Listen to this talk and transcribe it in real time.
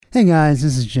Hey guys,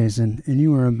 this is Jason, and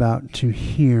you are about to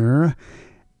hear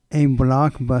a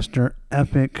blockbuster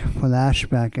epic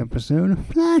flashback episode,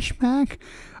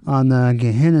 on the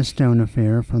Gehenna Stone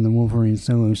affair from the Wolverine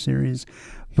solo series.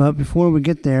 But before we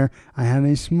get there, I have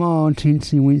a small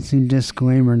teensy-weensy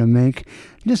disclaimer to make.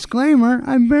 Disclaimer,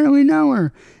 I barely know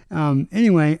her.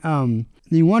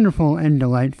 The wonderful and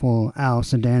delightful Al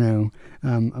Sedano,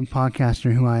 a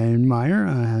podcaster who I admire,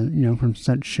 from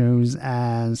such shows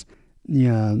as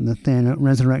the Thanos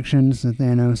Resurrections, the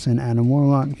Thanos and Adam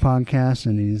Warlock podcast,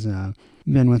 and he's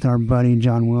been with our buddy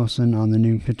John Wilson on the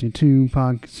New 52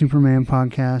 Superman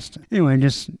podcast. Anyway,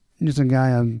 just a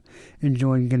guy I've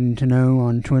enjoyed getting to know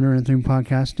on Twitter and through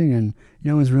podcasting, and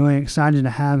was really excited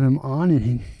to have him on, and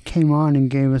he came on and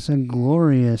gave us a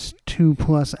glorious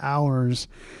 2+ hours,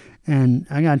 and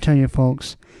I gotta tell you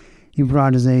folks, he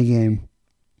brought his A game,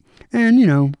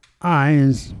 and I,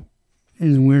 as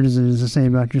weird as it is to say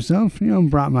about yourself,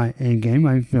 brought my A game,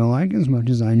 I feel like, as much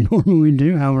as I normally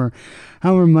do,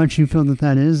 however much you feel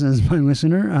that is as my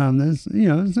listener.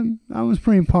 I was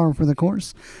pretty par for the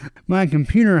course. My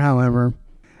computer, however,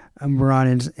 brought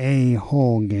its A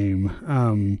whole game.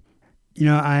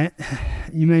 You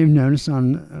may have noticed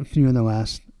on a few of the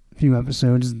last few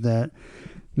episodes that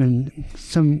been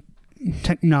some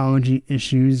technology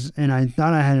issues, and I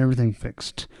thought I had everything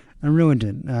fixed. I really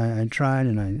did. I tried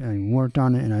and I worked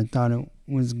on it, and I thought it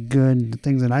was good. The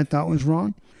things that I thought was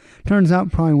wrong, turns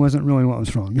out probably wasn't really what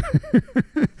was wrong.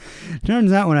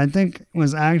 Turns out what I think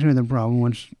was actually the problem,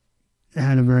 which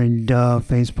had a very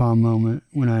facepalm moment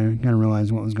when I kind of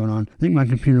realized what was going on. I think my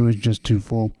computer was just too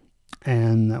full,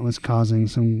 and that was causing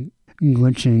some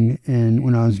glitching and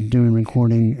when I was doing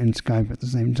recording and Skype at the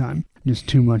same time. Just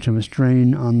too much of a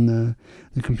strain on the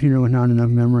computer with not enough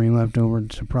memory left over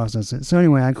to process it. So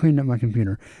anyway, I cleaned up my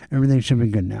computer. Everything should be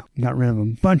good now. Got rid of a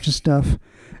bunch of stuff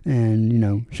and,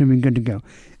 should be good to go.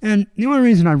 And the only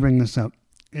reason I bring this up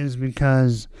is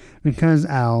because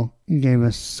Al gave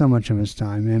us so much of his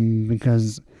time, and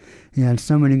because he had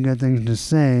so many good things to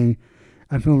say,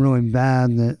 I feel really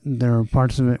bad that there are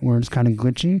parts of it where it's kind of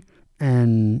glitchy,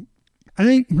 and I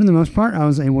think for the most part I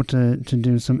was able to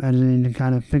do some editing to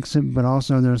kind of fix it, but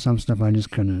also there's some stuff I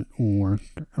just couldn't work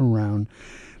around.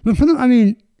 But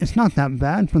it's not that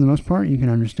bad for the most part. You can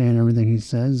understand everything he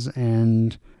says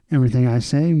and everything I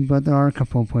say, but there are a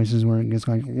couple of places where it gets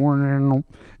like,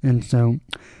 and so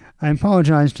I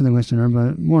apologize to the listener,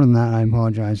 but more than that, I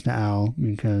apologize to Al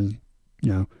because,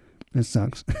 it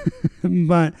sucks.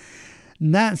 But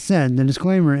that said, the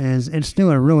disclaimer is it's still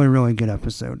a really, really good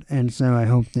episode, and so I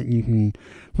hope that you can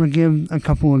forgive a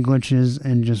couple of glitches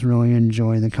and just really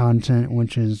enjoy the content,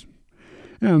 which is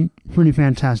pretty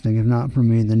fantastic. If not from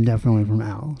me, then definitely from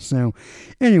Al. So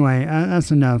anyway,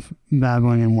 that's enough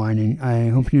babbling and whining. I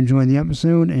hope you enjoy the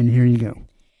episode, and here you go.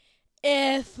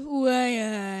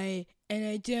 FYI, and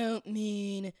I don't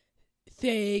mean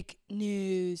fake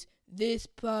news, this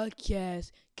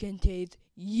podcast contains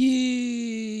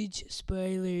huge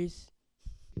spoilers.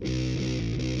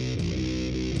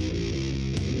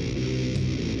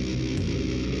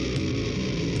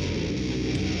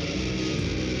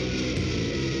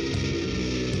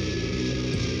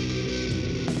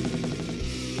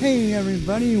 Hey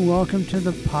everybody, welcome to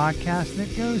the podcast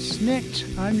that goes snicked.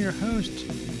 I'm your host,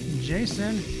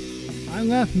 Jason. I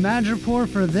left Madripoor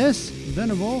for this,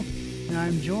 Venable, and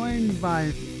I'm joined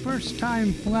by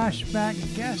first-time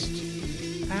flashback guest,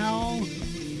 Al.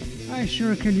 I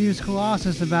sure could use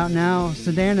Colossus about now,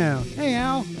 Sedano. Hey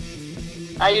Al.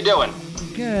 How you doing?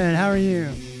 Good, how are you?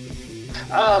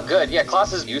 Good. Yeah,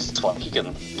 Colossus is useful. He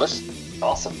can lift.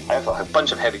 Awesome. I have a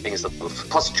bunch of heavy things to move,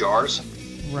 plus jars.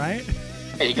 Right?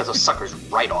 And he gets those suckers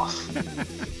right off.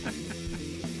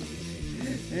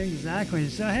 Exactly.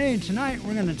 So hey, tonight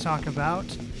we're going to talk about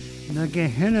the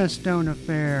Gehenna Stone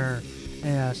affair,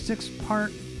 a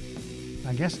 6-part,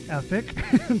 I guess, epic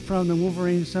from the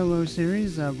Wolverine solo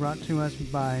series, brought to us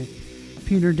by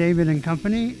Peter David and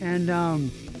company. And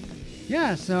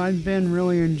so I've been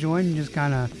really enjoying just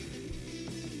kind of,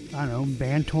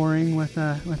 bantering with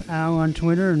Al on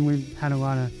Twitter, and we've had a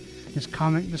lot of just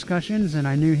comic discussions, and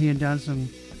I knew he had done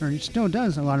he still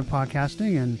does a lot of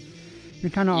podcasting, and you're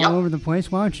kind of all over the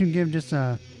place. Why don't you give just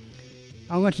I'll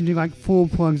let you do like full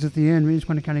plugs at the end. We just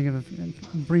want to kind of give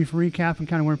a brief recap and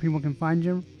kind of where people can find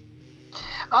you.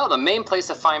 Oh, the main place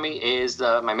to find me is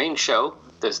my main show.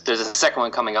 There's a second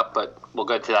one coming up, but we'll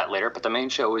go to that later. But the main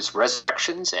show is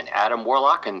Resurrections and Adam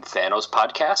Warlock and Thanos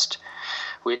podcast,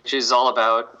 which is all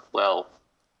about, well,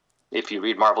 if you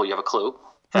read Marvel, you have a clue.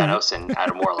 Thanos and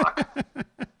Adam Warlock.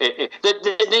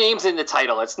 The name's in the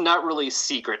title. It's not really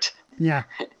secret. Yeah.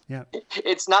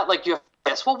 It's not like you have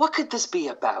Yes, well, what could this be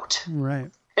about?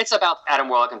 Right. It's about Adam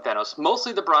Warlock and Thanos.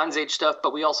 Mostly the Bronze Age stuff,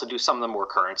 but we also do some of the more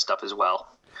current stuff as well.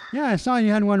 Yeah, I saw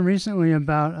you had one recently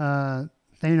about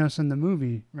Thanos in the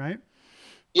movie, right?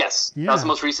 Yes, Yeah. That was the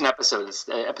most recent episode. It's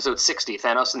episode 60,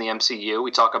 Thanos in the MCU.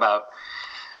 We talk about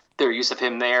their use of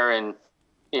him there and,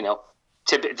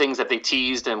 things that they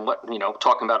teased and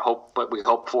talking about what we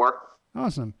hope for.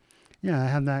 Awesome. Yeah, I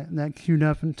have that queued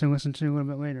up to listen to a little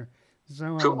bit later.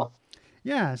 So, Cool.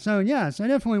 So I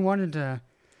definitely wanted to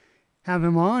have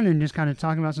him on and just kind of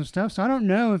talk about some stuff. So I don't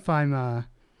know if I'm,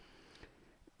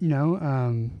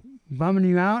 bumming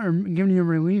you out or giving you a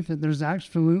relief that there's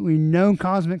absolutely no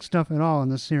cosmic stuff at all in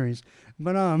this series.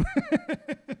 But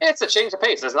It's a change of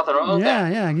pace. There's nothing wrong with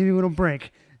that. Yeah, give you a little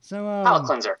break. So Palate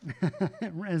cleanser.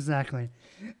 Exactly.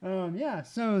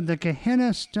 So the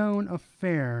Gehenna Stone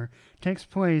affair takes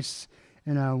place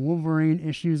in Wolverine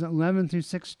issues 11 through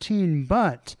 16.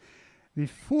 But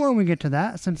before we get to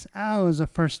that, since Al is a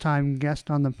first-time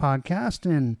guest on the podcast,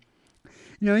 and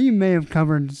you may have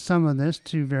covered some of this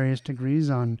to various degrees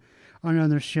on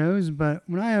other shows, but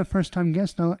when I have first-time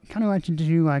guests, I kind of like to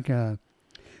do like a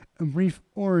brief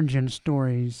origin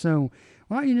story. So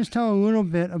why don't you just tell a little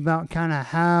bit about kind of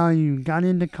how you got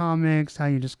into comics, how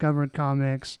you discovered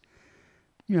comics,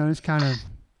 just kind of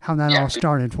how that all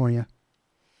started for you.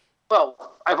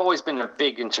 Well, I've always been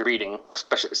big into reading,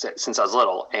 especially since I was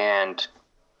little, and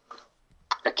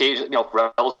occasionally,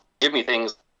 relatives give me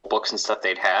things, books and stuff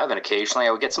they'd have, and occasionally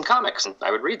I would get some comics, and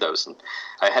I would read those. And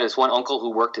I had this one uncle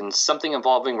who worked in something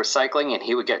involving recycling, and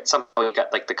he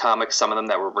got like the comics, some of them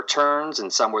that were returns,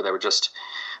 and some where they were just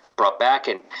brought back,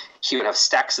 and he would have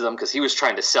stacks of them because he was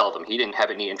trying to sell them. He didn't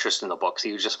have any interest in the books.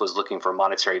 He was looking for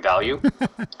monetary value.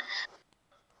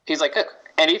 He's like,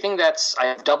 anything that's I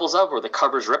have doubles of or the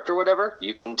cover's ripped or whatever,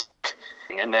 you can take,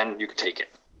 and then you can take it.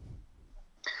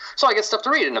 So I get stuff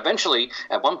to read, and eventually,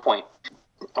 at one point,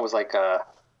 I was like,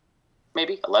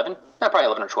 maybe 11, probably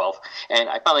 11 or 12, and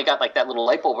I finally got like that little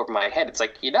light bulb over my head. It's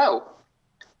like,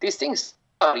 these things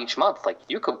out each month. Like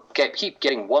you could keep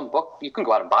getting one book, you can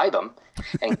go out and buy them,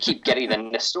 and keep getting the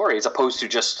next story as opposed to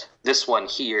just this one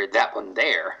here, that one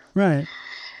there. Right.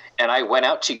 And I went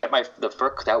out to get the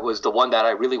book that was the one that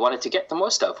I really wanted to get the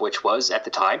most of, which was, at the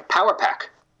time, Power Pack.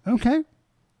 Okay.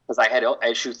 Because I had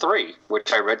issue 3,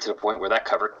 which I read to the point where that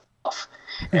covered off.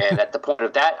 And at the point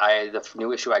of that, the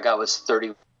new issue I got was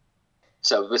 30.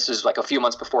 So this was like a few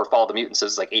months before Fall of the Mutants.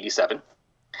 This is like 87.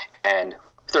 And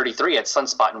 33 had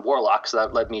Sunspot and Warlock, so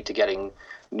that led me to getting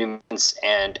New Mutants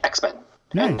and X-Men.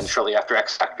 Nice. And shortly after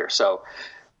X-Factor. So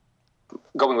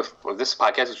going with this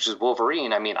podcast, which is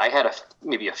Wolverine, I mean, I had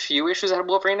maybe a few issues that had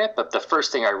Wolverine in it, but the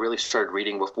first thing I really started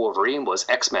reading with Wolverine was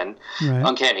X-Men, right.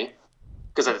 Uncanny,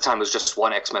 because at the time it was just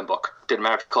one X-Men book. Didn't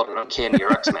matter if you called it Uncanny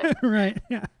or X-Men. Right,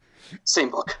 yeah. Same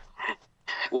book.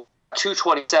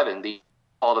 227,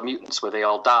 all the mutants, where they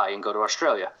all die and go to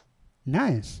Australia.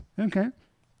 Nice. Okay.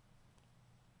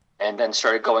 And then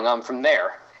started going on from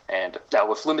there. And now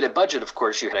with limited budget, of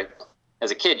course, as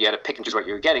a kid, you had to pick and choose what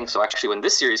you were getting. So actually, when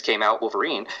this series came out,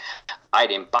 Wolverine, I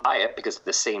didn't buy it because at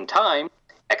the same time,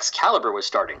 Excalibur was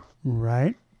starting.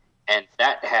 Right. And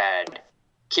that had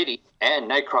Kitty and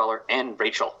Nightcrawler and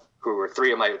Rachel, who were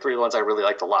three of the ones I really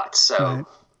liked a lot. So right.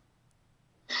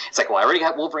 It's like, well, I already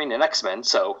got Wolverine and X-Men,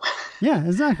 so yeah,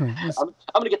 exactly. I'm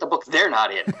going to get the book they're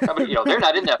not in. They're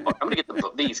not in that book. I'm going to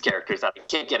get these characters that I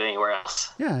can't get anywhere else.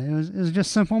 Yeah, it was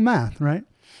just simple math, right?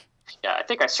 Yeah, I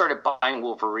think I started buying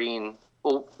Wolverine.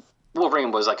 Well,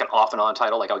 Wolverine was like an off and on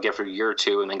title. Like I would get it for a year or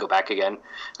two and then go back again.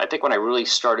 I think when I really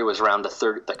started was around the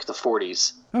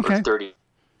 40s. Okay. Or 30.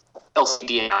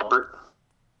 LCD and Albert.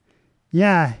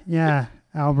 Yeah,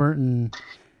 Albert and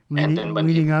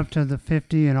leading up to the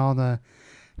 50 and all the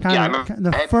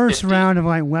the first 50. Round of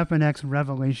like Weapon X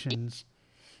revelations.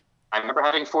 I remember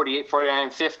having 48, 49,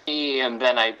 50, and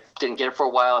then I didn't get it for a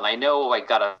while. And I know I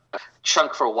got a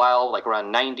chunk for a while, like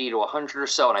around 90 to 100 or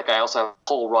so. And I also have a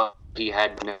whole run. He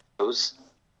had nose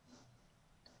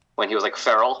when he was like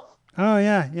feral. Oh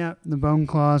yeah, the bone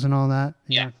claws and all that.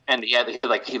 Yeah, and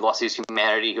he lost his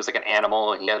humanity. He was like an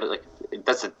animal, and he had like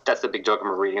that's the big joke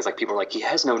I'm reading. Is like people are like he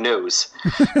has no nose.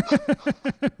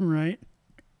 Right.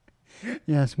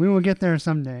 Yes, we will get there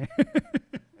someday.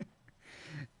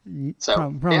 So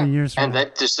probably years from and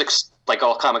that just like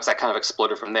all comics, that kind of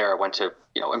exploded from there. I went to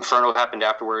Inferno happened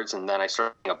afterwards, and then I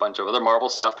started a bunch of other Marvel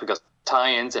stuff because of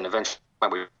tie-ins, and eventually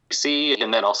we see,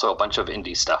 and then also a bunch of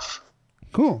indie stuff.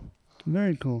 Cool,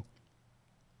 very cool.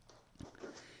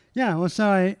 Yeah, well, so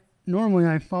I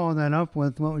follow that up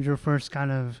with what was your first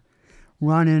kind of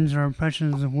run-ins or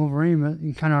impressions of Wolverine, but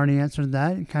you kind of already answered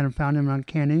that. You kind of found him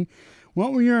uncanny.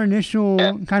 What were your initial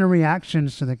kind of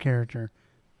reactions to the character?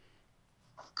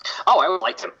 Oh, I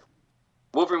liked him.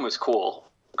 Wolverine was cool.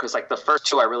 Because like the first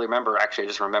two I really remember, actually I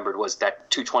just remembered, was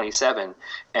that 227,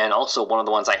 and also one of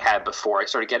the ones I had before I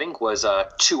started getting was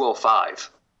 205,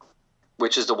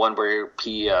 which is the one where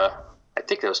he, I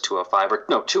think it was 205 or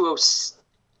no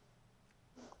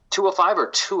 205 or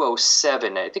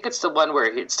 207. I think it's the one where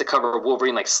it's the cover of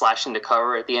Wolverine like slashing the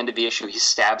cover at the end of the issue. He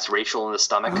stabs Rachel in the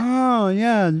stomach. Oh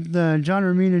yeah, the John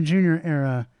Romita Jr.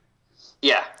 era.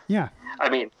 Yeah. Yeah. I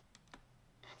mean,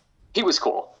 he was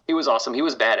cool. He was awesome. He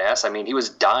was badass. I mean, he was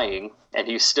dying, and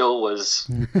he still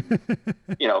was,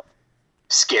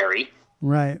 scary.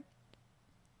 Right.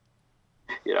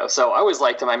 So I always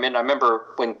liked him. I mean, I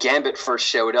remember when Gambit first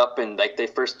showed up, and like they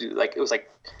first do, like it was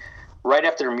like right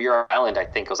after Muir Island. I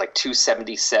think it was like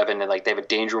 277, and like they have a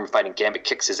danger room fight, and Gambit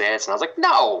kicks his ass, and I was like,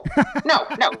 no,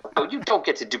 you don't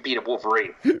get to beat a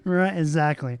Wolverine. Right.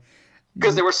 Exactly.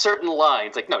 Because there were certain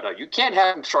lines like, no, you can't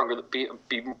have him stronger, be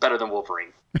better than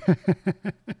Wolverine.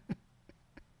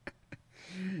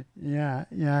 Yeah.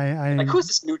 Like, who's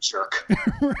this new jerk?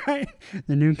 Right.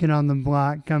 The new kid on the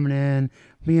block coming in,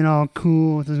 being all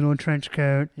cool with his little trench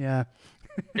coat. Yeah.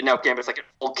 And now Gambit's like an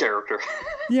old character.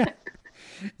 Yeah.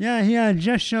 Yeah, he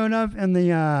just showed up in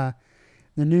the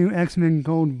new X-Men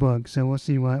Gold book, so we'll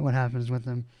see what happens with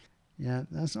him. Yeah,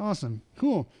 that's awesome.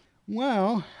 Cool.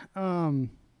 Well,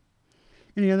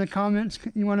 any other comments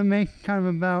you want to make kind of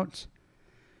about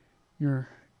your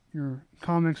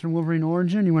comics from Wolverine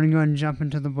Origin? You want to go ahead and jump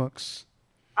into the books?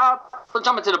 We'll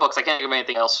jump into the books. I can't think of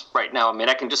anything else right now. I mean,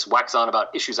 I can just wax on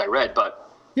about issues I read, but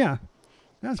yeah,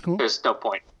 that's cool. There's no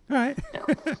point. All right.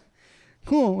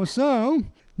 Cool. Well, so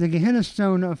the Gehenna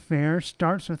Stone affair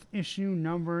starts with issue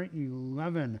number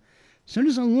 11. So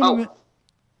just a little bit.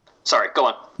 Sorry, go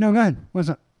on. No, go ahead. What's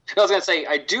up? I was going to say,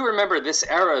 I do remember this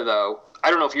era, though. I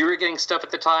don't know if you were getting stuff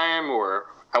at the time or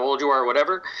how old you are or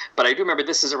whatever, but I do remember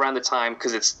this is around the time,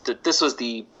 because this was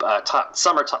the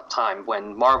summer time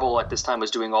when Marvel at this time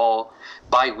was doing all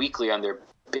bi-weekly on their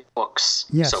big books.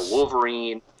 Yes. So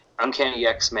Wolverine, Uncanny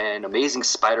X-Men, Amazing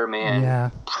Spider-Man,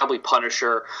 probably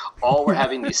Punisher, all were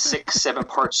having these 6-7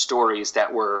 part stories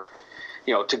that were,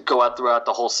 to go out throughout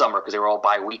the whole summer because they were all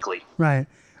bi-weekly. Right.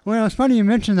 Well, it's funny you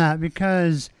mention that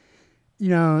because,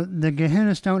 the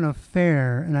Gehenna Stone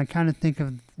affair, and I kind of think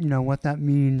of, what that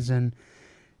means and,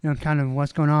 kind of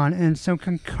what's going on. And so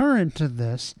concurrent to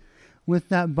this, with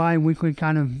that bi-weekly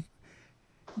kind of,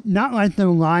 not like the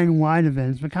line-wide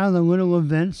events, but kind of the little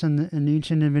events in each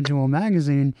individual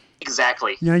magazine.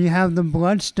 Exactly. You have the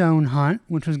Bloodstone hunt,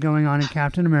 which was going on in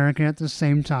Captain America at the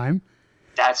same time.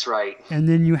 That's right. And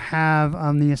then you have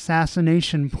the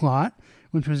assassination plot,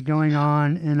 which was going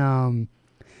on in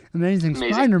Amazing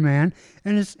Spider-Man.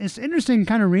 And it's interesting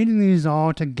kind of reading these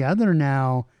all together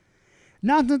now.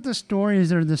 Not that the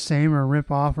stories are the same or rip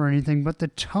off or anything, but the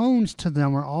tones to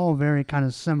them are all very kind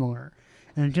of similar.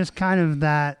 And just kind of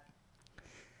that,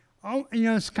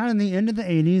 it's kind of the end of the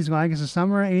 80s, like it's the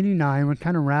summer of 89. We're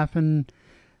kind of wrapping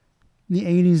the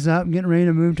 80s up, getting ready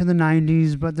to move to the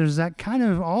 90s. But there's that kind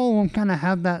of, all of them kind of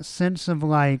have that sense of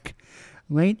like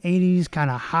late 80s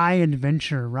kind of high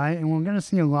adventure, right? And we're going to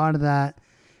see a lot of that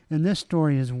in this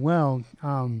story as well.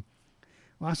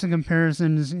 Lots of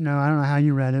comparisons, I don't know how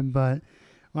you read it, but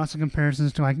lots of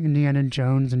comparisons to like Indiana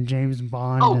Jones and James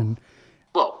Bond.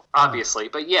 Well, obviously,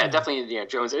 but yeah, definitely Indiana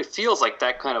Jones. It feels like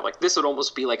that kind of like, this would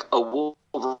almost be like a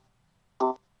Wolverine.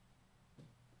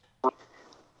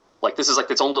 Like this is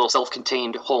like its own little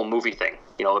self-contained whole movie thing,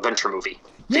 adventure movie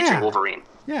featuring Wolverine.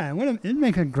 Yeah, it'd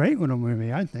make a great little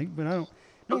movie, I think, but I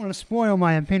don't want to spoil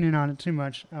my opinion on it too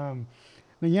much.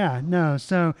 But yeah, no.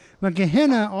 So, but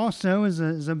Gehenna also is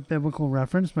a biblical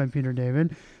reference by Peter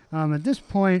David. At this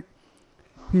point,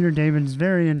 Peter David's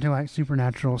very into like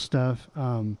supernatural stuff,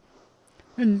 and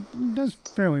does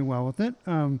fairly well with it.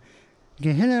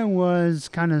 Gehenna was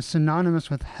kind of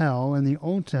synonymous with hell in the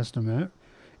Old Testament,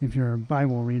 if you're a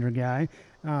Bible reader guy.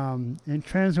 It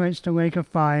translates to lake of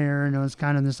fire, and it was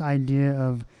kind of this idea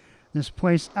of this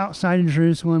place outside of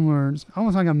Jerusalem where it's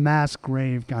almost like a mass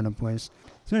grave kind of place.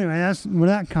 So anyway, that's where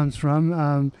that comes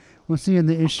from. We'll see in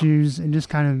the issues, it just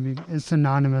kind of is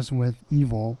synonymous with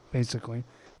evil, basically.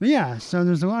 But yeah, so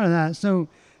there's a lot of that. So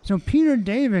Peter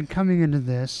David coming into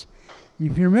this,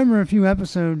 if you remember a few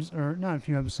episodes, or not a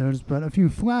few episodes, but a few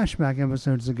flashback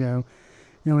episodes ago,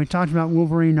 we talked about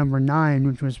Wolverine number 9,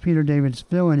 which was Peter David's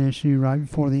fill-in issue right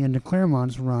before the end of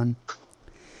Claremont's run.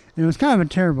 And it was kind of a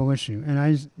terrible issue,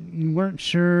 and you weren't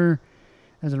sure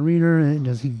as a reader,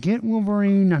 does he get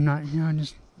Wolverine? I'm not,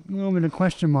 just a little bit of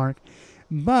question mark.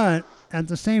 But at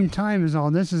the same time as all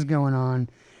this is going on,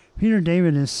 Peter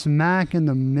David is smack in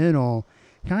the middle,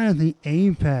 kind of the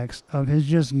apex of his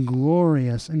just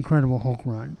glorious Incredible Hulk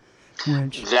run,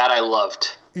 which that I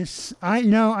loved.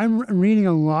 I'm reading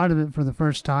a lot of it for the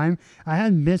first time. I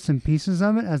had bits and pieces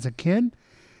of it as a kid,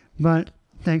 but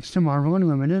thanks to Marvel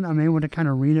Unlimited, I'm able to kind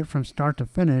of read it from start to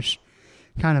finish,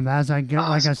 kind of as I go.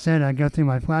 Like I said, I go through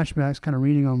my flashbacks, kind of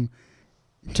reading them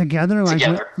together.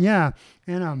 Yeah,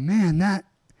 and man, that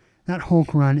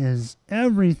Hulk run is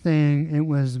everything it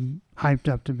was hyped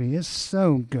up to be. It's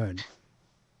so good.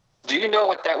 Do you know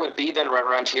what that would be then right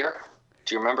around here?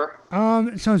 Do you remember?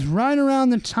 So it's right around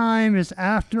the time,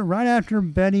 right after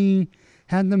Betty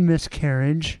had the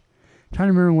miscarriage. I'm trying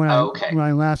to remember when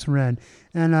I last read.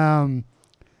 And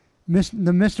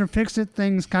the Mr. Fix-It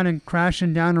thing's kind of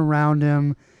crashing down around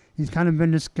him. He's kind of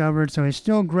been discovered, so he's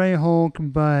still Grey Hulk,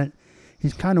 but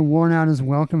he's kind of worn out his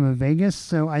welcome in Vegas.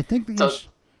 So I think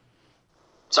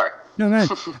Sorry. No, man.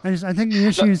 I think the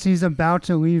issue is he's about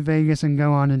to leave Vegas and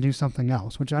go on and do something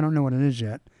else, which I don't know what it is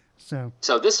yet.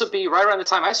 So this would be right around the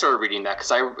time I started reading that,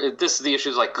 because this is the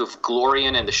issues like of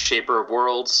Glorian and the Shaper of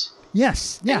Worlds.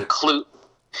 Yes, yeah.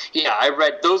 Yeah, I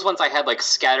read those ones. I had like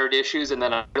scattered issues, and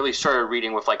then I really started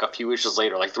reading with like a few issues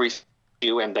later, like 3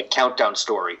 and the Countdown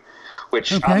story,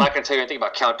 which I'm not going to tell you anything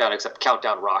about Countdown except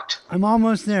Countdown rocked. I'm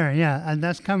almost there, yeah, and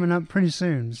that's coming up pretty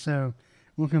soon, so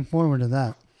looking forward to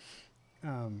that.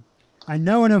 I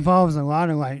know it involves a lot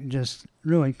of like just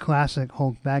really classic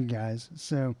Hulk bad guys,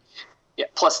 so. Yeah,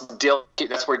 plus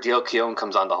that's where Dale Keown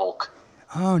comes on the Hulk.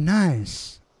 Oh,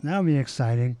 nice. That'll be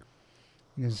exciting.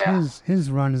 Because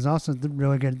his run is also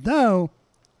really good. Though,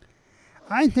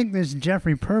 I think this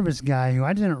Jeffrey Purvis guy, who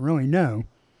I didn't really know,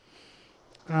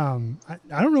 I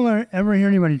don't really ever hear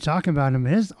anybody talk about him,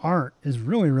 but his art is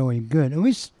really, really good. At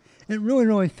least it really,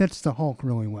 really fits the Hulk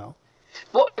really well.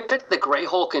 Well, it fit the Grey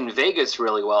Hulk in Vegas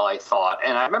really well, I thought.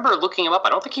 And I remember looking him up. I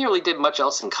don't think he really did much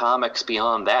else in comics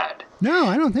beyond that. No,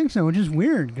 I don't think so, which is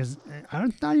weird, because I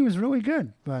thought he was really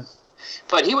good. But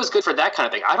he was good for that kind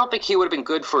of thing. I don't think he would have been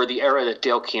good for the era that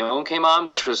Dale Keown came on,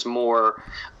 which was more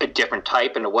a different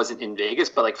type, and it wasn't in Vegas.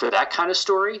 But like for that kind of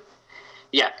story,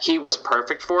 yeah, he was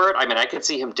perfect for it. I mean, I could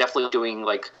see him definitely doing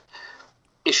like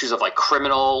issues of like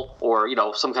Criminal, or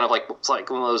some kind of like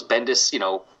one of those Bendis,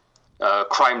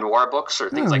 crime noir books or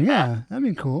things like that. Yeah, that'd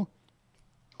be cool.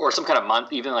 Or some kind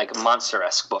of even like a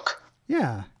monster-esque book.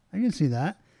 Yeah, I can see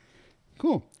that.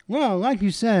 Cool. Well, like you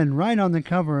said, right on the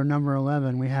cover of number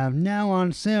 11, we have now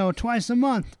on sale twice a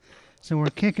month. So we're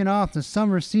kicking off the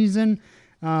summer season.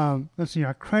 Let's see,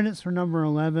 our credits for number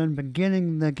 11,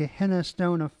 beginning the Gehenna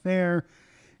Stone Affair,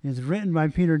 is written by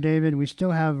Peter David. We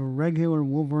still have regular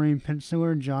Wolverine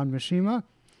penciler John Mishima.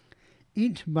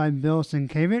 Inked by Bill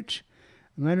Sienkiewicz.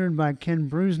 Lettered by Ken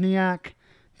Brusniak.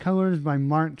 Colors by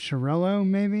Mark Chiarello,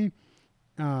 maybe.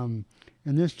 And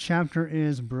this chapter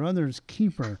is Brother's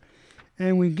Keeper.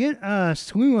 And we get a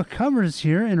slew of covers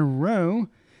here in a row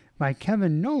by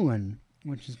Kevin Nolan,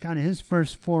 which is kind of his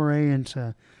first foray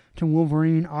into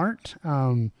Wolverine art.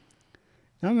 I'm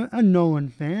a Nolan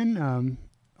fan,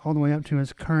 all the way up to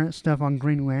his current stuff on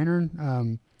Green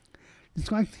Lantern.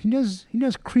 It's like he does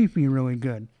creepy really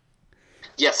good.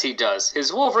 Yes, he does.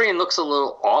 His Wolverine looks a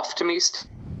little off to me.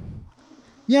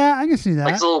 Yeah, I can see that.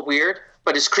 Like it's a little weird,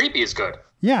 but his creepy is good.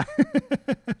 Yeah.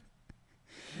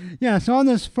 Yeah, so on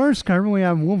this first cover, we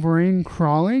have Wolverine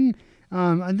crawling.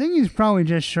 I think he's probably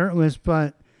just shirtless,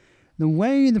 but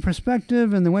the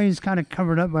perspective and the way he's kind of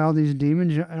covered up by all these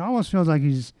demons, it almost feels like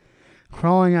he's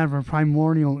crawling out of a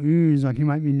primordial ooze, like he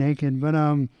might be naked. But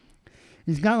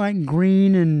he's got like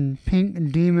green and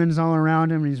pink demons all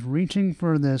around him, and he's reaching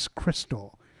for this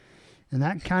crystal. And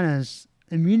that kind of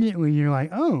immediately you're like,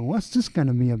 oh, what's this going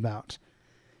to be about?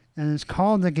 And it's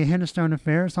called the Gehenna Stone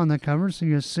Affair. It's on the cover, so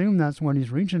you assume that's what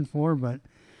he's reaching for, but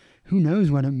who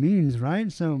knows what it means, right?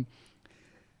 So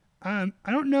I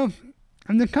don't know if...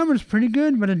 And the cover's pretty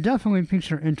good, but it definitely piques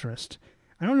your interest.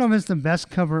 I don't know if it's the best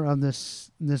cover of this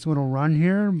little run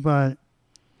here, but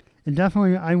it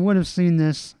definitely... I would have seen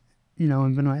this,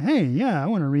 and been like, hey, yeah, I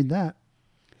want to read that.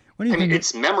 What do you think?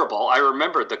 It's memorable. I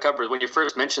remember the cover. When you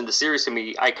first mentioned the series to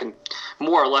me, I can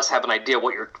more or less have an idea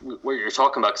what you're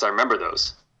talking about, because I remember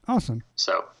those. Awesome.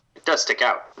 So, it does stick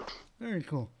out. Very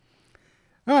cool.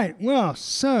 All right, well,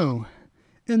 so,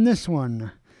 in this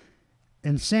one,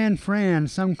 in San Fran,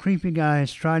 some creepy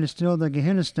guys try to steal the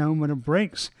Gehenna Stone, but it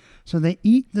breaks, so they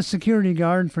eat the security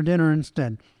guard for dinner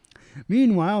instead.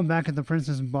 Meanwhile, back at the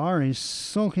Princess Bar, a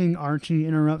sulking Archie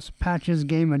interrupts Patch's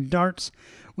game of darts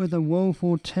with a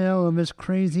woeful tale of his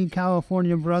crazy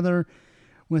California brother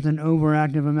with an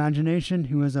overactive imagination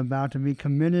who is about to be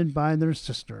committed by their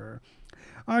sister.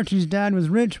 Archie's dad was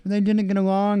rich, but they didn't get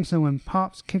along, so when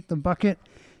Pops kicked the bucket,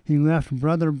 he left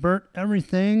brother Bert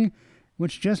everything,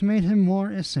 which just made him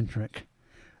more eccentric.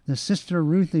 The sister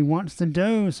Ruthie wants the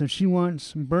dough, so she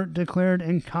wants Bert declared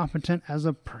incompetent as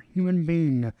a human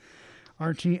being.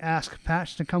 Archie asks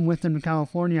Patch to come with him to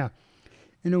California.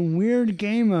 In a weird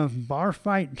game of bar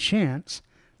fight chance,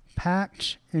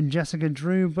 Patch and Jessica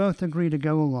Drew both agree to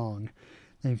go along.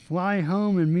 They fly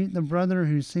home and meet the brother,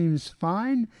 who seems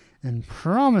fine and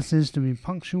promises to be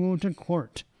punctual to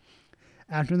court.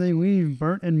 After they leave,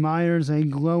 Bert admires a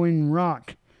glowing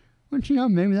rock, which,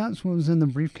 maybe that's what was in the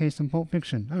briefcase in Pulp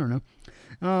Fiction. I don't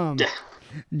know.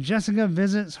 Jessica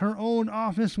visits her old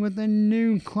office with a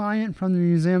new client from the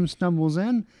museum stumbles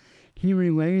in. He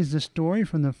relays the story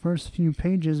from the first few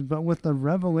pages, but with the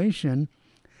revelation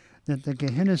that the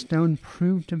Gehenna stone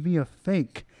proved to be a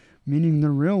fake, meaning the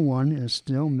real one is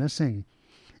still missing.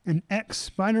 An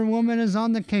ex-Spider-Woman is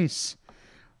on the case.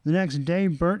 The next day,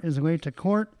 Bert is late to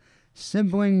court.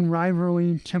 Sibling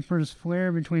rivalry tempers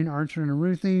flare between Archer and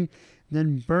Ruthie.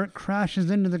 Then Bert crashes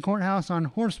into the courthouse on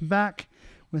horseback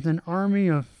with an army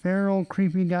of feral,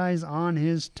 creepy guys on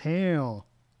his tail.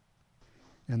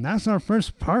 And that's our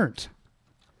first part.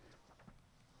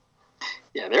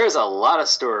 Yeah, there's a lot of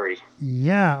story.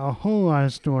 Yeah, a whole lot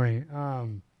of story. A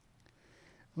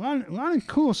lot of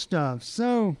cool stuff.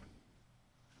 So,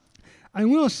 I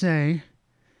will say,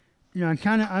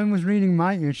 I was reading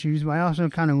my issues, but I also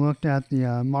kind of looked at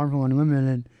the Marvel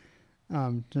Unlimited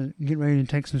to get ready to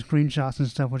take some screenshots and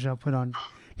stuff, which I'll put on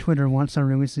Twitter once I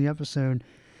release the episode.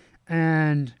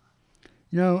 And,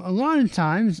 a lot of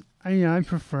times, I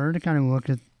prefer to kind of look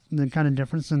at the kind of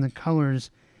difference in the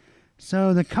colors.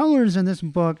 So the colors in this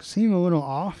book seem a little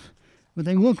off, but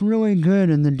they look really good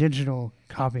in the digital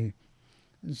copy.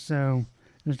 So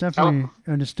there's definitely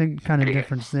a distinct kind of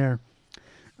difference there.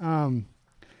 I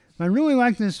really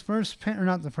like this first panel, or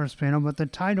not the first panel, but the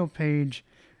title page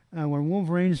where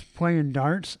Wolverine's playing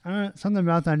darts. Something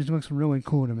about that just looks really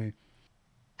cool to me.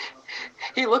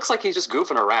 He looks like he's just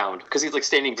goofing around because he's like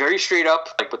standing very straight up,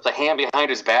 like with the hand behind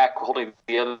his back, holding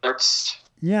the other darts.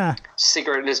 Yeah.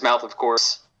 Cigarette in his mouth, of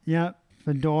course. Yep.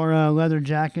 Fedora, leather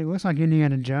jacket. Looks like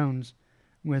Indiana Jones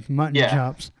with mutton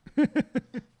chops.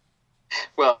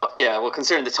 Well,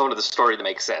 considering the tone of the story, that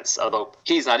makes sense. Although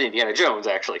he's not Indiana Jones,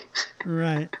 actually.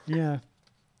 Right, yeah.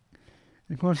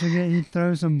 Of course, again, he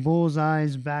throws some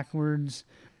bullseyes backwards.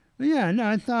 But yeah, no,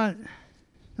 I thought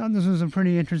this was a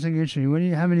pretty interesting issue. What do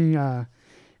you have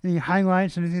any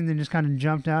highlights, anything that just kind of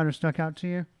jumped out or stuck out to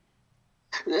you?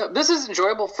 Yeah, this is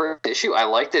enjoyable for an issue. I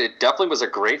liked it. It definitely was a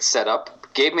great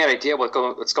setup. Gave me an idea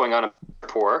what's going on in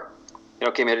Poor.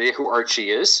 Gave me an idea who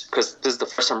Archie is, because this is the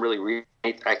first time really reading,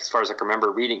 as far as I can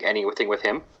remember, reading anything with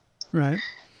him. Right.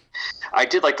 I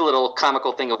did like the little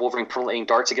comical thing of Wolverine playing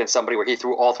darts against somebody where he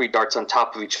threw all three darts on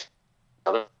top of each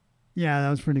other. Yeah, that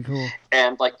was pretty cool.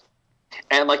 And like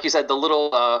you said, the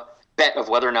little bet of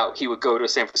whether or not he would go to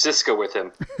San Francisco with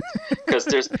him, because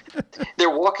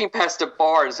they're walking past a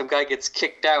bar and some guy gets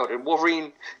kicked out, and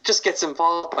Wolverine just gets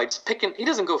involved by just picking. He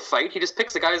doesn't go fight. He just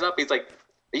picks the guys up. He's like,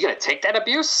 "Are you gonna take that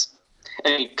abuse?"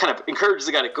 And he kind of encourages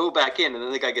the guy to go back in, and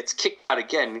then the guy gets kicked out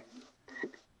again.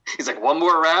 He's like, "One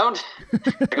more round?"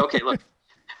 Like, okay, look.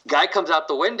 Guy comes out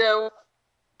the window.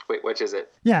 Wait, which is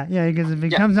it? Yeah, because if he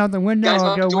comes out the window, Guy's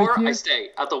I'll out go the door, with you. I stay.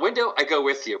 Out the window, I go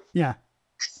with you. Yeah.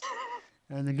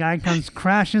 And the guy comes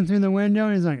crashing through the window,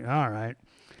 and he's like, all right.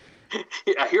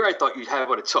 Yeah, here I thought you'd have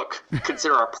what it took.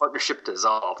 Consider our partnership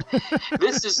dissolved.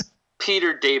 This is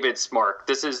Peter David's mark.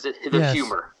 This is the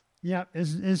humor. Yep,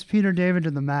 is Peter David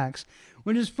to the max.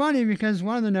 Which is funny because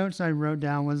one of the notes I wrote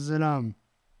down was that,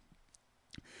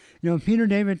 Peter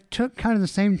David took kind of the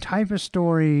same type of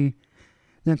story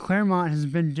that Claremont has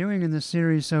been doing in the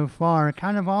series so far.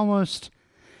 Kind of almost,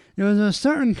 there was a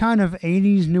certain kind of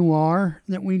 80s noir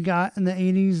that we got in the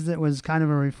 80s that was kind of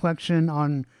a reflection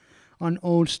on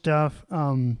old stuff.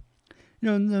 That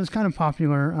was kind of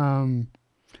popular.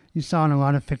 You saw in a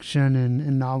lot of fiction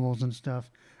and novels and stuff.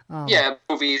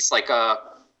 Movies like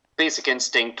Basic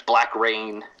Instinct, Black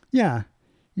Rain. Yeah,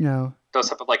 those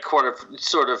type of like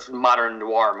sort of modern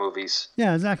noir movies.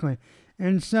 Yeah, exactly.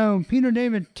 And so Peter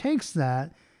David takes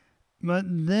that, but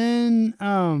then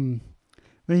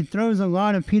but he throws a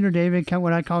lot of Peter David,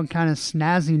 what I call kind of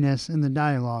snazziness in the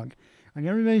dialogue. Like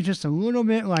everybody's just a little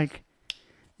bit like,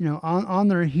 on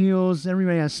their heels.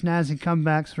 Everybody has snazzy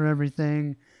comebacks for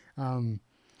everything. A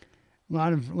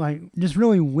lot of like just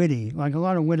really witty, like a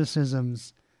lot of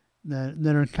witticisms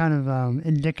that are kind of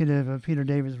indicative of Peter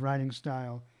David's writing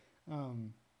style.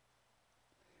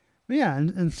 But yeah,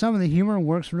 and some of the humor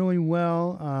works really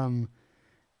well.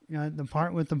 The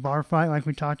part with the bar fight, like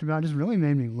we talked about, just really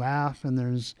made me laugh. And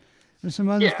there's some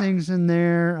other things in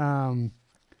there.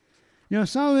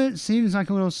 Some of it seems like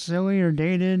a little silly or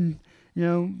dated,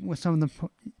 with some of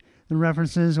the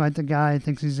references, like the guy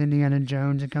thinks he's Indiana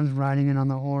Jones and comes riding in on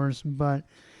the horse. But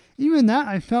even that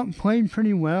I felt played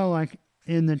pretty well, like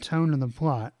in the tone of the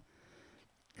plot.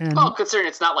 And considering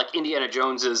it's not like Indiana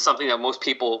Jones is something that most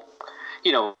people,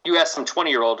 you ask some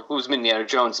 20-year-old who's Indiana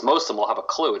Jones, most of them will have a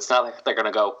clue. It's not like they're going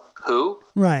to go, who?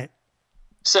 Right.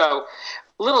 So,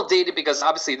 a little dated because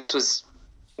obviously this was,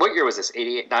 what year was this?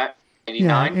 88,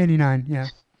 89? Yeah, 89, yeah.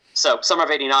 So, summer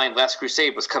of 89, Last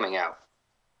Crusade was coming out.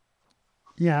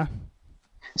 Yeah.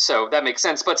 So, that makes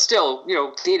sense. But still,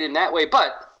 dated in that way.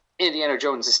 But Indiana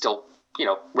Jones is still,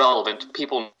 relevant.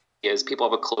 People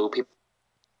have a clue.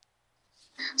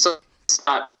 So, it's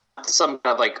not some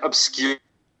kind of like obscure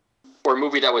or a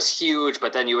movie that was huge,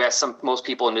 but then you ask most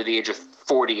people under the age of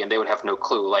 40 and they would have no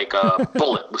clue, like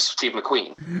Bullet with Steve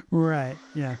McQueen. Right,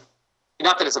 yeah.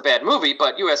 Not that it's a bad movie,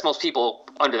 but you ask most people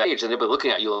under that age and they'll be looking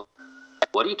at you like,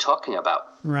 what are you talking about?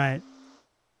 Right.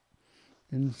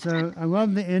 And so I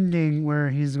love the ending where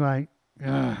he's like,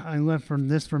 I left for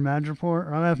Madripoor,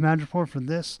 or I left Madripoor for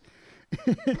this.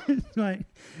 It's like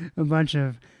a bunch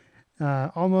of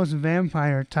almost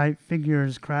vampire-type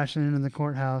figures crashing into the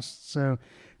courthouse. So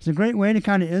it's a great way to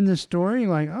kind of end the story,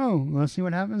 like, oh, let's see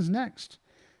what happens next.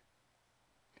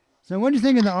 So what do you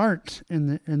think of the art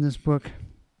in this book?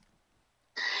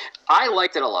 I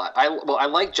liked it a lot. I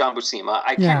like John Buscema.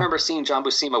 I can't remember seeing John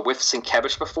Buscema with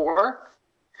Sienkiewicz before,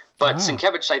 but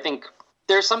Sienkiewicz, I think,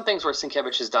 there's some things where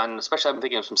Sienkiewicz has done, especially I'm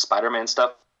thinking of some Spider-Man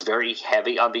stuff, very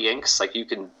heavy on the inks. Like, you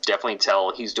can definitely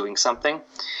tell he's doing something.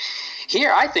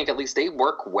 Here, I think at least they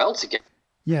work well together.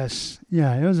 Yes.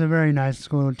 Yeah, it was a very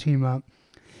nice little team up.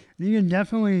 You can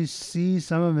definitely see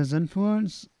some of his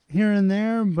influence here and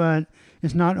there, but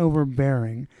it's not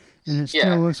overbearing. And it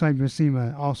still looks like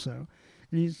Buscema also.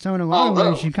 So in a lot of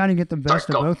ways, you kind of get the best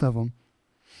of both of them.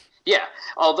 Yeah,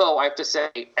 although I have to say,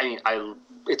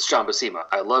 it's John Buscema.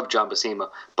 I love John Buscema.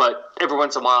 But every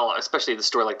once in a while, especially the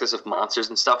story like this of monsters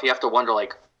and stuff, you have to wonder,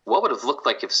 like, what would it have looked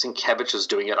like if Sienkiewicz was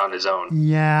doing it on his own?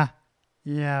 Yeah.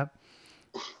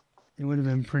 It would have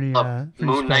been pretty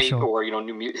Moon Knight special. or,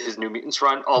 his New Mutants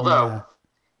run. Although,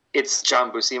 it's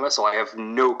John Buscema, so I have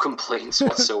no complaints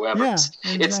whatsoever.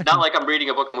 Exactly. It's not like I'm reading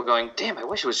a book and going, damn, I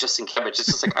wish it was just Sienkiewicz. It's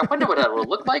just like, I wonder what that would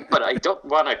look like, but I don't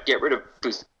want to get rid of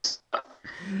Buscema.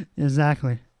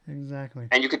 Exactly.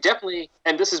 And you could definitely,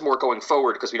 and this is more going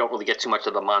forward because we don't really get too much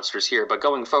of the monsters here, but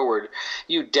going forward,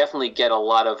 you definitely get a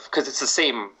lot of, because it's the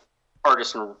same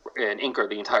artist and inker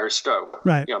the entire show.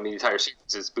 Right. The entire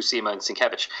series is Buscema and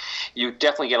Sienkiewicz. You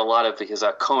definitely get a lot of his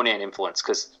Conan influence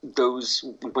because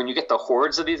when you get the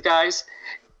hordes of these guys,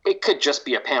 it could just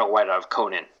be a panel right out of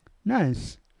Conan.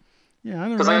 Nice. Yeah,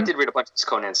 because I did read a bunch of his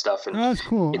Conan stuff. And that's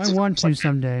cool. I want to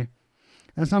someday.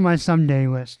 That's on my someday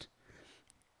list.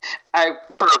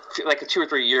 For like 2 or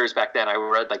 3 years back then, I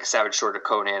read like Savage Sword of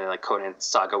Conan and like Conan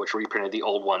Saga, which reprinted the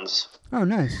old ones. Oh,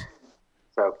 nice.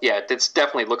 So, yeah, it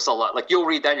definitely looks a lot. Like, you'll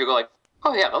read that and you'll go like,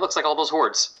 oh, yeah, that looks like all those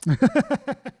hordes.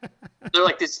 They're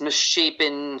like this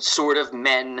misshapen sort of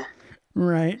men.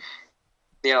 Right.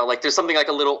 Like there's something like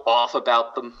a little off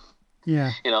about them.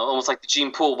 Yeah. Almost like the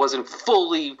gene pool wasn't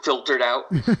fully filtered out.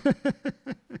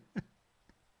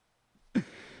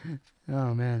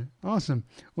 Oh, man. Awesome.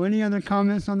 Well, any other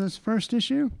comments on this first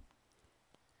issue?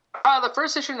 The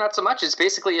first issue, not so much. It's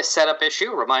basically a setup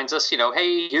issue. Reminds us,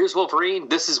 hey, here's Wolverine.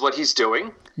 This is what he's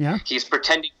doing. Yeah. He's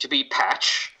pretending to be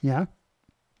Patch. Yeah.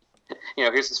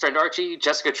 Here's his friend Archie.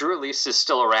 Jessica Drew, at least, is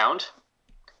still around.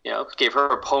 Gave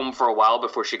her a home for a while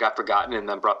before she got forgotten and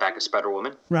then brought back as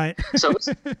Spider-Woman. Right. So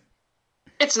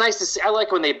it's nice to see. I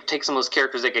like when they take some of those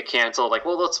characters that get canceled. Like,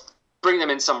 well, let's bring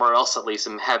them in somewhere else at least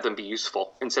and have them be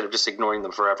useful instead of just ignoring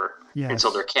them forever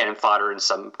until they're cannon fodder in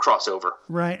some crossover.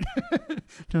 Right.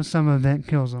 Till some event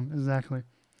kills them. Exactly.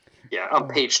 Yeah, on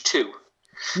page 2.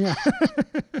 Yeah.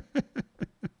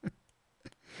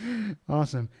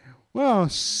 Awesome. Well,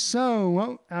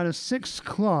 so out of 6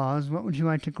 claws, what would you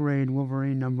like to grade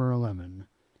Wolverine number 11?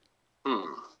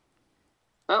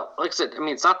 Well, like I said,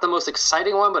 it's not the most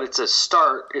exciting one, but it's a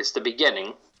start. It's the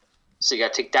beginning. So you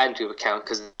got to take that into account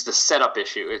because it's the setup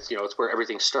issue. It's it's where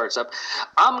everything starts up.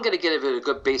 I'm going to give it a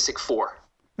good basic 4.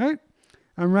 All right.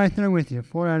 I'm right there with you.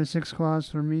 4 out of 6 claws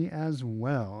for me as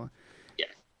well. Yeah.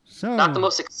 So not the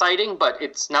most exciting, but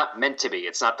it's not meant to be.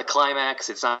 It's not the climax.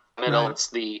 It's not the middle. Right.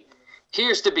 It's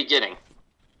here's the beginning.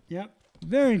 Yep.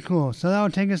 Very cool. So that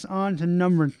will take us on to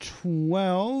number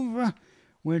 12,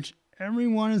 which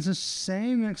everyone is the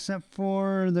same except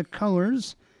for the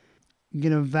colors.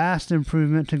 get a vast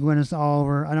improvement to Gwyneth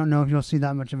Oliver. I don't know if you'll see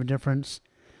that much of a difference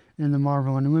in the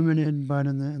Marvel Unlimited, but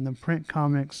in the print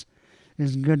comics,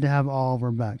 it's good to have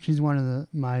Oliver back. She's one of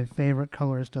my favorite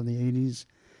colorists of the 80s,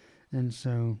 and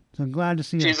so glad to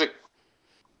see her.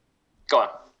 Go on.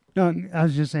 No, I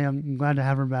was just saying I'm glad to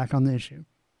have her back on the issue.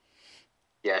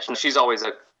 Yeah, she's always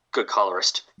a good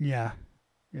colorist. Yeah,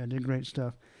 did great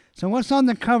stuff. So what's on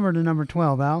the cover to number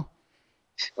 12, Al?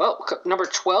 Well, number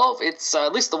 12, it's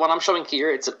at least the one I'm showing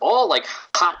here. It's an all like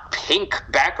hot pink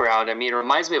background. I mean, it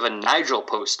reminds me of a Nigel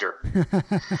poster,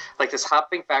 like this hot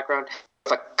pink background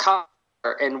with a collar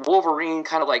and Wolverine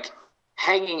kind of like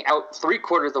hanging out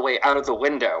 3/4 of the way out of the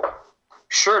window,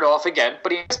 shirt off again,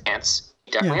 but he has pants.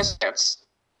 He definitely has pants.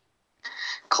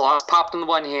 Claws popped in the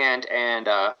one hand, and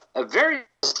a very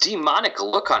demonic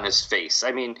look on his face.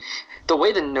 I mean, the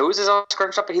way the nose is all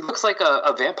scrunched up, he looks like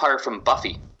a vampire from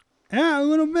Buffy. Yeah, a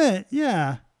little bit,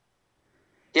 yeah.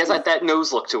 He has like that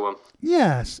nose look to him.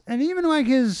 Yes, and even like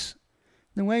the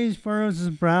way he furrows his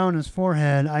brow and his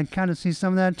forehead, I kind of see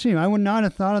some of that too. I would not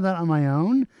have thought of that on my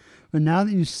own, but now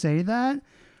that you say that,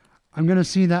 I'm going to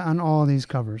see that on all of these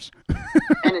covers.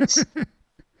 And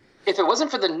if it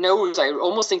wasn't for the nose, I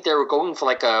almost think they were going for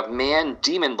like a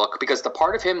man-demon look, because the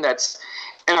part of him that's,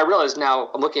 and I realize now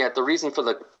I'm looking at the reason for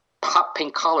the hot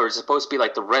pink collar is supposed to be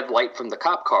like the red light from the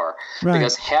cop car, right?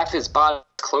 Because half his body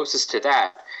closest to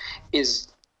that is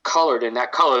colored in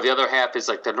that color, the other half is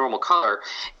like the normal color,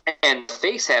 and the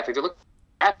face half, if you look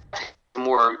at it,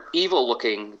 more evil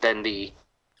looking than the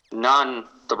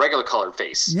regular colored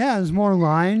face. Yeah, there's more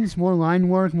lines, more line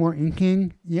work, more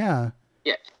inking. Yeah,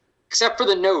 except for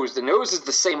the nose. The nose is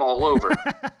the same all over.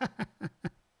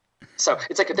 So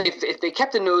it's like if they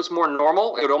kept the nose more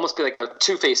normal, it would almost be like a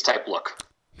Two-Face type look.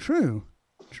 True.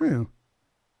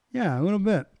 Yeah, a little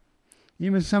bit.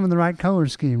 Even some of the right color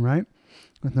scheme, right?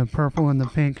 With the purple and the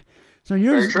pink. So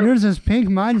yours is pink,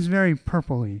 mine is very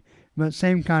purpley, but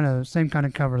same kind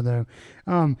of cover though.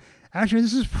 Actually,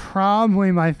 this is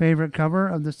probably my favorite cover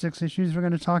of the 6 issues we're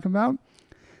going to talk about.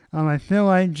 I feel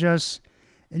like it just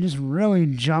really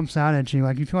jumps out at you.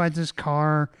 Like you feel like this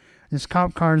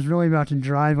cop car is really about to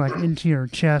drive like into your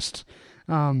chest.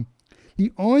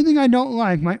 The only thing I don't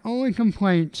like, my only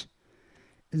complaint,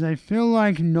 is I feel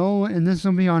like Nolan, and this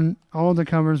will be on all the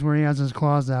covers where he has his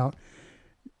claws out,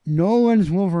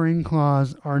 Nolan's Wolverine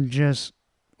claws are just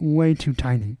way too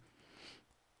tiny.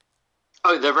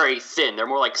 Oh, they're very thin. They're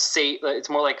more like it's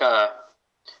more like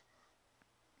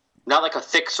not like a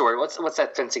thick sword. What's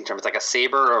that fencing term? It's like a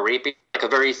saber or a rapier, like a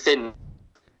very thin.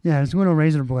 Yeah, it's little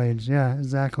razor blades. Yeah,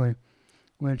 exactly.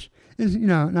 Which is,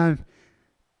 and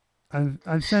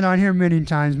I've said on here many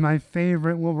times, my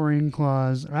favorite Wolverine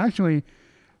claws are actually,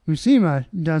 Buscema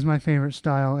does my favorite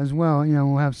style as well.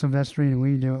 We'll have Silvestri and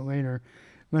we do it later.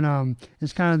 But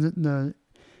it's kind of the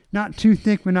not too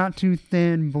thick but not too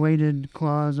thin bladed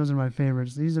claws. Those are my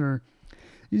favorites. These are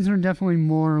definitely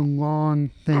more long,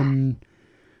 thin,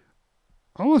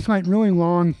 almost like really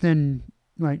long, thin,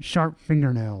 like sharp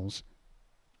fingernails.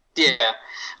 Yeah.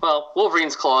 Well,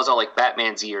 Wolverine's claws are like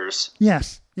Batman's ears.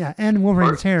 Yes. Yeah, and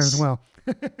Wolverine's hair as well.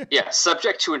 Yeah,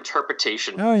 subject to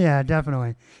interpretation. Oh, yeah,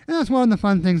 definitely. And that's one of the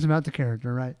fun things about the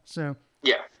character, right? So.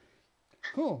 Yeah.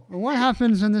 Cool. Well, what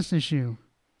happens in this issue?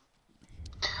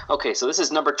 Okay, so this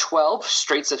is number 12,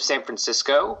 Straits of San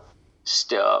Francisco.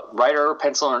 Still, writer,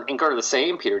 pencil, and inker are the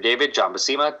same. Peter David, John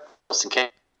Buscema, Wilson King.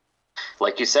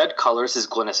 Like you said, colors is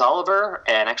Glynis Oliver.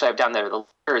 And actually, I have down there, the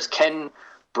leader is Ken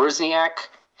Brusniak.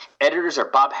 Editors are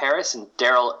Bob Harris and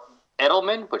Daryl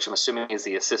Edelman, which I'm assuming is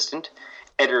the assistant.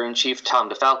 Editor-in-chief Tom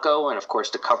DeFalco, and of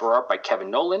course the cover art by Kevin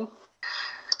Nolan.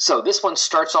 So this one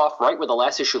starts off right where the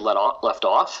last issue left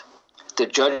off. The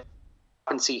judge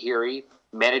here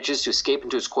manages to escape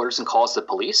into his quarters and calls the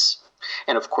police.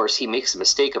 And of course he makes the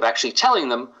mistake of actually telling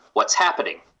them what's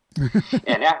happening.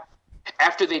 And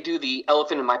after they do the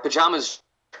elephant in my pajamas,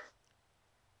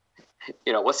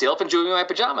 what's the elephant doing in my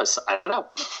pajamas? I don't know.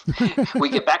 We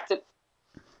get back to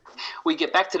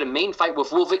the main fight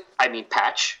with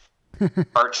Patch,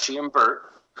 Archie, and Bert,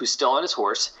 who's still on his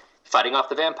horse, fighting off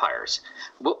the vampires.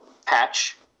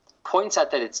 Patch points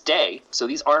out that it's day, so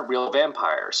these aren't real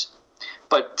vampires.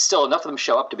 But still, enough of them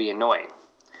show up to be annoying.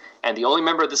 And the only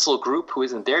member of this little group who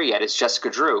isn't there yet is Jessica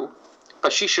Drew,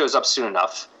 but she shows up soon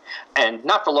enough. And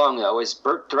not for long, though, as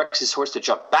Bert directs his horse to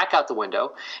jump back out the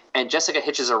window, and Jessica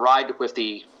hitches a ride with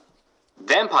the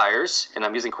vampires, and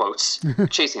I'm using quotes,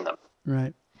 chasing them.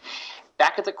 Right.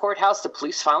 Back at the courthouse, the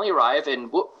police finally arrive,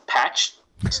 and Patch,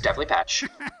 it's definitely Patch,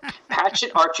 Patch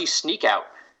and Archie sneak out.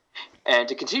 And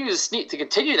to continue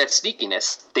that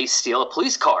sneakiness, they steal a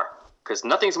police car, because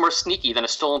nothing's more sneaky than a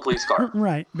stolen police car.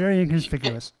 Right. Very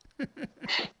inconspicuous.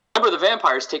 Remember, the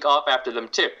vampires take off after them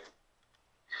too.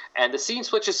 And the scene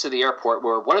switches to the airport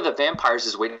where one of the vampires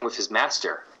is waiting with his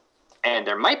master. And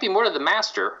there might be more to the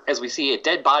master as we see a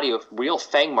dead body with real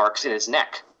fang marks in his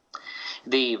neck.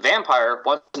 The vampire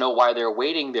wants to know why they're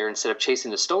waiting there instead of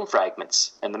chasing the stone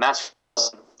fragments. And the master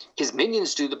tells him, his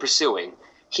minions do the pursuing.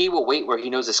 He will wait where he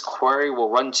knows his quarry will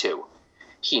run to.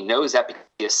 He knows that because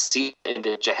he has seen in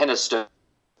the Gehenna stone.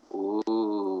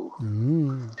 Ooh.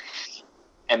 Mm.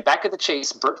 And back at the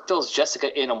chase, Bert fills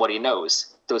Jessica in on what he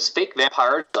knows. Those fake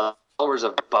vampires are followers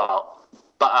of Baal,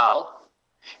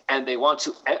 and they want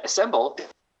to assemble the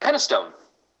Gehenna stone,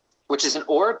 which is an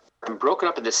orb broken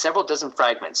up into several dozen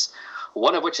fragments,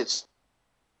 one of which had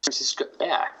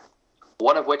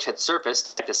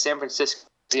surfaced at the San Francisco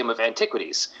Museum of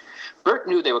Antiquities. Bert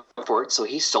knew they were going for it, so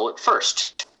he stole it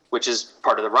first, which is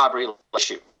part of the robbery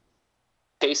issue.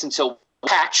 Case until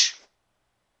Patch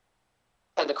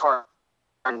had the car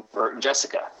and Bert and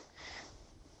Jessica.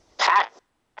 Pat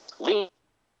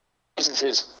uses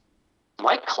his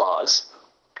white claws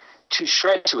to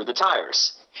shred two of the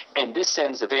tires, and this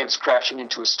sends the vamps crashing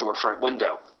into a storefront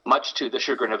window, much to the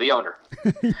chagrin of the owner.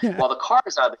 Yeah. While the car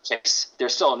is out of the chase,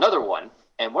 there's still another one,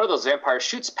 and one of those vampires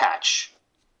shoots Patch.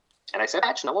 And I said,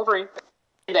 Patch, no Wolverine,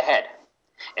 in the head.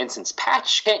 And since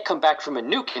Patch can't come back from a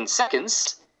nuke in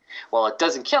seconds, while it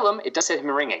doesn't kill him, it does set him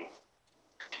ringing.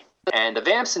 And the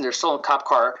vamps in their stolen cop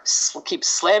car keep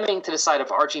slamming to the side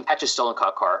of Archie and Patch's stolen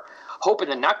cop car, hoping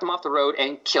to knock them off the road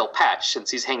and kill Patch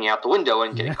since he's hanging out the window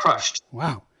and getting crushed.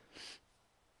 Wow.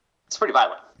 It's pretty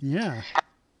violent. Yeah.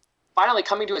 Finally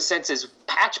coming to his senses,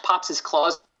 Patch pops his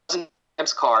claws in the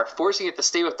vamp's car, forcing it to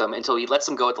stay with them until he lets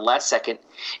them go at the last second,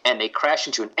 and they crash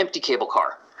into an empty cable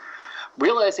car.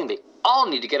 Realizing they all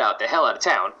need to get the hell out of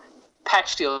town,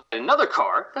 Patch steals another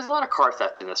car. There's a lot of car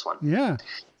theft in this one. Yeah.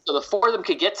 So the four of them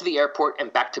could get to the airport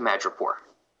and back to Madripoor.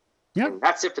 Yep. And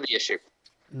that's it for the issue.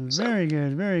 Very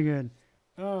good, very good.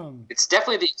 It's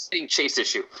definitely the exciting chase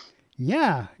issue.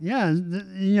 Yeah.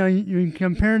 You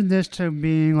compared this to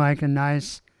being like a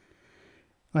nice,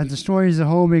 like the story as a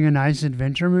whole being a nice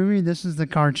adventure movie. This is the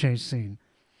car chase scene.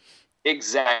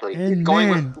 Exactly. And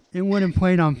it would have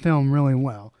played on film really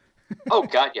well. Oh,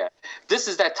 God, yeah. This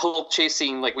is that total chase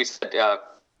scene, like we said,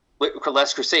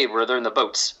 Last Crusade, where they're in the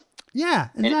boats. Yeah,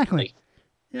 exactly.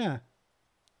 Yeah.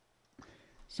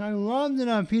 So I love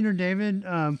that Peter David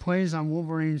plays on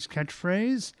Wolverine's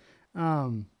catchphrase.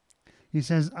 He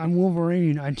says, I'm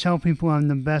Wolverine. I tell people I'm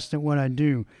the best at what I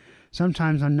do.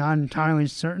 Sometimes I'm not entirely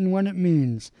certain what it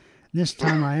means. This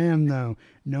time I am, though.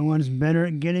 No one's better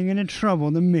at getting into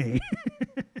trouble than me.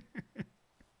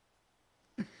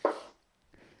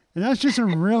 And that's just a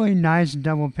really nice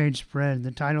double-page spread.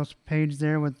 The title page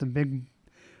there with the big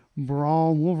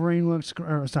brawl.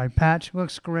 Patch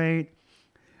looks great.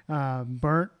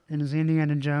 Bert and his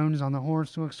Indiana Jones on the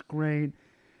horse looks great.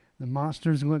 The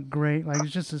monsters look great. Like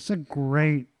it's a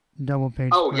great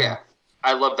double-page spread. Yeah.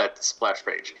 I love that splash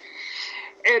page.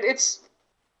 And it's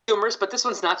humorous, but this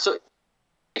one's not so...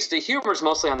 The humor's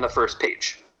mostly on the first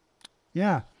page.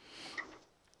 Yeah.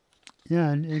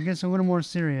 Yeah, it gets a little more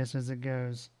serious as it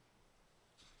goes.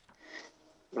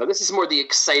 Now, this is more the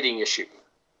exciting issue.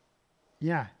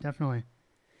 Yeah, definitely.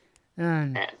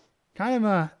 And kind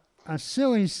of a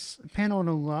silly panel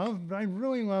to love, but I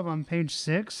really love on page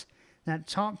 6, that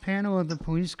top panel of the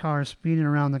police car speeding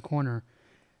around the corner.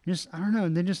 I don't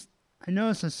know, I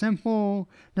know it's a simple,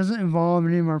 doesn't involve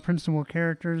any of our principal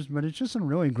characters, but it's just a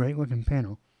really great looking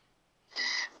panel.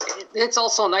 It's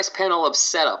also a nice panel of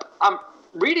setup.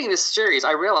 Reading this series,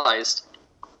 I realized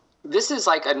this is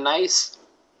like a nice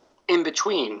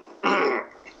in-between.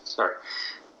 Sorry.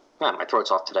 Man, my throat's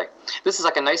off today. This is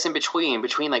like a nice in-between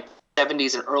between like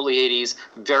 70s and early 80s,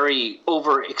 very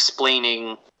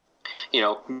over-explaining,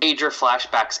 major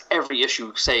flashbacks every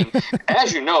issue saying,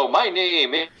 as you know, my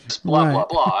name is blah, blah,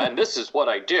 blah, and this is what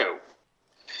I do.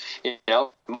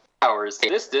 Powers,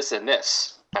 this, and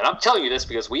this. And I'm telling you this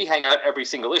because we hang out every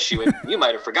single issue, and you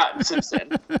might have forgotten since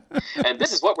then. And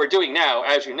this is what we're doing now,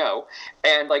 as you know.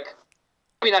 And,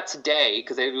 maybe not today,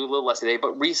 because they do a little less today,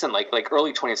 but recent, like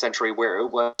early 20th century, where it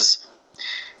was...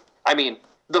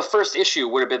 the first issue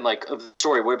would have been, the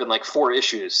story would have been, 4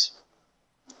 issues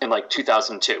in,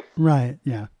 2002. Right,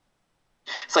 yeah.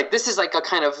 It's this is, a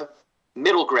kind of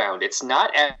middle ground. It's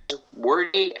not as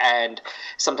wordy and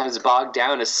sometimes bogged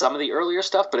down as some of the earlier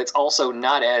stuff, but it's also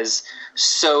not as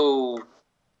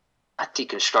not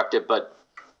deconstructed, but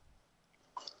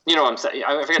you know what I'm saying.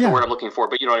 I forget the word I'm looking for,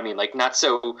 but you know what I mean. Not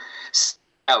so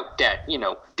out that,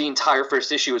 the entire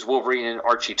first issue is Wolverine and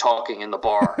Archie talking in the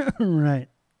bar. Right.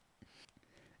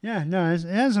 Yeah, no, it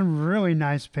has a really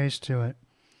nice pace to it.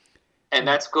 And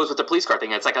that goes with the police car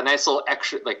thing. It's like a nice little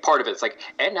extra, like part of it. It's like,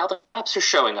 and now the cops are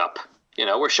showing up. You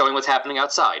know, we're showing what's happening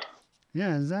outside.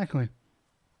 Yeah, exactly.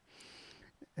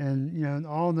 And, you know,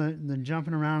 all the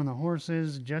jumping around on the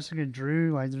horses, Jessica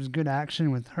Drew, like there's good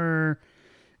action with her.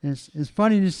 It's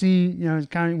funny to see, you know, it's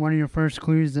kind of one of your first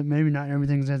clues that maybe not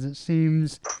everything's as it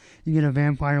seems. You get a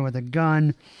vampire with a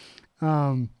gun.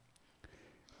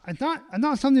 I thought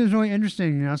something was really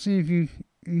interesting. I'll see if you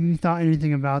thought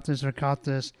anything about this or caught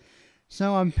this.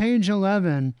 So on page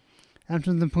 11,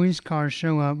 after the police cars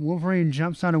show up, Wolverine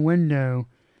jumps out a window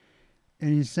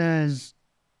and he says,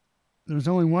 "There's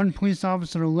only one police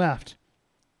officer left.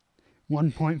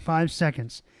 1.5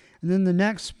 seconds. And then the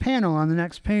next panel on the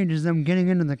next page is them getting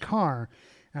into the car.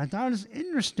 And I thought it was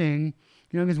interesting,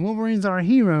 you know, because Wolverine's our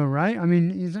hero, right? I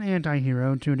mean, he's an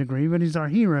anti-hero to a degree, but he's our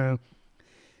hero.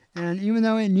 And even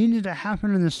though it needed to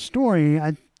happen in the story,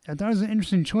 I thought it was an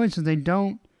interesting choice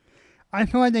that I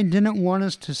feel like they didn't want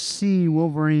us to see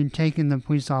Wolverine taking the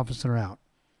police officer out.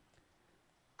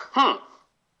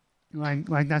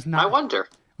 Like that's not... I wonder.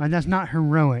 Like that's not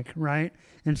heroic, right?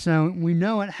 And so we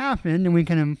know it happened and we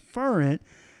can infer it,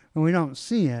 but we don't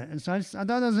see it. And so I thought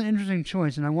that was an interesting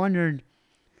choice, and I wondered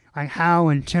like how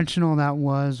intentional that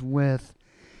was with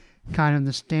kind of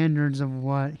the standards of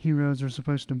what heroes are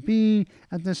supposed to be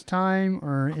at this time,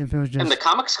 or if it was just... And the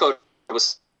comics code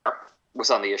was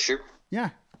on the issue. Yeah.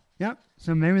 Yep.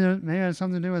 So maybe it has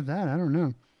something to do with that. I don't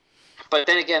know. But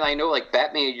then again, I know like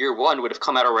Batman Year One would have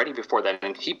come out already before that,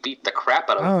 and he beat the crap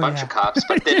out of a bunch of cops.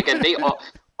 But then again, they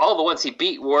all the ones he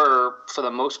beat were, for the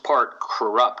most part,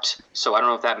 corrupt. So I don't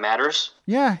know if that matters.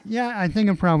 Yeah, I think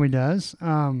it probably does.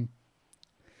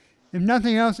 If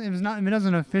nothing else, if it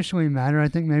doesn't officially matter, I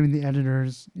think maybe the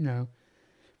editors, you know,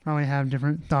 probably have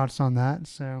different thoughts on that.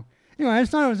 So anyway, I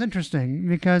just thought it was interesting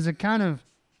because it kind of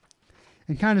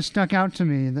stuck out to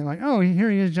me that like, oh,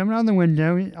 here he is jumping out the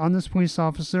window on this police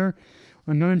officer.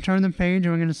 We're going to turn the page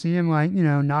and we're going to see him like, you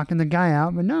know, knocking the guy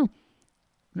out, but no,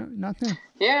 nothing.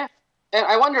 Yeah. And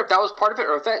I wonder if that was part of it,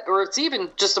 or it's even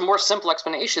just a more simple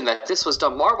explanation that this was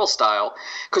done Marvel style.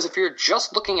 Because if you're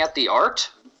just looking at the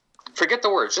art, forget the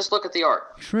words, just look at the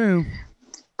art. True.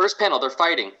 First panel, they're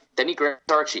fighting. Then he grabs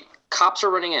Archie. Cops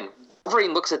are running in.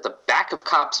 Wolverine looks at the back of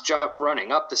cops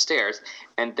running up the stairs,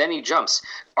 and then he jumps.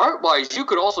 Art-wise, you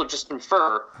could also just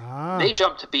infer they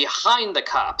jumped behind the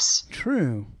cops.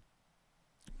 True.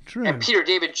 And Peter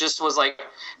David just was like,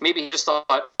 maybe he just thought,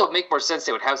 it would make more sense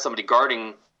they would have somebody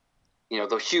guarding, you know,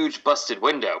 the huge busted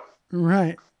window.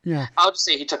 Right, yeah. I'll just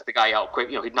say he took the guy out quick.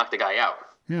 You know, he'd knock the guy out.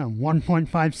 Yeah,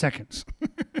 1.5 seconds.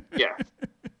 Yeah.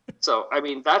 So, I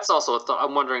mean, that's also a thought.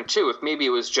 I'm wondering, too, if maybe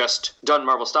it was just done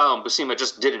Marvel style and Buscema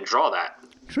just didn't draw that.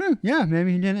 True, yeah.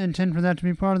 Maybe he didn't intend for that to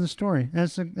be part of the story.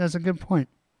 That's a good point.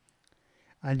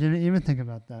 I didn't even think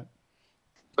about that.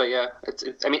 But, yeah,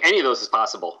 I mean, any of those is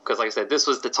possible. Because, like I said, this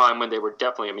was the time when they were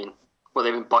definitely, I mean, well,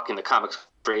 they've been bucking the comics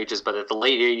for ages, but at the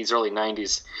late 80s, early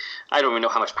 90s, I don't even know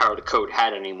how much power the code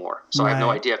had anymore. So I have no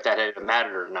idea if that had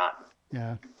mattered or not.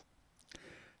 Yeah.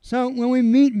 So, when we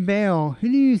meet Bale, who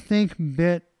do you think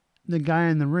bit the guy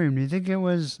in the room? Do you think it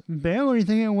was Bale, or do you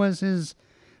think it was his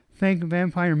fake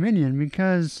vampire minion?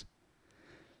 Because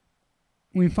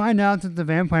we find out that the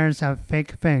vampires have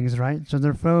fake fangs, right? So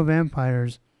they're faux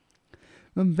vampires.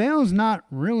 But Bale's not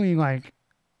really like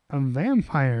a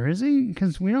vampire, is he?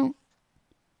 Because we don't...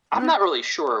 I'm not really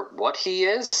sure what he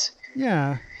is.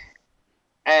 Yeah.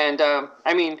 And,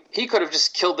 I mean, he could have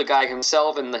just killed the guy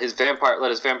himself and let his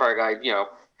vampire guy, you know,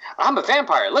 I'm a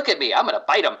vampire. Look at me. I'm going to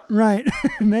bite him. Right.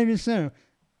 Maybe so.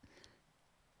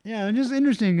 Yeah, it's just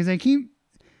interesting because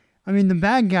the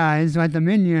bad guys, like the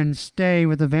minions, stay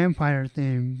with the vampire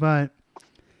theme, but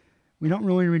we don't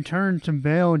really return to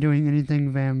Bale doing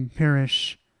anything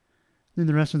vampirish through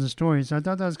the rest of the story. So I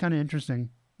thought that was kind of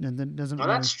interesting. That doesn't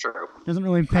that's true. Doesn't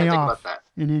really pay off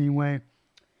in any way.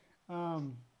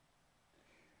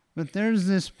 But there's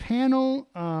this panel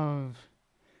of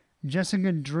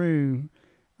Jessica Drew,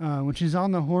 when she's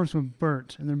on the horse with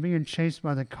Bert, and they're being chased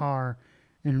by the car,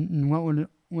 and what would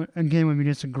be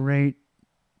just a great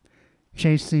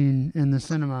chase scene in the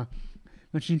cinema.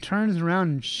 But she turns around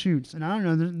and shoots, and I don't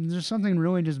know, there's something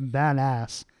really just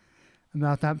badass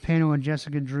about that panel of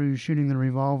Jessica Drew shooting the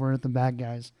revolver at the bad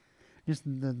guys. Just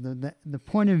the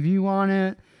point of view on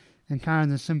it, and kind of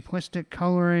the simplistic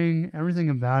coloring, everything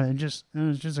about it. It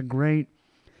was just a great,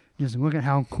 just look at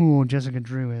how cool Jessica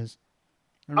Drew is.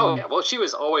 Oh, yeah. Well, she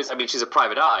was always, I mean, she's a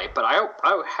private eye, but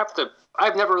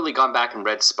I've never really gone back and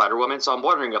read Spider-Woman, so I'm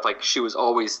wondering if, like, she was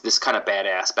always this kind of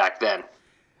badass back then.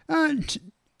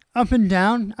 Up and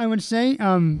down, I would say.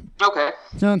 Okay.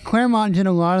 So Claremont did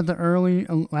a lot of the early,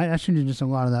 actually did just a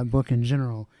lot of that book in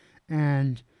general.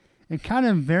 and it kind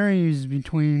of varies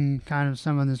between kind of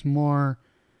some of this more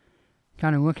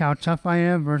kind of look how tough I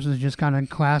am versus just kind of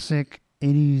classic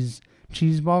 80s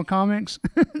cheeseball comics.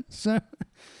 So,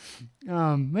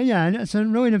 but yeah, so it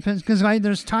really depends, because like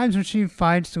there's times when she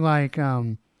fights like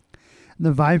the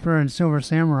Viper and Silver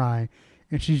Samurai,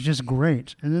 and she's just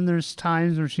great. And then there's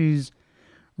times where she's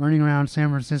running around San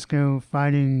Francisco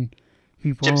fighting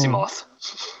people. Gypsy Moth.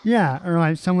 Yeah, or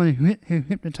like someone who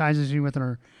hypnotizes you with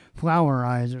her flower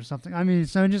eyes or something. I mean,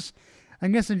 so just, I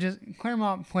guess it just,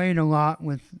 Claremont played a lot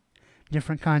with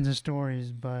different kinds of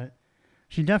stories, but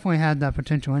she definitely had that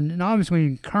potential. And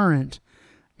obviously current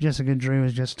Jessica Drew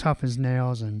is just tough as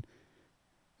nails and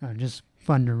just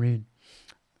fun to read.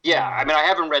 Yeah, I mean, I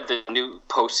haven't read the new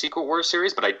post-Secret Wars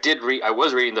series, but I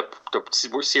was reading the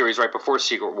series right before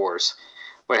Secret Wars,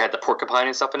 where it had the porcupine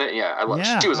and stuff in it. Yeah, I love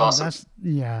it. She was awesome.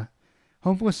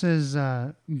 Hopeless's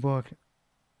book,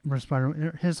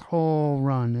 his whole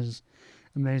run is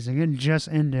amazing. It just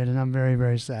ended, and I'm very,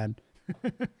 very sad.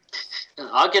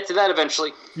 I'll get to that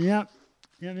eventually. Yep.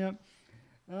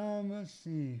 Let's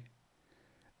see.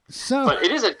 So, but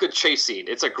it is a good chase scene.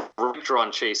 It's a great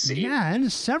drawn chase scene. Yeah, and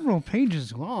it's several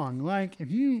pages long. Like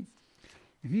if you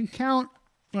count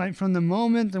like from the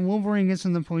moment the Wolverine gets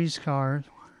in the police car.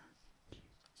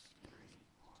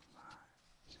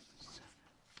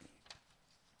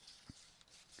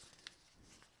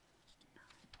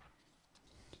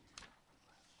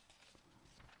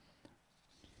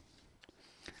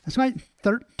 That's like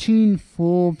 13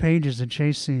 full pages of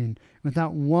chase scene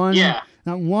without one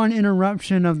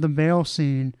interruption of the bail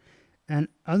scene. And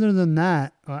other than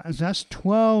that, that's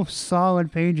 12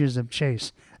 solid pages of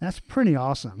chase. That's pretty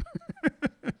awesome.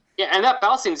 Yeah, and that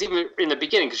battle scene's even in the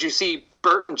beginning, because you see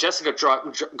Bert and Jessica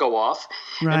go off,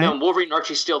 right. And then Wolverine and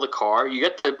Archie steal the car. You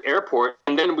get to the airport,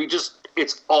 and then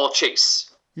it's all chase.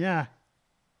 Yeah.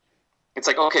 It's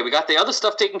like, okay, we got the other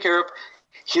stuff taken care of.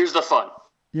 Here's the fun.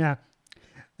 Yeah.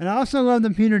 And I also love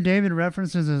that Peter David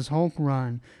references his Hulk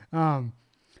run.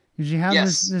 Because you have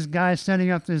this guy setting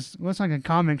up this, looks like a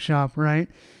comic shop, right?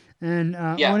 And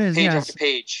what is page after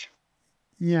page.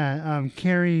 Yeah,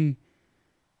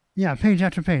 page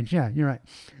after page. Yeah, you're right.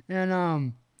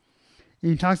 And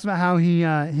he talks about how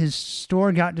his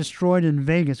store got destroyed in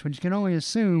Vegas, which you can only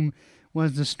assume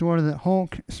was the store that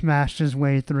Hulk smashed his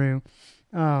way through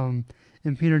in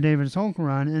Peter David's Hulk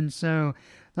run. And so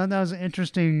I thought that was an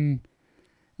interesting...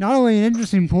 Not only an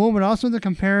interesting pool, but also the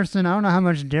comparison. I don't know how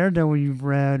much Daredevil you've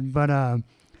read, but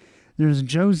there's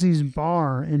Josie's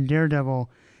Bar in Daredevil.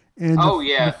 And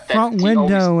the front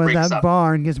window of that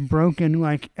bar gets broken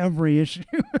like every issue.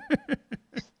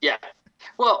 Yeah.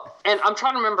 Well, and I'm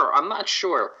trying to remember. I'm not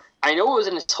sure. I know it was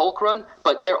in his Hulk run,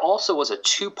 but there also was a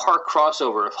 2-part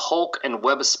crossover of Hulk and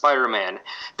Web of Spider-Man.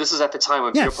 This is at the time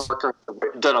when Peter Parker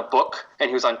had done a book and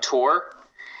he was on tour.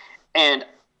 And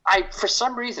for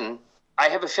some reason... I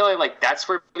have a feeling like that's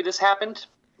where maybe this happened.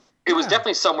 It was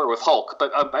definitely somewhere with Hulk,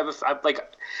 but I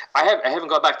haven't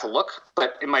gone back to look.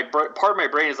 But in part of my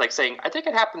brain is like saying I think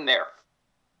it happened there.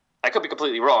 I could be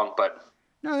completely wrong, but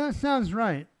no, that sounds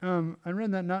right. I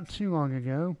read that not too long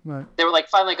ago, but they were like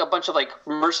finding like a bunch of like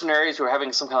mercenaries who were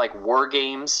having some kind of like war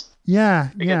games.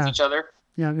 Against each other.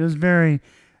 Yeah, it was very,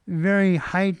 very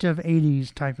height of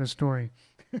 '80s type of story.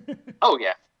 Oh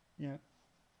yeah. Yeah.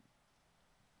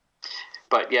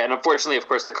 But yeah, and unfortunately, of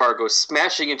course, the car goes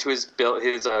smashing into his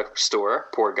store.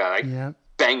 Poor guy. Yeah.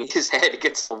 Banging his head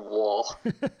against the wall.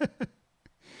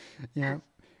 Yeah.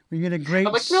 We get a great...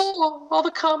 I'm like, no, all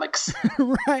the comics.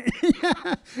 Right.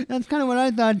 Yeah. That's kind of what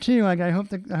I thought, too. Like, I hope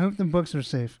the books are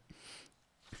safe.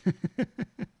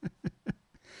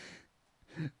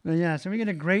 But yeah, so we get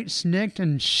a great snicked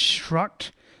and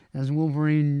shrucked as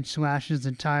Wolverine slashes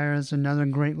the tires. Another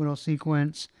great little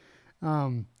sequence.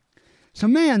 So,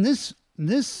 man,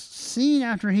 this scene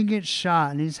after he gets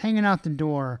shot and he's hanging out the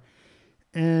door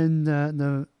and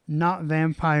the not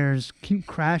vampires keep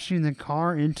crashing the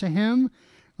car into him,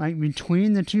 like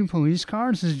between the two police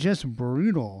cars, is just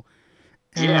brutal.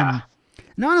 And yeah.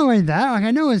 Not only that, like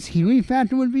I know his healing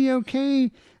factor would be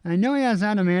okay. I know he has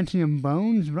adamantium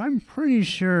bones, but I'm pretty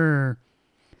sure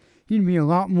he'd be a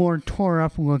lot more tore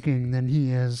up looking than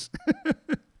he is.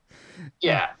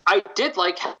 Yeah, I did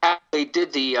like how they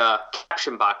did the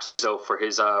caption box though for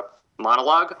his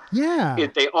monologue. Yeah,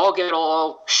 they all get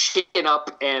all shaken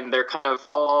up and they're kind of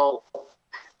all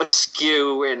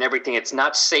askew and everything. It's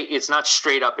not straight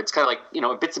up. It's kind of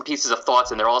like bits and pieces of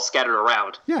thoughts, and they're all scattered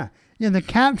around. Yeah. The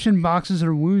caption boxes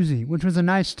are woozy, which was a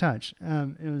nice touch.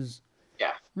 It was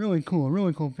really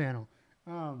cool panel.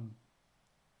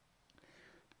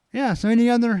 Yeah, so any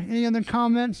other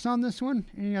comments on this one?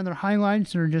 Any other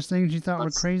highlights or just things you thought were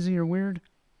crazy or weird?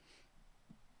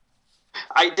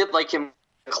 I did like him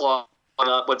claw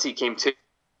once he came to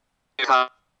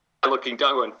looking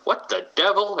down going, what the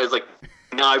devil? It's like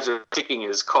knives are sticking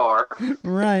his car.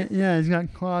 Right, yeah, he's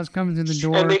got claws coming through the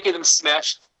door. And making them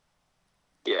smash.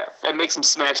 Yeah, and makes them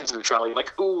smash into the trolley.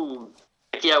 Like, ooh.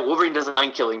 Yeah, Wolverine doesn't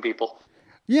mind killing people.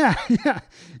 Yeah.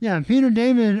 Peter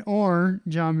David or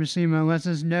John Buscema lets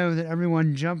us know that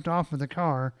everyone jumped off of the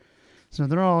car, so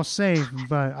they're all safe.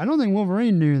 But I don't think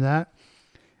Wolverine knew that.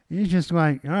 He's just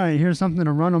like, all right, here's something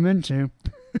to run them into.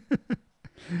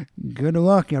 Good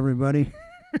luck, everybody.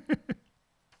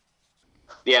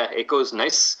 Yeah, it goes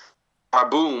nice.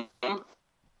 Boom.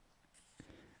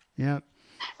 Yep.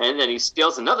 And then he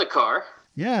steals another car.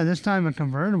 Yeah, this time a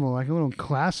convertible, like a little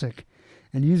classic,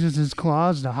 and uses his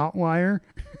claws to hotwire.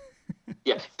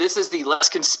 Yeah, this is the less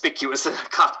conspicuous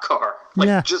cop car.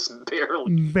 Like, just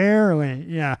barely. Barely,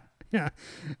 yeah.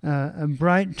 A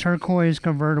bright turquoise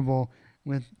convertible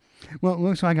with what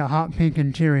looks like a hot pink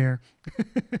interior.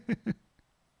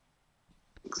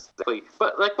 Exactly.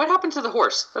 But, like, what happened to the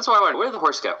horse? That's what I wonder. Where did the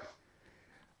horse go?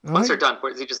 Once they're done,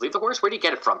 does he just leave the horse? Where did he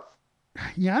get it from?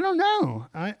 Yeah, I don't know.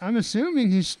 I'm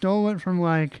assuming he stole it from,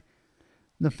 like,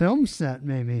 the film set,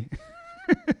 maybe.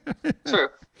 True.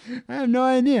 I have no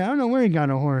idea. I don't know where he got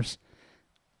a horse.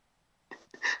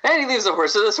 And he leaves the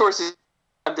horse. So this horse is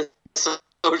on the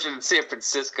ocean in San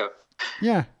Francisco.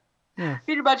 Yeah. Can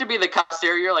you imagine being the cops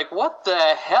there? You're like, what the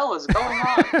hell is going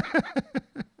on?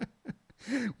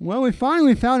 Well, we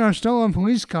finally found our stolen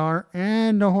police car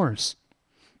and a horse.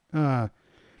 You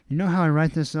know how I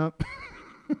write this up?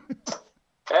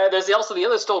 There's also the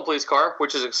other stolen police car,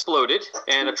 which is exploded,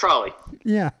 and a trolley.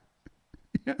 Yeah.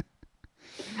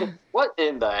 What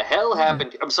in the hell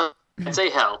happened? I'm sorry, I'd say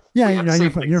hell. Yeah,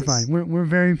 you're fine. We're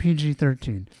very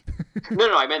PG-13.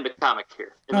 No, I meant the comic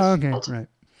here. Oh, okay, right.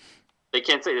 They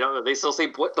can't say, they still say,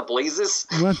 what the blazes?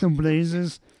 What the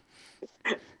blazes?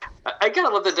 I kind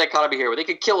of love the dichotomy here, where they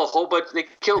could kill a whole bunch, they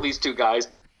could kill these two guys,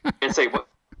 and say, what?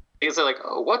 They can say, like,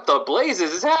 oh, what the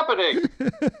blazes is happening?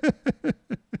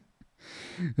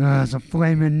 It's a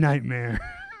flaming nightmare.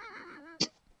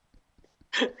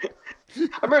 I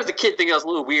remember as a kid thinking it was a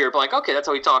little weird, but like, okay, that's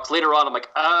how he talks. Later on, I'm like,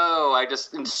 oh, I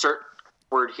just insert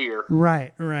word here.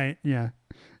 Right, yeah.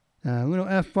 A little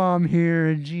F-bomb here,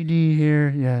 a GD here.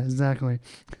 Yeah, exactly.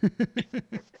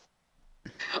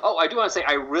 Oh, I do want to say,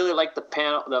 I really like the page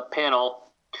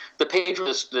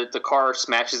where the car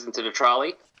smashes into the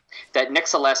trolley. That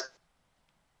next to last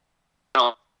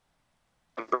panel,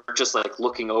 just like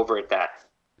looking over at that.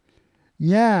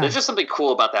 Yeah. There's just something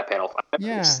cool about that panel.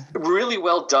 Yeah. It's really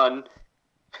well done.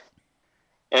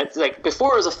 And it's like,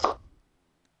 before it was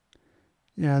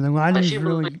yeah, the lighting's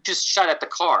really... Like, just shot at the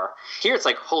car. Here it's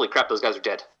like, holy crap, those guys are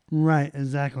dead. Right,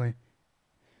 exactly.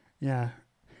 Yeah.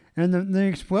 And the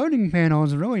exploding panel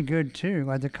is really good, too.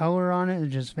 Like, the color on it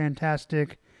is just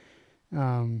fantastic.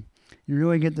 You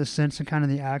really get the sense of kind of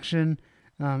the action.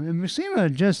 And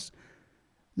Buscema just...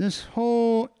 This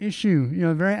whole issue,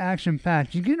 very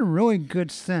action-packed. You get a really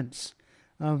good sense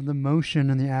of the motion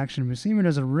and the action. Buscema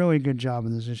does a really good job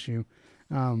in this issue.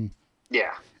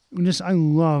 Yeah.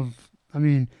 We'll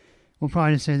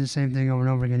probably say the same thing over and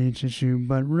over again each issue,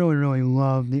 but really, really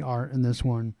love the art in this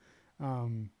one.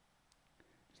 Thought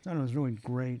it was really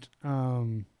great.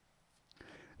 The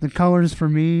colors for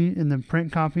me in the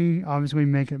print copy obviously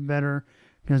make it better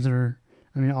because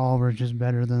Oliver's just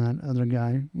better than that other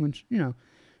guy, which,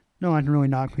 don't like to really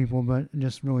knock people, but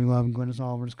just really love Glynis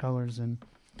Oliver's colors, and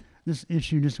this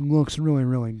issue just looks really,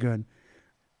 really good.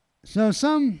 So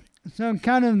some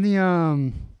kind of the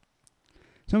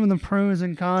some of the pros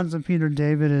and cons of Peter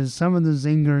David is some of the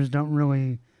zingers don't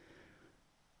really.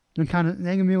 They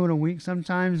can be a little weak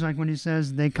sometimes, like when he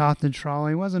says they caught the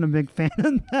trolley. Wasn't a big fan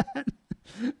of that.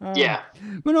 Yeah.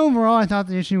 But overall, I thought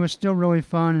the issue was still really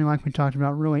fun and, like we talked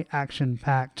about, really action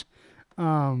packed.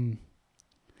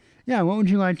 Yeah, what would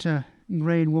you like to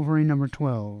grade Wolverine number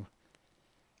 12?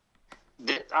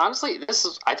 Honestly,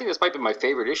 I think this might be my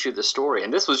favorite issue of the story,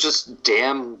 and this was just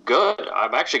damn good.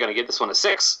 I'm actually going to give this one a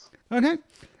 6. Okay.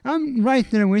 I'm right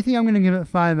there with you. I'm going to give it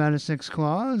 5 out of 6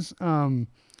 claws.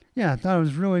 Yeah, I thought it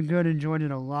was really good. Enjoyed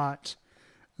it a lot.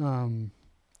 Yeah,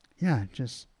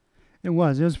 it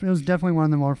was definitely one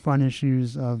of the more fun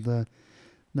issues of the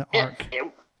arc. Yeah,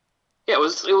 it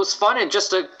was fun and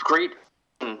just a great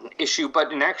issue,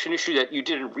 but an action issue that you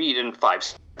didn't read in 5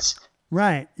 cents.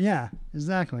 Right, yeah,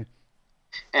 exactly.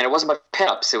 And it wasn't like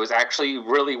pin-ups. It was actually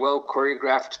really well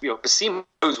choreographed. Buscema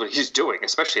knows what he's doing,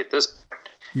 especially at this point.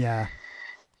 Yeah.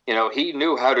 He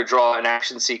knew how to draw an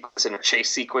action sequence and a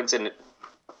chase sequence, and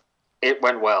it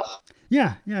went well.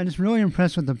 Yeah, just really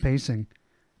impressed with the pacing.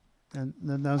 And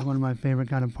that was one of my favorite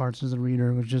kind of parts as a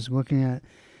reader, was just looking at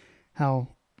how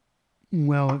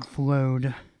well it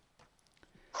flowed.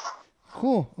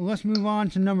 Cool. Well, let's move on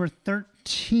to number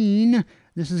 13.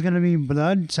 This is going to be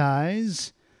Blood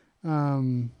Ties.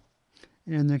 And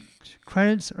the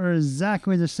credits are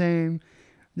exactly the same.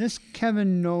 This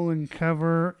Kevin Nolan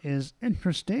cover is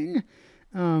interesting.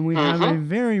 We have a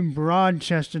very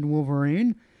broad-chested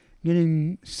Wolverine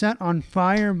getting set on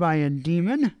fire by a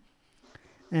demon.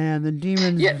 And the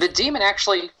demon... Yeah, the demon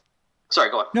actually... Sorry,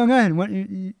 go on. No, go ahead.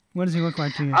 What does he look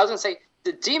like to you? I was going to say,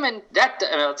 the demon,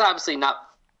 it's obviously not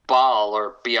Baal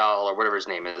or Bial or whatever his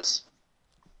name is.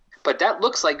 But that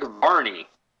looks like Varney,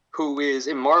 who is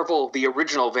in Marvel the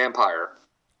original vampire.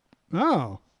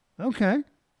 Oh, okay.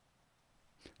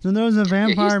 So there was a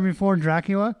vampire before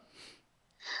Dracula?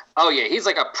 Oh, yeah, he's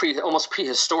like almost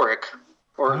prehistoric.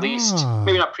 Or at least,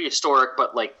 maybe not prehistoric,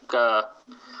 but like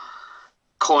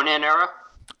Conan era.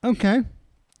 Okay.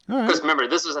 All right. Because remember,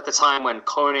 this was at the time when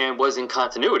Conan was in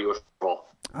continuity with Marvel.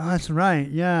 Oh, that's right.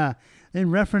 Yeah, they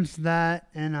referenced that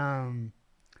in I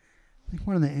think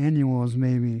one of the annuals,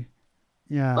 maybe.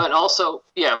 Yeah. But also,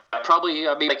 probably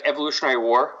maybe like Evolutionary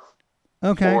War.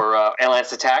 Okay. Or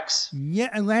Atlantis Attacks. Yeah,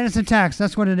 Atlantis Attacks.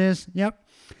 That's what it is. Yep.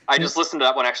 I just listened to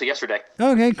that one actually yesterday.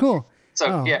 Okay, cool.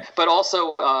 So yeah, but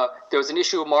also there was an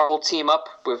issue of Marvel Team Up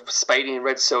with Spidey and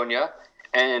Red Sonja.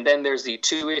 And then there's the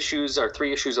 2 issues or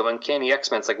 3 issues of Uncanny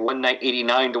X-Men. It's like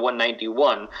 189 to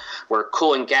 191, where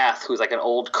Cullen Gath, who's like an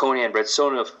old Conan Red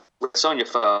Sonja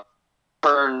foe,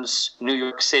 burns New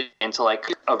York City into like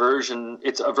a version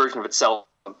of itself,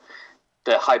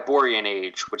 the Hyborian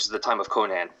Age, which is the time of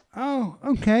Conan. Oh,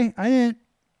 okay. I didn't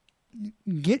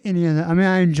get any of that. I mean,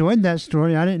 I enjoyed that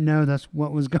story. I didn't know that's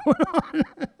what was going on.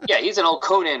 Yeah, he's an old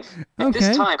Conan. At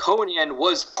this time, Conan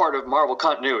was part of Marvel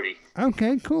continuity.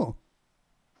 Okay, cool.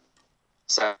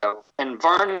 So, and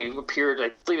Varney appeared,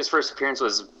 I believe his first appearance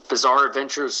was Bizarre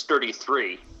Adventures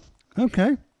 33.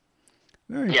 Okay.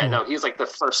 Very cool. No, he's like the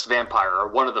first vampire, or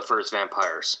one of the first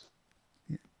vampires.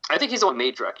 Yeah. I think he's the one who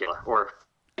made Dracula, or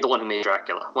the one who made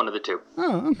Dracula, one of the two.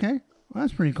 Oh, okay. Well,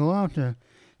 that's pretty cool. I'll have to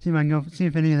see if I can see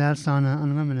if any of that's on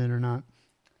Unlimited or not.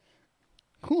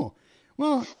 Cool.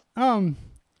 Well, I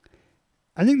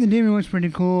think the demon looks pretty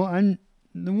cool.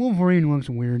 The Wolverine looks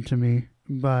weird to me,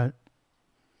 but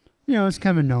it's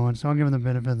Kevin Nolan, so I'll give him the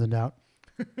benefit of the doubt.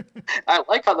 I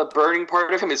like how the burning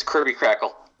part of him is Kirby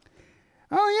Crackle.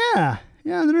 Oh, yeah.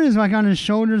 Yeah, there is. Like on his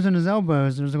shoulders and his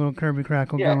elbows, there's a little Kirby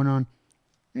Crackle going on.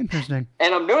 Interesting.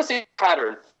 And I'm noticing a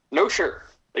pattern. No shirt.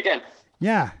 Again.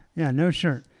 Yeah, no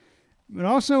shirt. But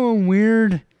also a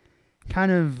weird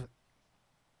kind of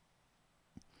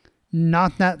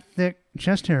not that thick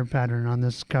chest hair pattern on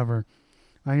this cover.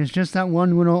 Like it's just that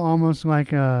one little almost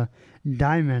like a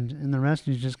diamond, and the rest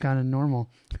is just kind of normal.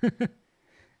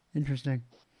 Interesting.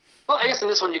 Well, I guess in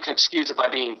this one you can excuse it by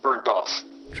being burnt off.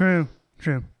 True.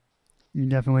 You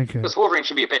definitely could. Because Wolverine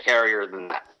should be a bit hairier than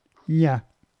that. Yeah.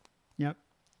 Yep.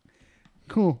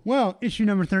 Cool. Well, issue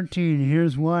number 13.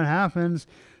 Here's what happens.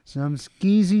 Some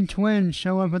skeezy twins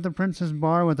show up at the Princess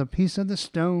Bar with a piece of the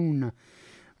stone.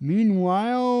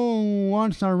 Meanwhile,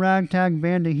 once our ragtag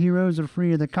band of heroes are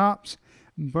free of the cops,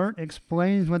 Bert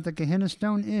explains what the Gehenna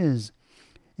Stone is.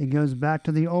 It goes back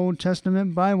to the Old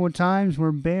Testament Bible times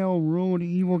where Baal ruled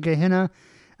evil Gehenna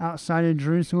outside of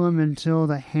Jerusalem until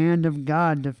the hand of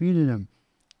God defeated him.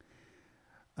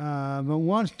 But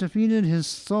once defeated, his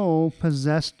soul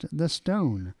possessed the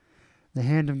stone. The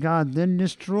hand of God then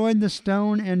destroyed the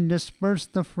stone and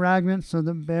dispersed the fragments so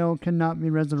that Baal cannot be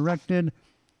resurrected.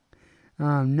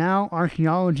 Now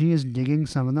archaeology is digging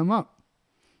some of them up.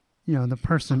 The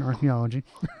person archaeology.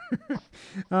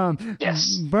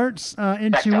 Yes. Bert's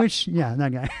intuition... Yeah,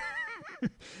 that guy.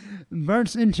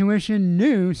 Bert's intuition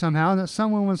knew somehow that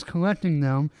someone was collecting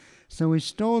them, so he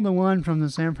stole the one from the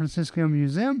San Francisco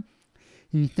Museum.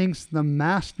 He thinks the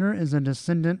master is a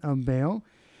descendant of Baal.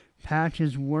 Patch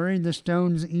is worried the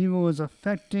stone's evil is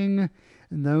affecting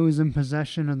those in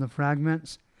possession of the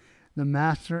fragments. The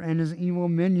master and his evil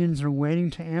minions are waiting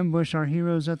to ambush our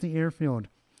heroes at the airfield.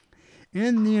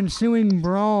 In the ensuing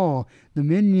brawl, the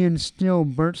minions steal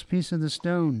Bert's piece of the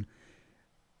stone.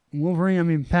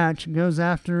 Patch goes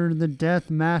after the Death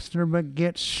Master but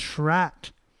gets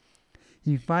shracked.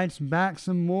 He fights back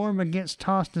some more but gets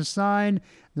tossed aside.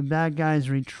 The bad guys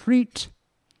retreat.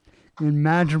 In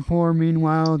Madripoor,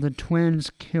 meanwhile, the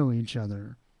twins kill each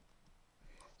other.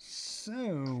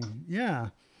 So, yeah.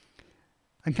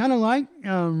 I kind of like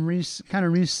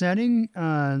resetting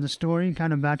the story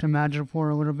kind of back to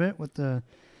Madripoor a little bit with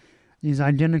these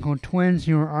identical twins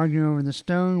who are arguing over the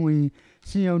stone. We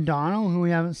see O'Donnell, who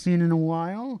we haven't seen in a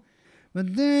while.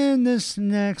 But then this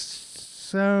next,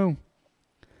 so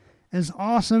as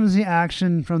awesome as the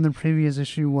action from the previous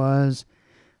issue was,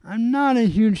 I'm not a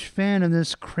huge fan of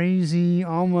this crazy,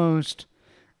 almost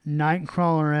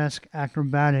Nightcrawler-esque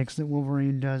acrobatics that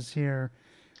Wolverine does here.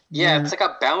 Yeah, it's like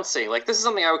a bouncing. Like, this is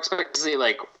something I would expect to see,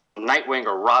 like, Nightwing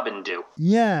or Robin do.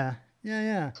 Yeah.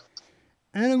 And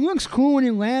it looks cool when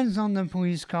he lands on the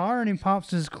police car and he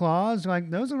pops his claws. Like,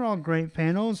 those are all great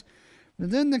panels.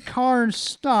 But then the car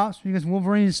stops because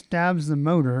Wolverine stabs the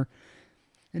motor.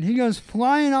 And he goes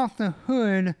flying off the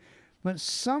hood, but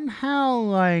somehow,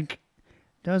 like,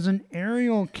 does an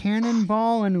aerial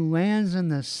cannonball and lands in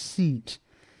the seat.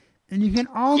 And you can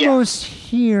almost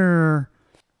hear,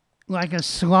 like, a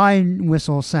slide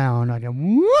whistle sound. Like a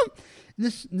whoop.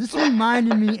 This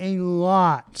reminded me a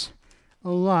lot.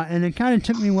 And it kind of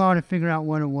took me a while to figure out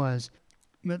what it was.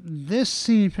 But this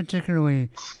scene particularly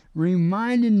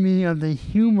reminded me of the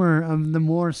humor of the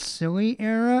more silly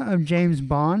era of James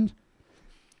Bond,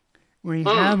 where you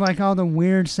have like all the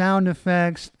weird sound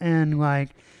effects and like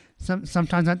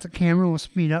sometimes the camera will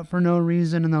speed up for no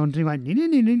reason and they'll do like,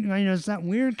 it's that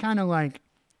weird kind of like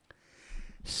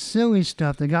silly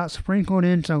stuff that got sprinkled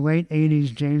into late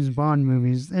 80s James Bond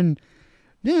movies and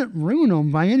didn't ruin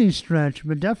them by any stretch,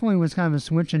 but definitely was kind of a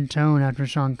switch in tone after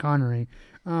Sean Connery.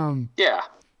 Yeah.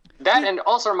 That and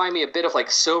also remind me a bit of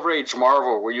like Silver Age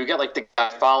Marvel, where you get like the guy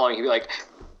following, he'd be like,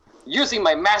 using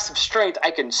my massive strength, I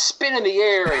can spin in the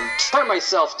air and turn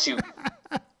myself to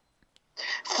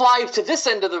fly to this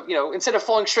end of the, instead of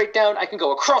falling straight down, I can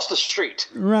go across the street.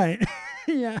 Right.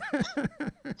 Yeah.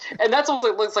 And that's what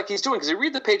it looks like he's doing, because you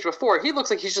read the page before, he looks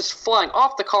like he's just flying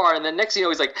off the car, and then next thing you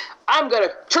know, he's like, I'm going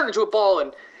to turn into a ball,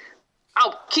 and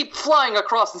I'll keep flying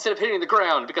across instead of hitting the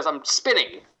ground, because I'm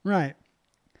spinning. Right.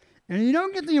 And you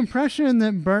don't get the impression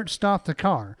that Bert stopped the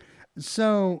car.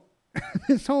 So,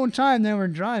 this whole time they were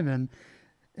driving,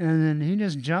 and then he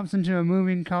just jumps into a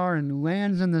moving car and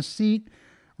lands in the seat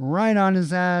right on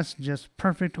his ass just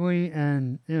perfectly,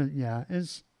 and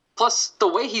it's... Plus, the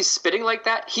way he's spitting like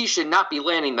that, he should not be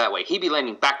landing that way. He'd be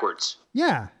landing backwards.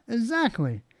 Yeah,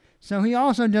 exactly. So he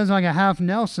also does like a half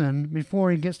Nelson before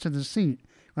he gets to the seat,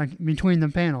 like between the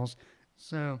panels.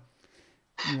 So,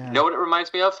 yeah. You know what it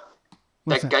reminds me of?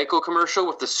 What's that Geico commercial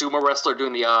with the sumo wrestler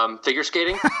doing the figure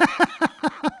skating.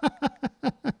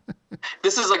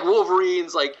 This is like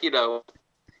Wolverine's, like,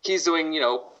 he's doing,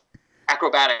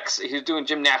 acrobatics. He's doing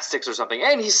gymnastics or something,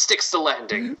 and he sticks to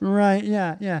landing. Right,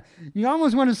 yeah. You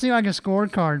almost want to see like a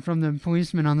scorecard from the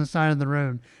policeman on the side of the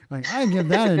road. Like, I give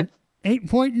that an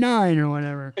 8.9 or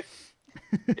whatever.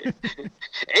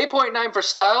 8.9 for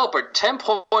style, but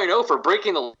 10.0 for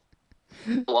breaking the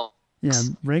law. Yeah,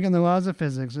 breaking the laws of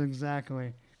physics,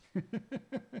 exactly.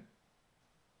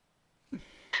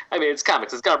 I mean, it's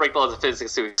comics. It's got to break the laws of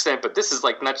physics to an extent, but this is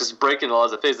like not just breaking the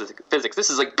laws of physics.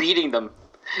 This is like beating them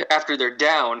after they're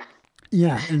down.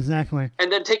 Yeah, exactly.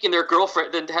 And then taking their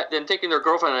girlfriend, then taking their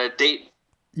girlfriend on a date.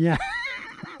 Yeah.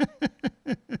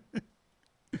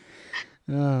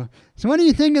 So what do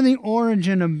you think of the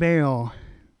origin of Bale?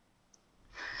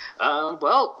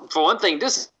 Well, for one thing,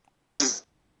 this is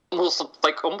almost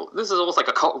like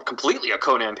completely a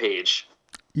Conan page.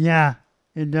 Yeah,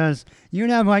 it does. You would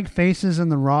have like faces in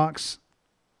the rocks.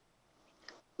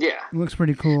 Yeah, it looks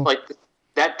pretty cool. Like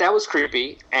that was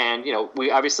creepy, and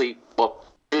we obviously it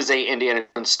is a Indiana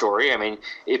Jones story. I mean,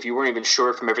 if you weren't even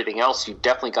sure from everything else, you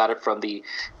definitely got it from the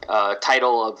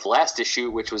title of last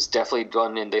issue, which was definitely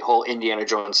done in the whole Indiana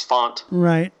Jones font.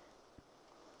 Right.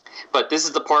 But this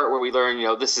is the part where we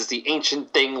learn, this is the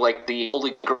ancient thing, like the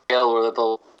Holy Grail or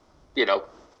the,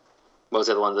 what was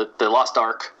the other one? The Lost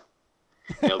Ark.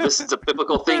 This is a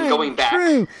biblical thing going back.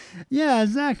 True. Yeah,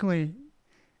 exactly.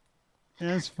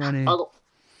 That's funny.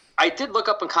 I did look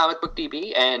up on Comic Book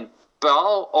DB, and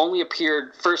Baal only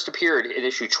first appeared in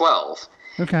issue 12.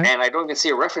 Okay. And I don't even see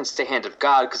a reference to Hand of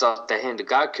God, the Hand of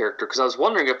God character, because I was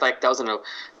wondering if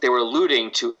they were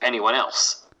alluding to anyone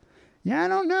else. Yeah, I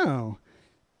don't know.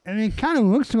 I mean, it kind of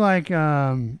looks like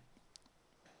the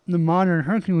modern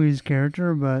Hercules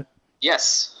character, but...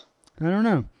 Yes. I don't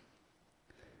know.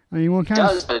 I mean, we'll kind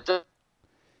of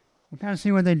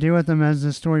see what they do with them as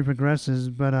the story progresses,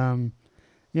 but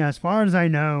yeah, as far as I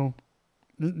know,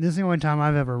 this is the only time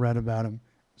I've ever read about him.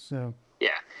 So yeah,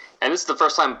 and this is the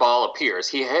first time Baal appears.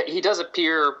 He does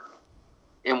appear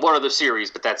in one of the series,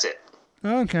 but that's it.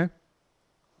 Oh, okay.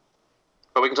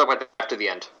 But we can talk about that after the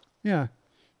end. Yeah.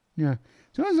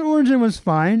 So his origin was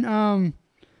fine.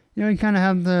 You kind of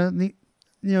have the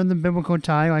biblical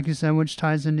tie, like you said, which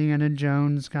ties into Indiana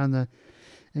Jones.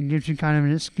 It gives you kind of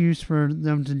an excuse for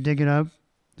them to dig it up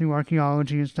through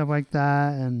archaeology and stuff like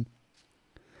that. And,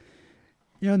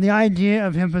 the idea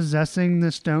of him possessing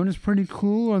the stone is pretty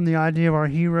cool. And the idea of our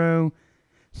hero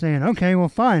saying, okay, well,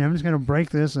 fine, I'm just going to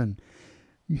break this and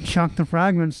chuck the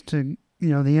fragments to,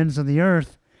 the ends of the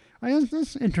earth. I guess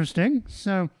that's interesting.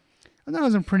 So I thought it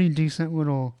was a pretty decent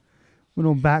little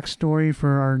backstory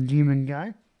for our demon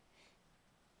guy.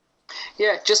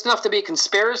 Yeah, just enough to be a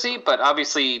conspiracy, but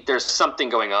obviously there's something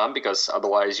going on because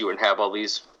otherwise you wouldn't have all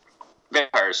these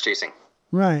vampires chasing.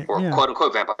 Right. Or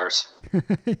quote-unquote vampires.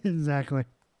 Exactly.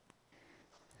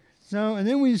 So, and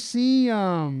then we see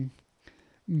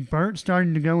Bert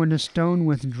starting to go into stone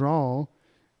withdrawal.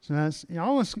 So that's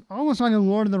almost like a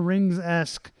Lord of the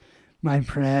Rings-esque, my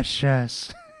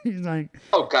precious. He's like...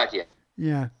 Oh, God, yeah.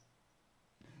 Yeah.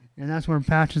 And that's where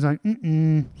Patch is like,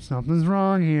 something's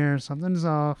wrong here. Something's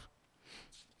off.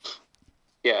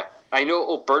 Yeah. I know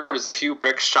old Bert was a few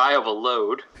bricks shy of a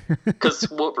load.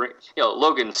 Because,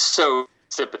 Logan's so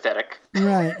sympathetic.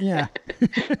 Right, yeah.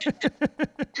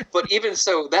 But even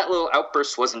so, that little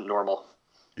outburst wasn't normal.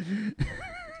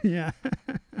 Yeah.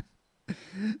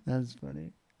 That's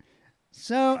funny.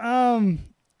 So,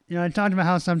 I talked about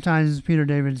how sometimes Peter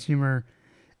David's humor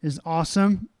is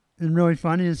awesome and really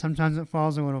funny, and sometimes it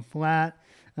falls a little flat.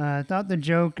 I thought the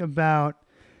joke about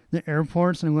the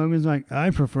airports, and Logan's like,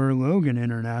 I prefer Logan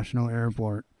International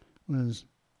Airport, was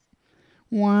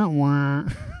wah wah.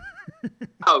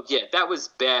 Oh, yeah, that was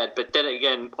bad. But then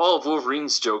again, all of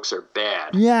Wolverine's jokes are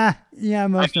bad. Yeah,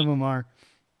 most of them are.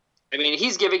 I mean,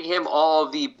 he's giving him all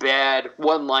the bad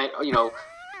one-line,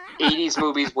 80s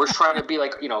movies. We're trying to be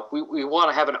like, we want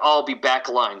to have an all-be-back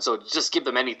line, so just give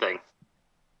them anything.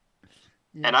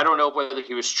 Yeah. And I don't know whether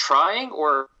he was trying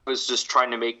or was just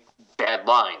trying to make bad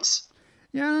lines.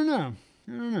 Yeah, I don't know.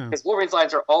 Because Wolverine's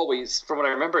lines are always, from what I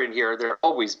remember in here, they're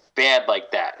always bad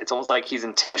like that. It's almost like he's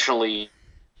intentionally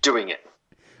doing it.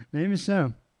 Maybe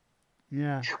so.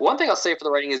 Yeah. One thing I'll say for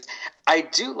the writing is I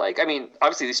do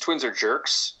obviously these twins are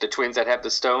jerks, the twins that have the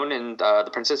stone and the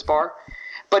Princess Bar,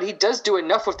 but he does do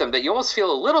enough with them that you almost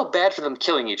feel a little bad for them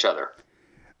killing each other.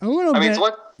 A little bit.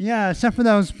 Yeah, except for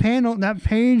that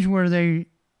page where they,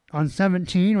 on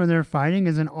 17, where they're fighting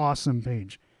is an awesome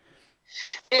page.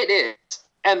 It is.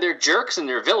 And they're jerks and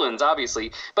they're villains,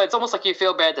 obviously, but it's almost like you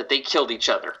feel bad that they killed each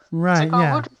other. Right, it's like,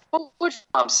 yeah. What would your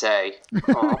mom say?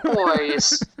 Oh,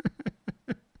 boys.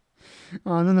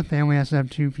 Oh, and then the family has to have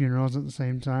 2 funerals at the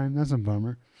same time. That's a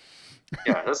bummer.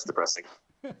 Yeah, that's depressing.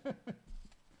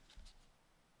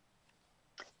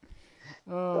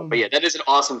 But yeah, that is an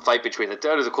awesome fight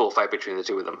that is a cool fight between the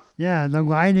two of them. Yeah, the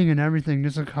lighting and everything,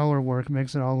 just the color work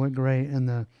makes it all look great. And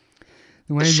the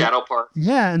way the shadow part.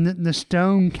 Yeah, and the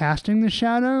stone casting the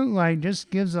shadow,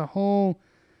 just gives a whole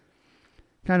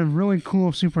kind of really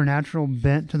cool supernatural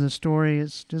bent to the story.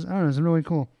 It's just, I don't know, it's really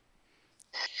cool.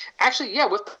 Actually, yeah,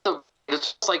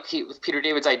 it's like Peter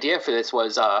David's idea for this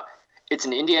was it's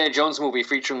an Indiana Jones movie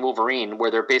featuring Wolverine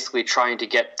where they're basically trying to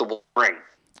get the ring.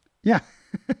 Yeah.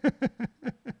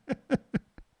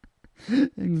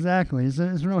 Exactly. It's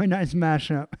a really nice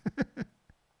mashup.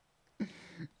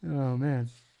 Oh, man.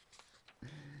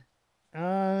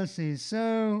 Let's see.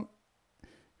 So,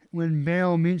 when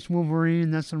Bale meets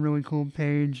Wolverine, that's a really cool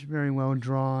page. Very well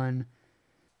drawn.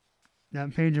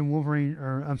 That page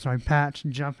of Patch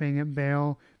jumping at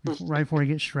Bale right before he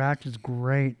gets Shrek is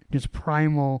great. Just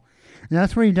primal. And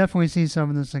that's where you definitely see some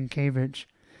of the Sienkiewicz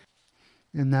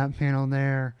in that panel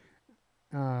there.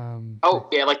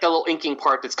 Yeah, like that little inking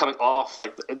part that's coming off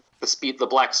the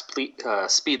black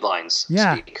speed lines.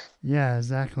 Yeah, yeah,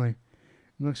 exactly.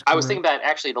 Looks I was thinking about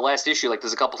actually the last issue.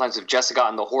 There's a couple times of Jessica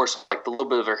on the horse, the little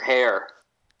bit of her hair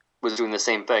was doing the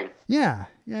same thing. Yeah.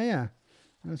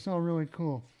 That's all really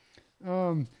cool.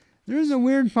 There's a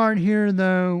weird part here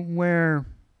though, where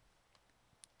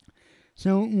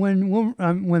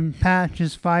when Patch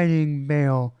is fighting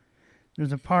Bale.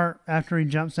 There's a part after he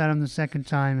jumps at him the second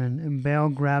time, and Bale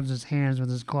grabs his hands with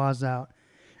his claws out.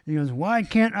 And he goes, why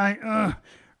can't I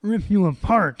rip you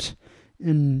apart?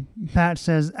 And Pat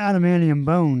says, adamantium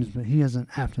bones, but he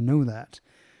doesn't have to know that.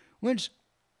 Which,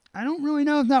 I don't really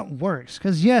know if that works,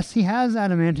 because yes, he has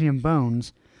adamantium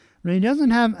bones, but he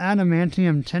doesn't have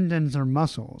adamantium tendons or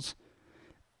muscles.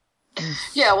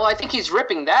 Yeah, well, I think he's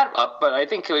ripping that up, but I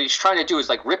think what he's trying to do is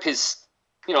rip his,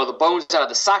 the bones out of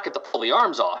the socket to pull the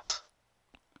arms off.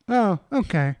 Oh,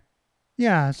 okay.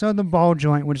 Yeah, so the ball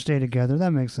joint would stay together.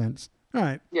 That makes sense. All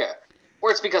right. Yeah.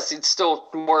 Or it's because it's still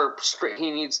more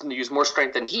he needs to use more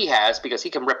strength than he has because he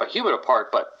can rip a human apart,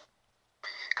 but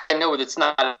I know it's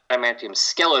not an adamantium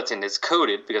skeleton, it's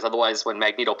coated, because otherwise when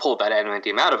Magneto pulled that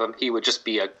adamantium out of him, he would just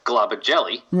be a glob of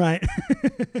jelly. Right.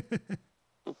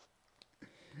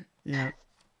 Yeah.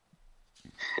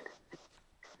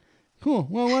 Cool.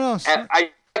 Well, what else? I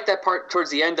like that part towards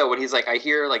the end, though, when he's like, I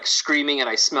hear, like, screaming and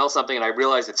I smell something and I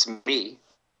realize it's me.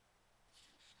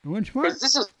 Which part? Because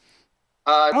this is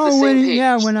Oh, the same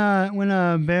page.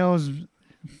 when Bale's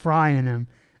frying him.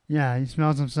 Yeah, he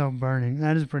smells himself burning.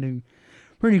 That is pretty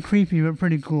creepy, but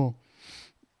pretty cool.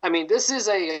 I mean, this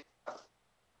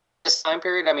time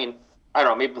period, I mean, I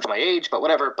don't know, maybe for my age, but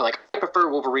whatever. But, like, I prefer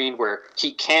Wolverine where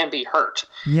he can be hurt.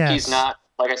 Yes. He's not,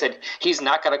 like I said, he's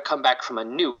not going to come back from a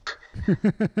nuke.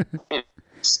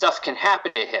 Stuff can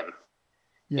happen to him.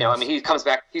 Yes. You know, I mean, he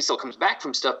still comes back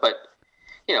from stuff, but,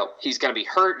 you know, he's going to be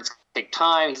hurt. It's going to take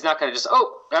time. He's not going to just,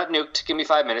 got nuked. Give me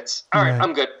 5 minutes. All right,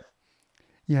 I'm good.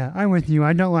 Yeah, I'm with you.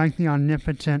 I don't like the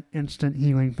omnipotent instant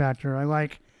healing factor. I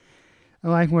like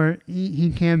where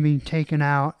he can be taken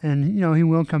out, and you know he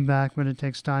will come back, but it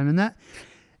takes time, and that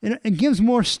it gives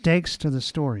more stakes to the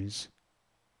stories.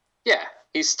 Yeah,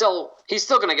 he's still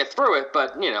going to get through it,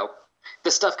 but you know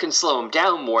the stuff can slow him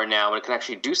down more now, and it can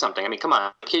actually do something. I mean, come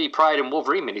on, Kitty Pryde and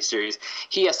Wolverine miniseries,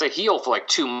 he has to heal for like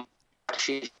 2 months.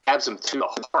 She stabs him through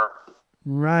the heart.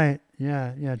 Right.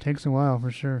 Yeah. It takes a while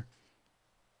for sure.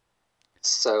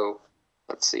 So,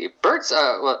 let's see.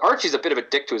 Archie's a bit of a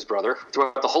dick to his brother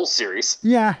throughout the whole series.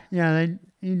 Yeah. You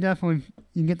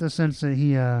get the sense that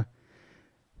he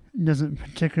doesn't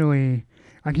particularly,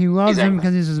 like, he loves him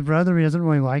because he's his brother, but he doesn't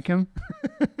really like him.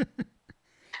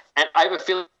 And I have a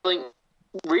feeling,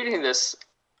 reading this,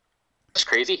 it's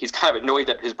crazy. He's kind of annoyed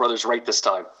that his brother's right this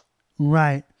time.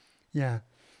 Right. Yeah.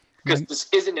 Because this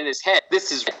isn't in his head.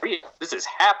 This is real. This is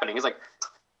happening. He's like,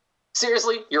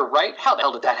 seriously, you're right? How the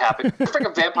hell did that happen? You're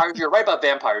freaking vampires. You're right about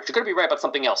vampires. You're going to be right about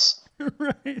something else.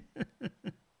 Right.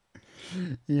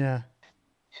 Yeah.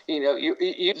 You know,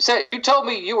 you told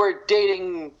me you were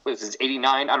dating, what is this,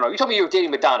 89? I don't know. You told me you were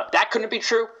dating Madonna. That couldn't be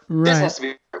true. Right. This has to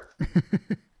be true.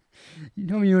 You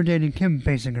told me you were dating Kim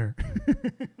Basinger.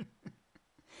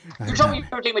 You told me you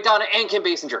were dating Madonna and Kim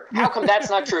Basinger. How come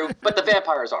that's not true, but the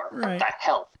vampires are? Right. What the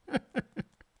hell?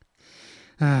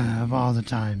 Of all the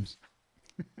times.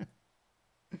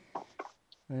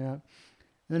 Yeah.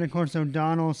 Then, of course,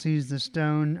 O'Donnell sees the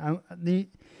stone.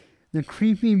 The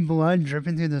creepy blood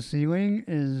dripping through the ceiling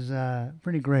is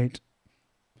pretty great.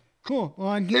 Cool.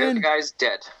 Well, again... The guy's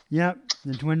dead. Yep,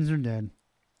 the twins are dead.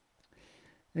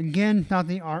 Again, thought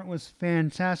the art was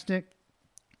fantastic.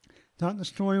 Thought the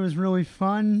story was really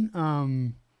fun.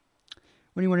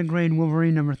 What do you want to grade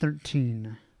Wolverine number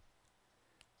 13?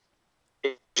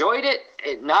 Enjoyed it.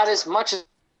 Not as much as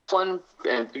one.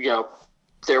 And, you know,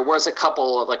 there was a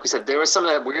couple, like we said, there was some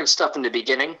of that weird stuff in the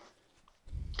beginning.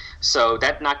 So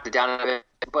that knocked it down a bit.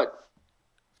 But,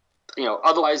 you know,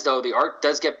 otherwise, though, the art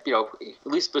does get, you know,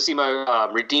 at least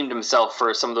Buscema redeemed himself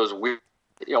for some of those weird,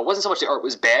 you know, it wasn't so much the art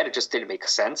was bad, it just didn't make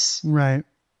sense. Right.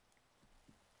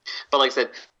 But like I said,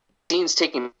 scenes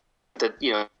taking the,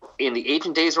 you know, in the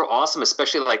ancient days were awesome,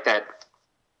 especially like that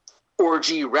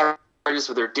orgy reference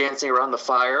where they're dancing around the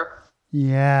fire.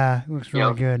 Yeah, it looks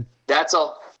really good. That's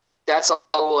all,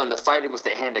 and the fighting with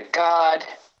the hand of God,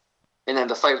 and then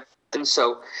the fight, and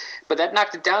so, but that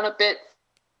knocked it down a bit.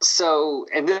 So,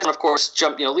 and then of course,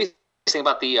 at least the thing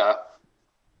about the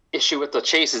issue with the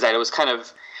chase is that it was kind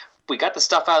of, we got the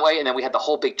stuff out of the way, and then we had the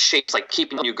whole big chase, like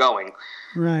keeping you going.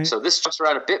 Right. So this jumps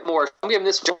around a bit more. I'm giving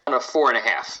this jump a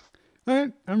 4.5. All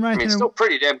right, I'm right there. It's still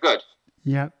pretty damn good.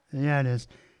 Yep, yeah, it is.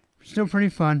 Still pretty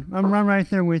fun. I'm right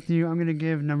there with you. I'm going to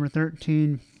give number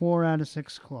 13 4 out of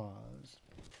 6 claws.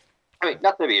 I mean,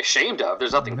 nothing to be ashamed of.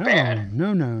 There's nothing bad.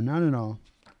 No, not at all.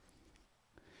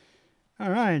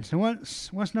 All right, so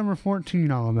what's number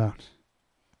 14 all about?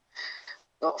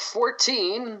 Well,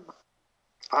 14,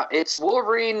 it's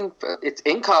Wolverine. It's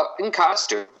in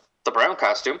costume, the brown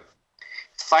costume,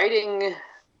 fighting.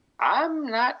 I'm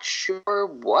not sure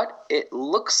what it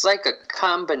looks like. A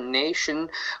combination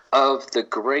of the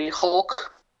Grey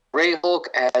Hulk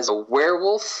as a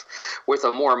werewolf with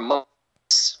a more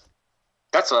monks.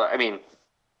 That's what I mean.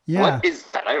 Yeah. What is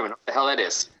that? I don't even know what the hell that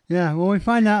is. Yeah. Well, we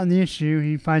find out in the issue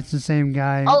he fights the same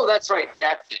guy. Oh, that's right.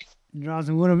 That thing.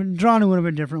 Drawn a little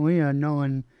bit differently.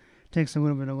 Nolan takes a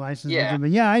little bit of license with it,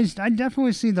 but yeah, I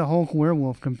definitely see the Hulk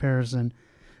werewolf comparison.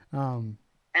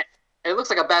 It looks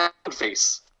like a bad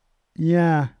face.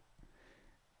 Yeah,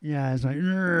 it's like,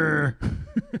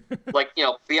 like, you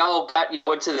know, we all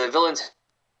went to the villains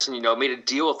and, you know, made a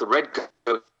deal with the Red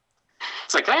Coat.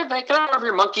 It's like, can I have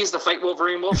your monkeys to fight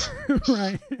Wolverine Wolf?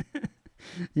 Right.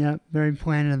 Yeah, very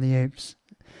Planet of the Apes.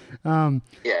 Yeah,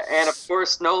 and of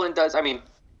course Nolan does. I mean,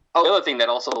 the other thing that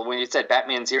also, when you said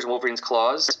Batman's ears and Wolverine's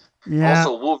claws,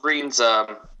 also Wolverine's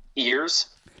ears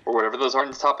or whatever those are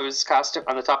on the top of his costume,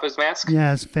 on the top of his mask.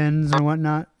 Yeah, his fins and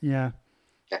whatnot. Yeah.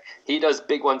 He does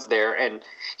big ones there, and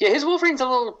yeah, his Wolverine's a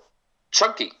little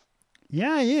chunky.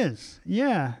 Yeah, he is.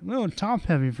 Yeah, a little top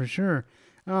heavy for sure.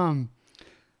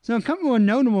 So a couple of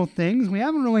notable things. We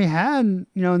haven't really had, in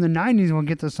the 90s we'll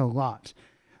get this a lot.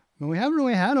 But we haven't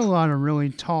really had a lot of really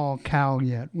tall Cal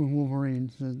yet with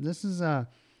Wolverine. So this is a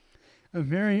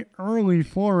very early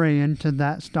foray into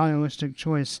that stylistic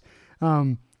choice.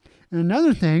 And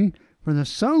another thing, for the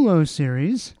Solo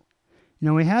series,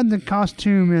 we had the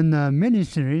costume in the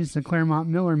miniseries, the Claremont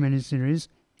Miller miniseries.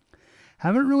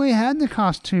 Haven't really had the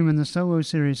costume in the Solo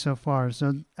series so far.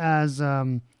 So as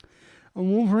a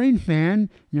Wolverine fan,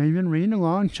 you've been reading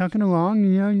along, chucking along,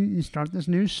 you start this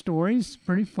new story. It's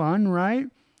pretty fun, right?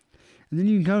 And then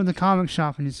you go to the comic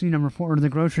shop and you see number 4, or the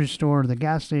grocery store, or the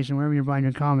gas station, wherever you're buying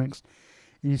your comics.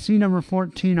 And you see number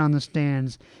 14 on the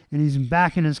stands, and he's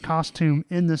back in his costume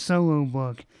in the Solo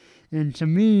book. And to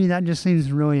me, that just seems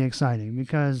really exciting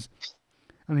because,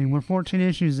 we're 14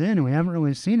 issues in and we haven't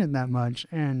really seen it that much.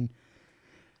 And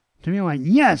to me, I'm like,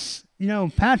 yes,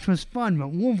 Patch was fun,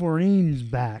 but Wolverine's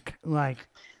back. Like,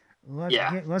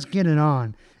 let's get it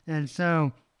on. And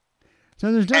so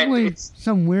there's definitely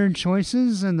some weird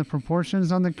choices in the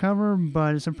proportions on the cover,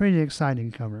 but it's a pretty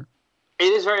exciting cover. It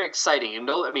is very exciting.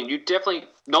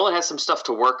 Nolan has some stuff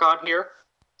to work on here,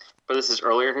 but this is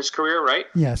earlier in his career, right?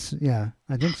 Yes, yeah,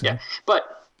 I think so. Yeah, but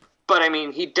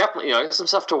he definitely has some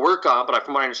stuff to work on. But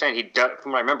from what I understand,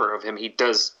 from what I remember of him, he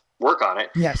does work on it.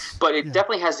 Yes, but it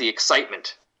definitely has the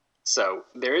excitement. So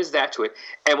there is that to it.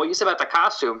 And what you said about the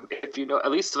costume, if you know, at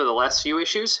least for the last few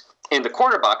issues, in the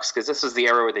corner box, because this was the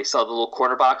era where they saw the little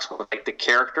corner box with like the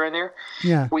character in there.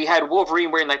 Yeah, we had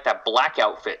Wolverine wearing like that black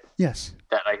outfit. Yes,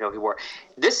 that I know he wore.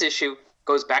 This issue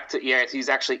goes back to he's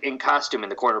actually in costume in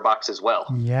the corner box as well.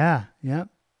 Yeah, yep,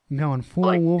 going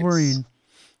full Wolverine.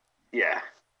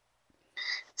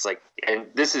 It's like, and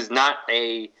this is not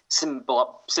a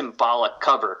symbolic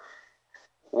cover.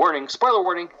 Warning, spoiler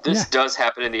warning, this does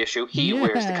happen in the issue. He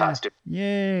wears the costume.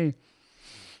 Yay.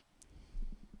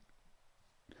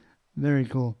 Very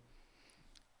cool.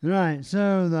 All right,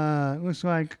 so looks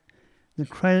like the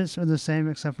credits are the same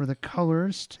except for the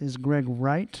colorist is Greg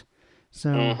Wright.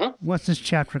 So what's this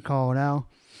chapter called, Al?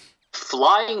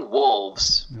 Flying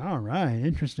Wolves. All right,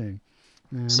 interesting.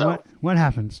 So what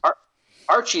happens?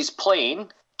 Archie's plane,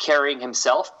 carrying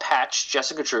himself, Patch,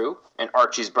 Jessica Drew, and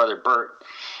Archie's brother Bert,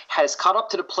 has caught up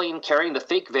to the plane carrying the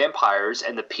fake vampires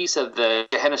and the piece of the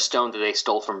Gehenna stone that they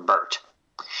stole from Bert.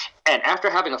 And after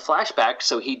having a flashback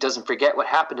so he doesn't forget what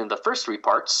happened in the first 3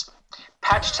 parts,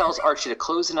 Patch tells Archie to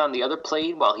close in on the other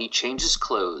plane while he changes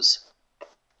clothes.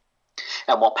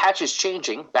 And while Patch is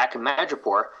changing, back in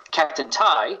Madripoor, Captain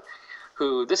Ty,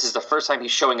 who this is the first time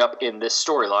he's showing up in this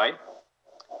storyline,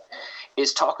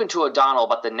 is talking to O'Donnell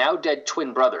about the now-dead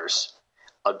twin brothers.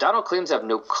 O'Donnell claims to have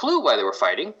no clue why they were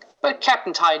fighting, but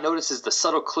Captain Ty notices the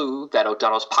subtle clue that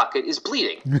O'Donnell's pocket is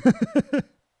bleeding.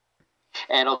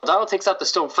 And O'Donnell takes out the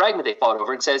stone fragment they fought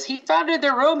over and says he found it in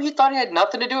their room. He thought it had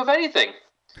nothing to do with anything.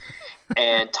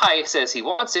 And Ty says he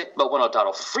wants it, but when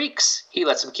O'Donnell freaks, he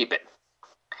lets him keep it.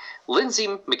 Lindsay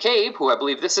McCabe, who I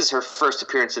believe this is her first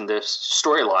appearance in this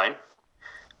storyline,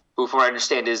 who from what I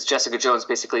understand is Jessica Jones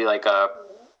basically like a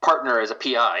partner as a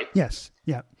PI. Yes,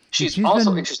 yeah. She's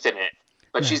also interested in it,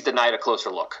 but she's denied a closer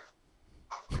look.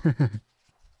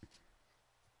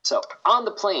 So, on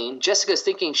the plane, Jessica's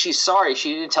thinking she's sorry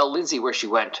she didn't tell Lindsay where she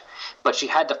went, but she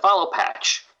had to follow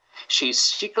Patch. She's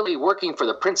secretly working for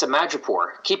the Prince of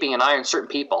Madripoor, keeping an eye on certain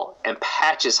people, and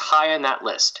Patch is high on that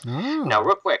list. Oh. Now,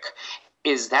 real quick,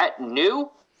 is that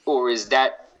new, or is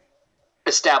that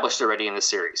established already in the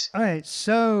series? All right,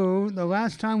 so the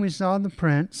last time we saw the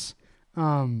Prince,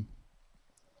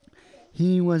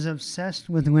 he was obsessed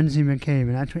with Lindsay McCabe,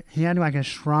 and he had like a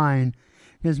shrine,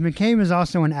 because McCabe is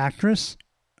also an actress,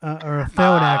 or a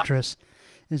failed actress,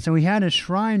 and so he had a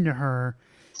shrine to her,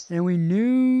 and we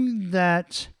knew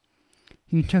that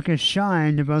he took a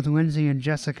shine to both Lindsay and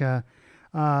Jessica.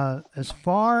 As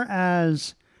far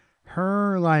as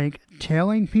her like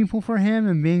tailing people for him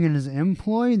and being in his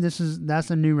employ,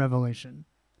 that's a new revelation.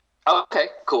 Okay,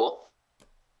 cool.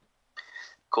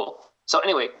 So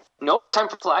anyway, no time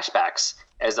for flashbacks,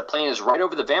 as the plane is right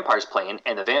over the vampire's plane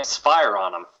and the vamps fire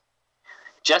on him.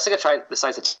 Jessica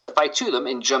decides to fight to them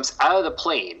and jumps out of the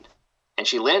plane, and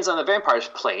she lands on the vampire's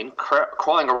plane,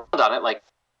 crawling around on it like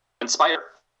a spider.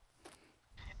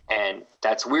 And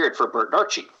that's weird for Bert and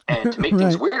Archie. And to make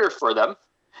things weirder for them,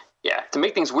 to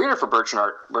make things weirder for Bert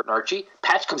and Archie,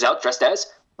 Patch comes out dressed as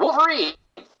Wolverine,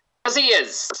 as he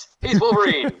is. He's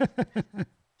Wolverine.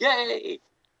 Yay!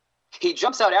 He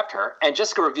jumps out after her, and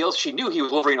Jessica reveals she knew he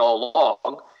was Wolverine all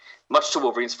along, much to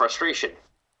Wolverine's frustration.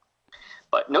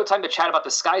 But no time to chat about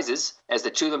disguises as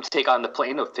the two of them take on the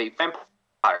plane of fate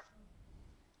vampire.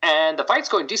 And the fight's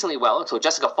going decently well until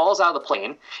Jessica falls out of the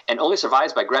plane and only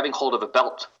survives by grabbing hold of a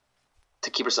belt to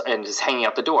keep her and is hanging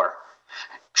out the door.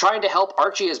 Trying to help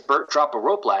Archie as Bert drop a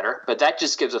rope ladder, but that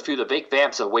just gives a few of the big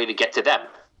vamps a way to get to them.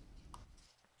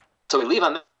 So we leave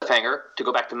on the cliffhanger to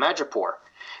go back to Madripoor,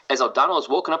 as O'Donnell is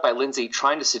woken up by Lindsay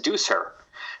trying to seduce her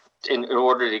in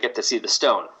order to get to see the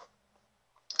stone,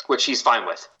 which he's fine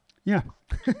with. Yeah.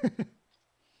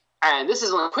 And this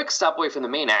is a quick stop away from the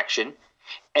main action,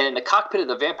 and in the cockpit of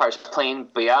the vampire's plane,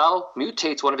 Bial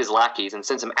mutates one of his lackeys and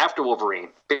sends him after Wolverine,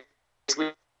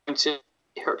 basically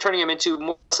turning him into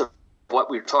more of what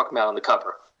we were talking about on the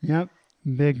cover. Yep.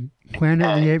 Big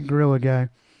Planet of the Ape gorilla guy.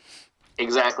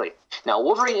 Exactly. Now,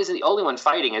 Wolverine isn't the only one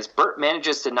fighting, as Bert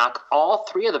manages to knock all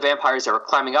three of the vampires that were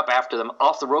climbing up after them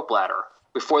off the rope ladder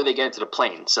before they get into the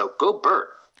plane. So go Bert.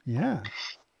 Yeah.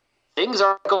 Things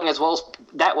aren't going as well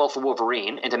for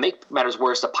Wolverine, and to make matters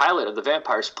worse, the pilot of the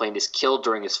vampire's plane is killed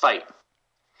during his fight.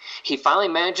 He finally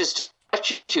manages to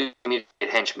catch two immediate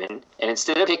henchmen, and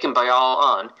instead of taking Bial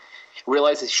on,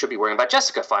 realizes he should be worrying about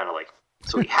Jessica finally.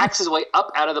 So he hacks his way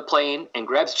up out of the plane and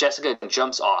grabs Jessica and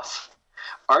jumps off.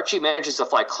 Archie manages to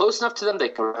fly close enough to them they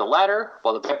can run the ladder,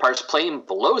 while the vampire's plane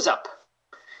blows up.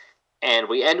 And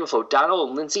we end with O'Donnell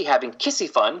and Lindsay having kissy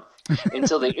fun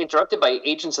until they're interrupted by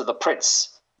agents of the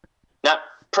Prince. Not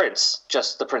Prince,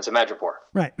 just the Prince of Madripoor.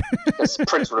 Right. Because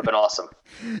Prince would have been awesome.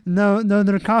 No,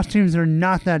 their costumes are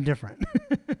not that different.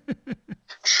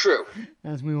 True.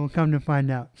 As we will come to find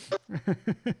out.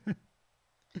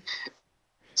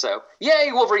 So,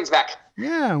 yay, Wolverine's back.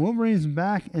 Yeah, Wolverine's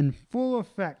back in full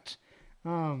effect.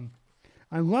 I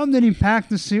love that he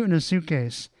packed the suit in a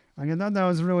suitcase. I thought that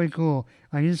was really cool.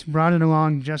 He just brought it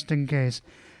along just in case.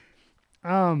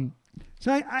 I mean,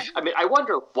 I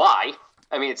wonder why.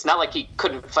 I mean, it's not like he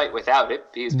couldn't fight without it.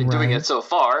 He's been doing it so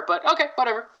far, but okay,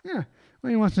 whatever. Yeah.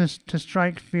 Well, he wants to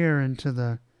strike fear into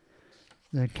the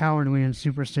cowardly and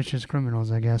superstitious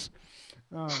criminals, I guess.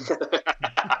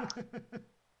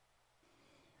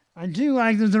 I do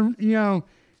like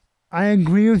I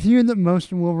agree with you that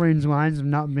most of Wolverine's lines have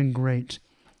not been great.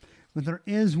 But there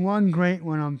is one great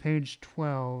one on page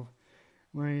 12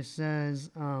 where he says,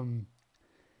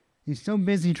 he's so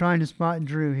busy trying to spot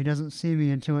Drew, he doesn't see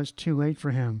me until it's too late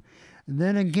for him.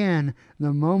 Then again,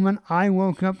 the moment I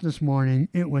woke up this morning,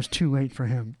 it was too late for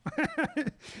him. I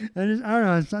don't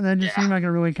know, that just seemed like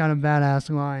a really kind of badass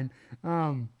line.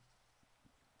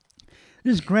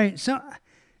 It's great. So,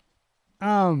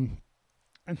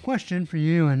 a question for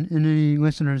you and any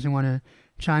listeners who want to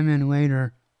chime in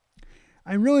later.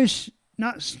 I really,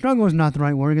 struggle is not the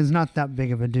right word, it's not that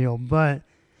big of a deal, but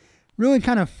really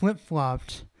kind of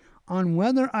flip-flopped on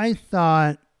whether I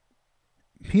thought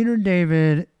Peter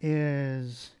David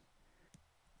is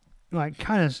like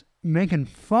kind of making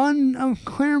fun of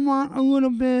Claremont a little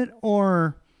bit,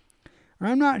 or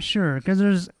I'm not sure,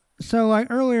 because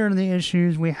earlier in the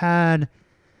issues we had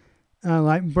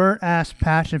Bert asked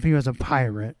Patch if he was a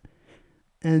pirate,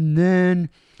 and then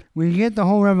we get the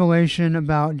whole revelation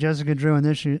about Jessica Drew in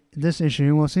this issue,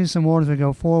 and we'll see some more as we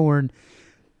go forward.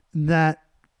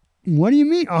 What do you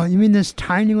mean? Oh, you mean this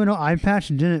tiny little eye patch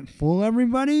didn't fool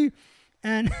everybody?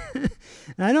 And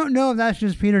I don't know if that's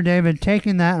just Peter David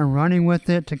taking that and running with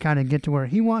it to kind of get to where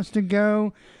he wants to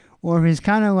go, or if he's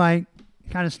kind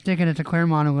of sticking it to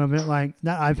Claremont a little bit, like,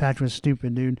 that eye patch was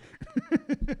stupid, dude.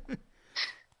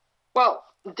 Well,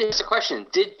 there's a question.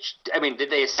 Did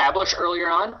they establish earlier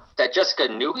on that Jessica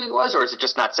knew who he was, or is it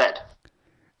just not said?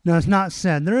 No, it's not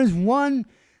said. There is one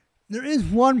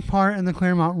part in the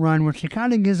Claremont run where she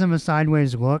kind of gives him a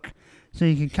sideways look, so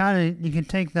you can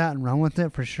take that and run with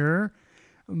it for sure.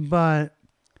 But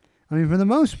I mean, for the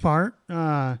most part,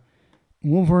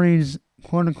 Wolverine's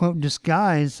quote unquote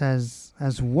disguise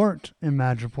has worked in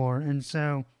Madripoor, and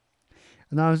so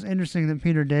that was interesting that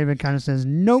Peter David kind of says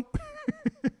nope.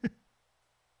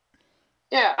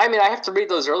 Yeah, I mean, I have to read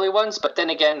those early ones, but then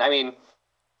again, I mean,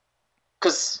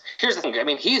 because here's the thing. I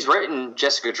mean, he's written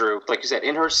Jessica Drew, like you said,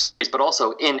 in her series, but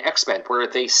also in X-Men, where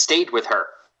they stayed with her.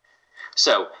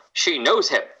 So she knows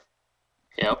him.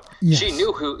 You know, yes.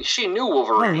 She knew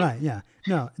Wolverine. Oh, right, yeah.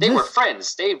 No, they were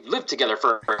friends. They lived together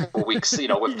for a couple weeks,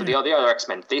 with the other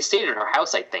X-Men. They stayed in her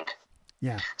house, I think.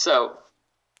 Yeah. So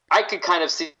I could kind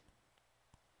of see.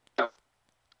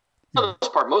 For the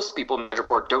most part, most people in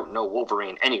Madripoor don't know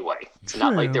Wolverine anyway. It's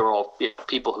not like they were all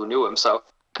people who knew him. So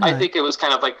right. I think it was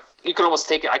kind of like you could almost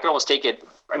take it. I could almost take it.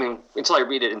 I mean, until I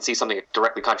read it and see something that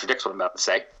directly contradicts what I'm about to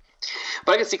say.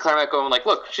 But I can see Claremont going like,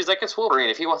 "Look, she's like, it's Wolverine.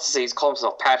 If he wants to say he's calling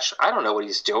himself Patch, I don't know what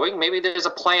he's doing. Maybe there's a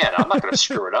plan. I'm not going to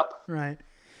screw it up." Right.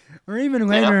 Or even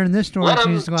later in this story, let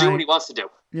him she's like, do what he wants to do.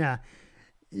 Yeah.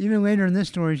 Even later in this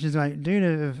story, she's like,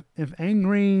 dude, if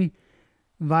angry,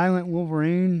 violent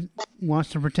Wolverine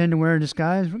wants to pretend to wear a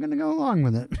disguise, we're going to go along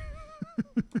with it.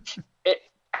 It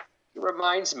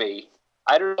reminds me,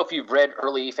 I don't know if you've read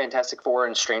early Fantastic Four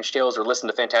and Strange Tales or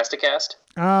listened to Fantastic Cast.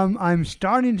 I'm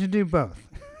starting to do both.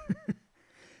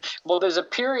 Well, there's a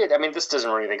period, I mean, this doesn't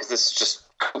really anything because this is just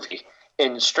goofy.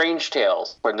 In Strange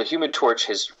Tales, when the Human Torch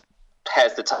has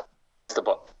the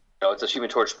book. You know, it's a Human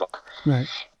Torch book. Right.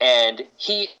 And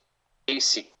he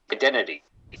has identity.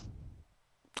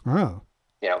 Oh.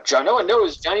 You know, no one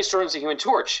knows Johnny Storm's the Human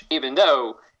Torch, even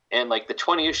though in like the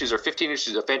 20 issues or 15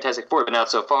 issues of Fantastic Four, but not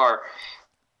so far,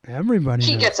 everybody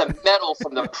he knows. gets a medal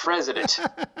from the president.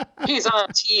 He's on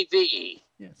TV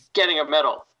getting a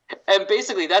medal. And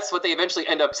basically that's what they eventually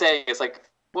end up saying is like,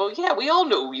 well, yeah, we all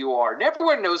know who you are. And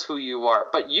everyone knows who you are.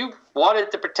 But you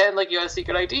wanted to pretend like you had a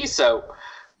secret ID, so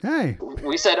hey,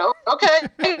 we said, oh,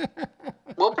 okay,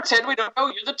 we'll pretend we don't know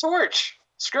you're the Torch.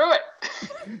 Screw it.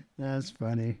 That's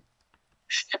funny.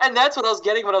 And that's what I was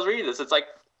getting when I was reading this. It's like,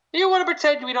 you want to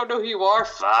pretend we don't know who you are?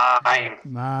 Fine.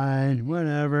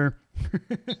 Whatever.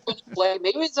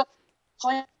 Maybe it's a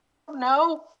play.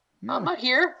 No, I'm not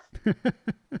here.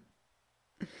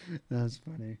 That's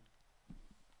funny.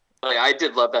 I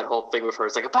did love that whole thing with her.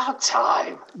 It's like, about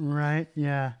time. Right,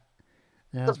 yeah.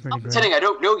 That's pretty great. Pretending I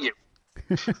don't know you.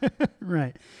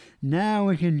 Right. Now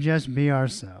we can just be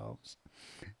ourselves.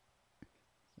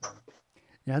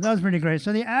 Yeah, that was pretty great.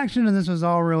 So the action in this was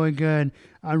all really good.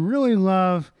 I really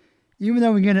love, even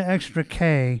though we get an extra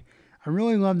K, I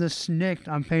really love the snick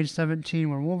on page 17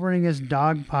 where Wolverine gets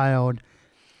dogpiled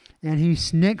and he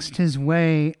snicked his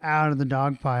way out of the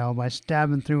dog pile by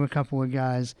stabbing through a couple of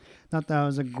guys. Thought that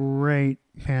was a great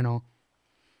panel.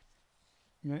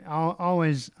 You know, I'll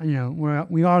always, you know,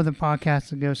 we are the podcast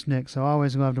that go snicks, so I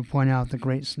always love to point out the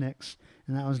great snicks,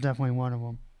 and that was definitely one of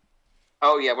them.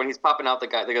 Oh yeah, when he's popping out the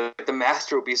guy, they go, the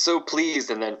master will be so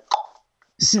pleased, and then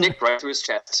snicked right through his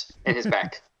chest and his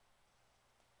back.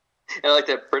 And I like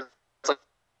that person, it's like,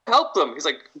 help them. He's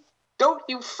like, don't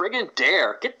you friggin'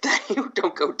 dare. Get that. You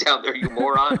don't go down there, you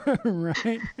moron.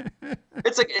 Right.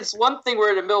 It's like, it's one thing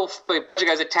we're in the middle of a bunch of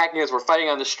guys attacking us, we're fighting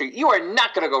on the street. You are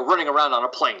not going to go running around on a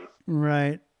plane.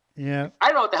 Right. Yeah. I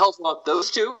don't know what the hell's wrong with those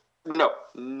two. No.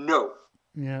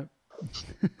 Yeah.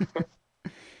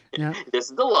 Yeah.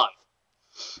 This is the line.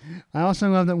 I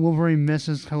also love that Wolverine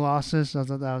misses Colossus. I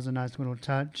thought that was a nice little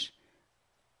touch.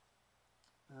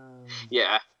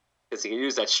 Yeah, because he can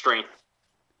use that strength.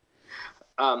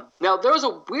 Now, there was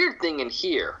a weird thing in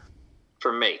here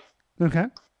for me. Okay.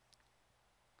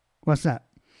 What's that?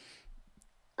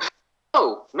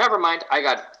 Oh, never mind.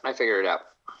 I figured it out.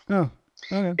 Oh,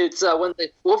 okay. It's when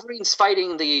the Wolverine's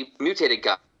fighting the mutated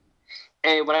guy.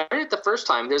 And when I read it the first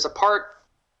time, there's a part.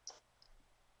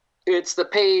 It's the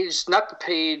page, not the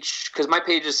page, because my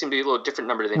pages seem to be a little different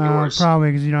number than yours. Probably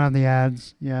because you don't have the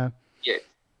ads. Yeah. Yeah.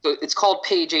 So it's called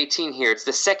page 18 here. It's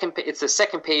the second. It's the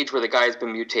second page where the guy's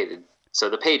been mutated. So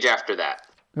the page after that.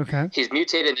 Okay. He's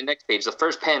mutated in the next page. The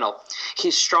first panel,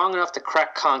 he's strong enough to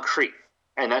crack concrete,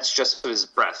 and that's just his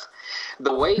breath.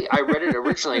 The way I read it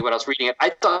originally when I was reading it,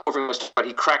 I thought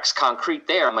he cracks concrete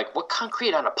there. I'm like, what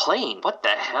concrete on a plane? What the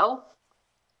hell?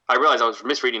 I realized I was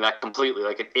misreading that completely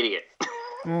like an idiot.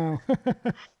 Oh.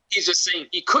 He's just saying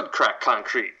he could crack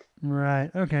concrete.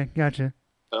 Right. Okay. Gotcha. And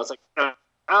I was like,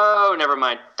 oh, never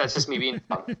mind. That's just me being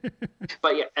dumb.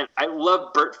 But yeah, and I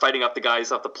love Bert fighting off the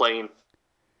guys off the plane.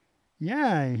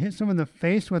 Yeah, he hits someone in the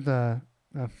face with a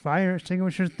fire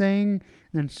extinguisher thing,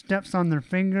 and then steps on their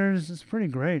fingers. It's pretty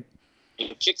great.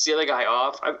 He kicks the other guy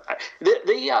off.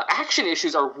 The action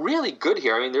issues are really good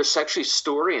here. I mean, there's actually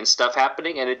story and stuff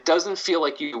happening, and it doesn't feel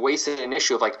like you wasted an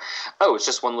issue of like, oh, it's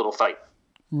just one little fight.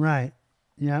 Right.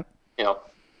 Yep. You know,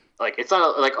 like it's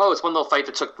not like, oh, it's one little fight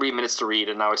that took 3 minutes to read,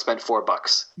 and now I spent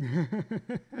 $4.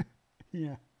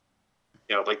 Yeah.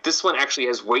 You know, like this one actually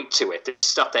has weight to it. There's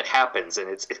stuff that happens, and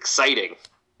it's exciting.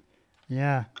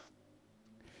 Yeah.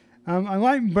 I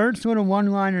like Bert's little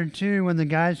one-liner, too, when the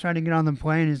guys try to get on the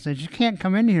plane and says, you can't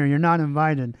come in here, you're not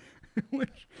invited.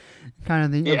 Which kind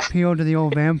of the appeal to the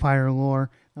old vampire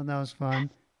lore. I thought that was fun.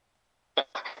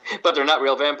 But they're not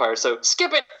real vampires, so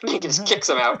skip it! He just kicks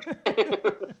them out.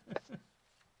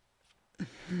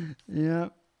 Yeah.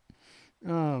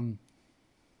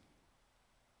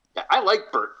 I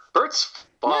like Bert. Bert's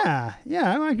fun.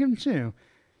 Yeah, I like him too.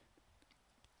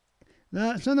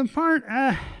 So the part,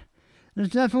 there's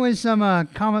definitely some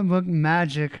comic book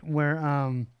magic where,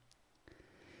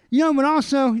 but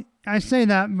also, I say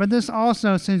that, but this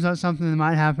also seems like something that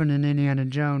might happen in Indiana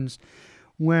Jones,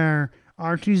 where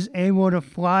Archie's able to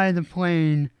fly the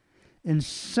plane in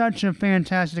such a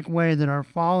fantastic way that our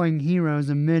falling heroes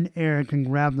in mid-air can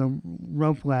grab the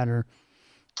rope ladder.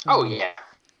 Oh, yeah.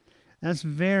 That's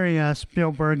very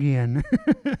Spielbergian.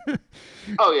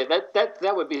 Oh, yeah,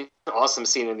 that would be an awesome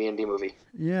scene in the indie movie.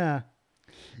 Yeah.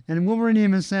 And Wolverine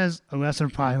even says, a lesser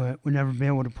pilot would never be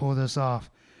able to pull this off.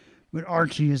 But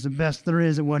Archie is the best there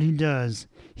is at what he does.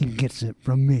 He gets it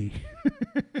from me.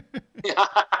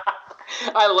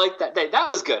 I like that.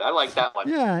 That was good. I like that one.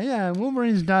 Yeah.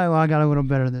 Wolverine's dialogue got a little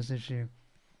better this issue.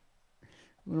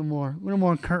 A little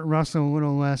more Kurt Russell, a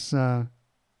little less, I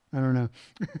don't know.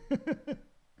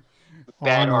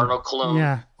 Bad Arnold Cologne.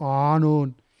 Yeah,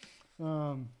 Arnold.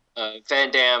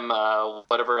 Van Damme,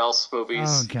 whatever else movies.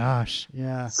 Oh, gosh,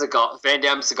 yeah. Van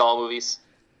Damme Seagal movies.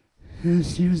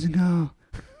 Yes, years ago.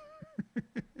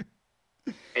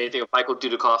 Anything with Michael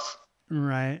Dudikoff.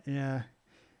 Right, yeah.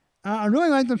 I really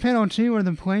like the panel, too, where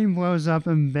the plane blows up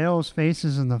and Bale's face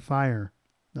is in the fire.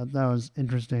 That was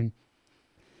interesting.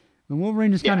 But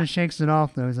Wolverine just kind of shakes it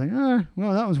off, though. He's like,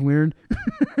 well, that was weird.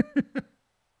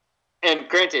 And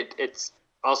granted, it's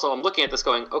also, I'm looking at this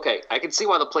going, okay, I can see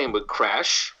why the plane would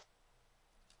crash.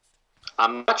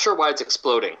 I'm not sure why it's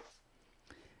exploding.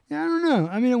 Yeah, I don't know.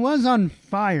 I mean, it was on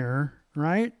fire,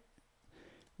 right?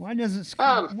 Why is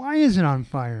it on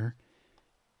fire?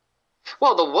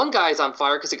 Well, the one guy's on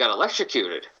fire because he got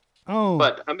electrocuted. Oh.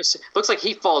 But looks like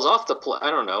he falls off the plane. I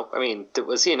don't know. I mean,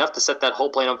 was he enough to set that whole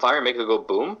plane on fire and make it go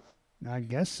boom? I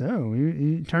guess so.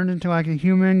 He turned into like a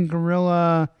human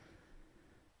gorilla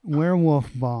werewolf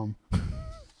bomb.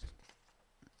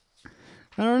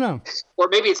 I don't know. Or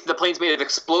maybe the plane's made of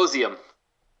explosium.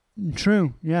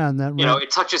 True. Yeah.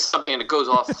 It touches something and it goes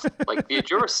off. Like,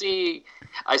 did you ever see?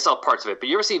 I saw parts of it, but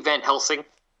you ever see Van Helsing?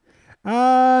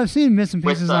 I've seen bits and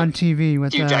pieces on TV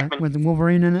with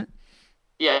Wolverine in it.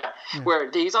 Yeah, where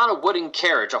he's on a wooden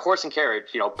carriage, a horse and carriage,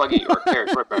 buggy or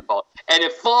carriage, whatever you call it, and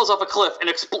it falls off a cliff and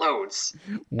explodes.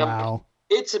 Wow.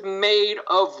 It's made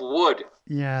of wood.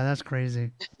 Yeah, that's crazy.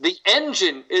 The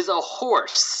engine is a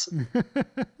horse.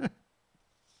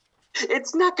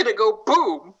 It's not going to go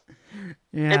boom.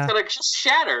 Yeah. It's going to just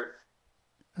shatter.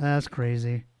 That's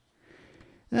crazy.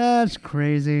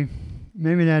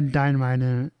 Maybe that had dynamite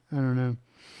in it. I don't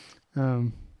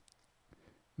know.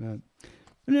 But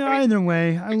either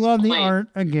way, I love the art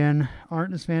again.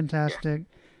 Art is fantastic.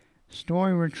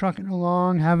 Story, we're trucking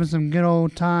along, having some good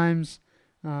old times.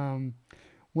 What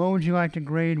would you like to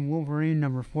grade Wolverine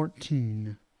number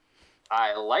 14?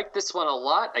 I like this one a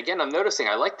lot. Again, I'm noticing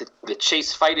I like the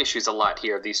chase fight issues a lot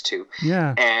here, these two.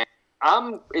 Yeah. And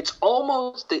it's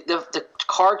almost, the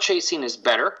car chase scene is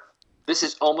better. This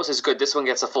is almost as good. This one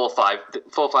gets a full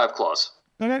five claws.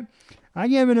 Okay. I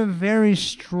give it a very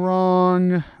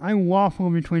strong, I waffle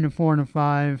between a 4 and a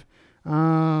 5.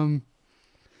 You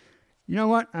know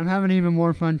what? I'm having even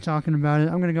more fun talking about it.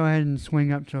 I'm going to go ahead and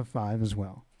swing up to a 5 as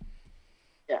well.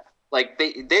 Yeah. Like,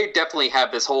 they definitely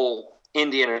have this whole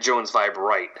Indiana Jones vibe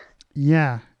right.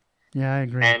 Yeah. Yeah, I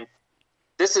agree. And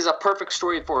this is a perfect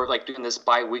story for, like, doing this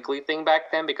bi-weekly thing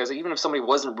back then, because even if somebody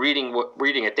wasn't reading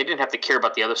it, they didn't have to care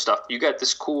about the other stuff. You got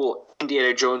this cool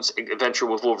Indiana Jones adventure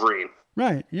with Wolverine.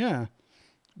 Right, yeah.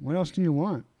 What else do you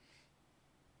want?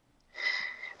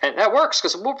 And that works,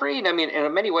 because Wolverine, I mean,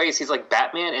 in many ways, he's like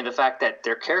Batman in the fact that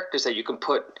they're characters that you can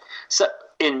put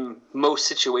in most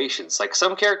situations. Like,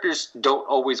 some characters don't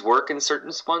always work in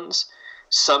certain ones.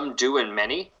 Some do in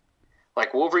many.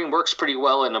 Like, Wolverine works pretty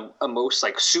well in a most,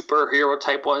 like, superhero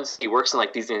type ones. He works in,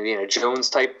 like, these Indiana Jones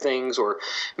type things, or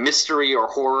mystery or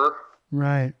horror.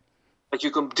 Right. Like,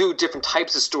 you can do different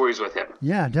types of stories with him.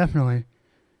 Yeah, definitely.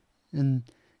 And,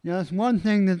 that's one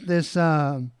thing that this,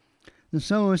 the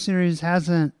solo series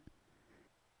hasn't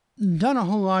done a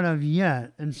whole lot of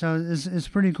yet. And so it's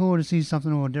pretty cool to see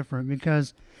something a little different,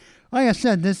 because, like I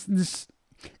said, this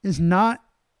is not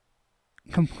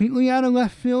completely out of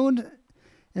left field,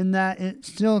 in that it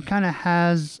still kind of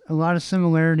has a lot of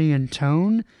similarity in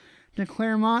tone to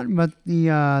Claremont, but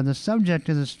the subject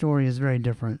of the story is very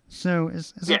different. So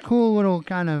it's a cool little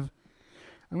kind of,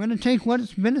 I'm going to take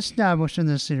what's been established in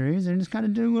this series and just kind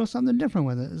of do a little something different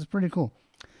with it. It's pretty cool.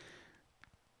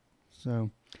 So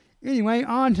anyway,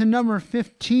 on to number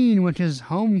 15, which is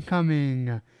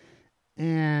Homecoming.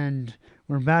 And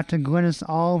we're back to Glynis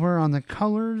Oliver on the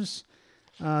colors.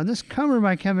 This cover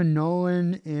by Kevin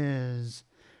Nolan is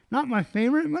not my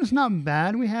favorite, but it's not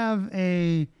bad. We have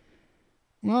from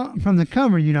the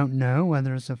cover you don't know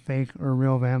whether it's a fake or a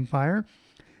real vampire,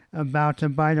 about to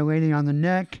bite a lady on the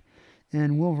neck,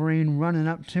 and Wolverine running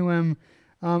up to him.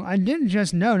 I didn't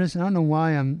just notice, I don't know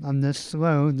why I'm this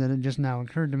slow, that it just now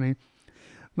occurred to me,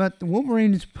 but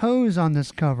Wolverine's pose on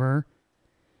this cover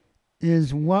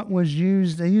is what was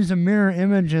used. They used a mirror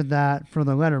image of that for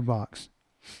the letterbox.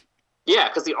 Yeah,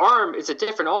 because the arm is a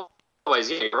different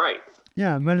always. Yeah, you're right.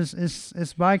 Yeah, but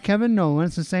it's by Kevin Nolan.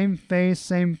 It's the same face,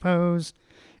 same pose.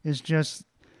 It's just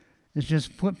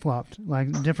flip flopped.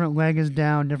 Like different leg is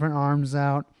down, different arms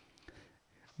out.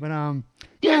 But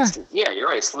Yeah, you're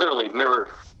right. It's literally mirrored.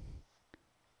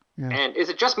 Yeah. And is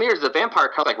it just me, or is the vampire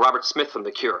cut like Robert Smith from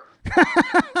The Cure?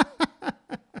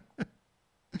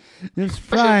 It's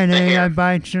Friday, I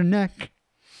bite your neck.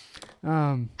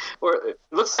 Or it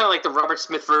looks kind of like the Robert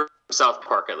Smith version of South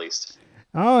Park, at least.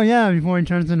 Oh yeah, before he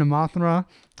turns into Mothra.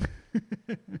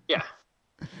 Yeah.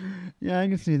 Yeah, I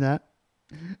can see that.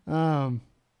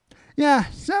 Yeah,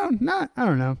 so I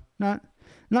don't know, not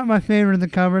my favorite of the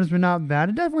covers, but not bad.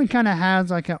 It definitely kind of has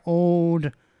like an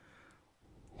old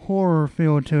horror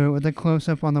feel to it, with a close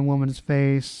up on the woman's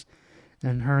face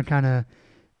and her kind of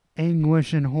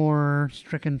anguish and horror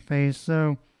stricken face.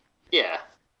 So yeah,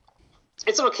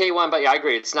 it's an okay one, but yeah, I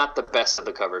agree. It's not the best of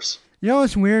the covers. You know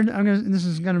what's weird? This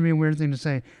is gonna be a weird thing to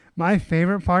say. My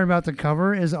favorite part about the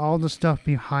cover is all the stuff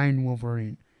behind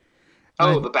Wolverine.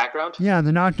 Oh, the background? Yeah,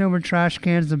 the knocked over trash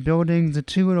cans, the buildings, the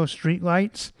two little street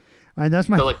lights. That's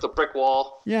my the brick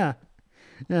wall. Yeah,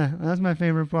 that's my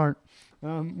favorite part.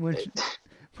 Which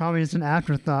probably is an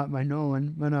afterthought by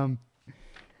Nolan. But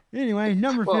anyway,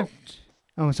 number 50.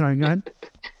 Oh, sorry. Go ahead.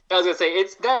 I was gonna say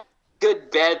it's that good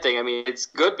bad thing. I mean, it's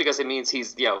good because it means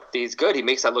he's good. He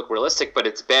makes that look realistic, but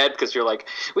it's bad because you're like,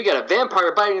 we got a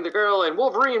vampire biting the girl and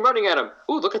Wolverine running at him.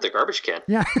 Ooh, look at the garbage can.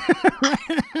 Yeah.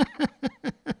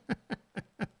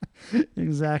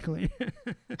 Exactly.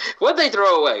 What'd they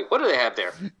throw away? What do they have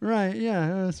there? Right.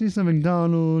 Yeah. See some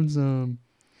McDonald's, or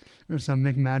some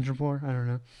McMadripoor. I don't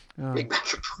know.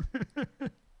 McMadripoor.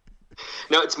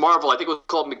 No, it's Marvel. I think it was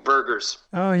called McBurgers.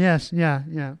 Oh yes. Yeah.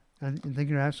 I think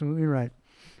you're absolutely right.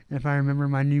 If I remember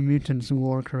my New Mutants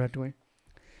lore correctly.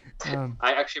 I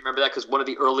actually remember that because one of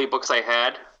the early books I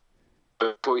had,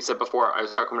 what we said before, I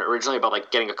was talking originally about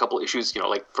like getting a couple issues,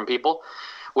 like from people,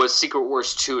 was Secret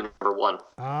Wars 2 number 1.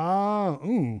 Oh,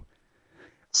 ooh.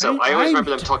 So I always remember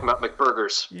them talking about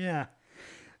McBurgers. Yeah.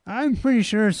 I'm pretty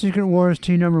sure Secret Wars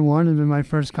 2 number 1 had been my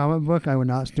first comic book. I would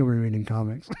not still be reading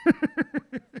comics.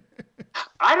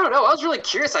 I don't know. I was really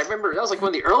curious. I remember that was like one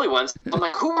of the early ones. I'm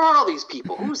like, who are all these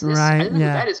people? Who's this? Right, I don't know who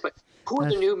that is, but who are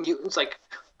the New Mutants? Like,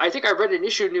 I think I read an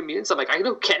issue of New Mutants. I'm like, I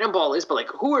know who Cannonball is, but like,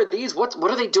 who are these? What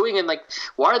are they doing? And like,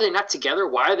 why are they not together?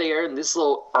 Why are they in this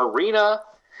little arena?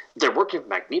 They're working with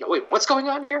Magneto. Wait, what's going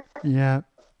on here? Yeah.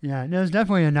 It was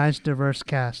definitely a nice, diverse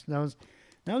cast. That was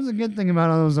a good thing about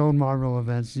all those old Marvel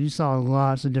events. You saw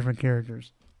lots of different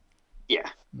characters. Yeah.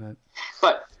 But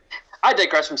I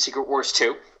digress from Secret Wars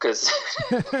 2, because...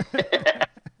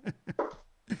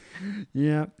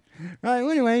 Yeah. Right,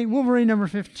 well, anyway, Wolverine number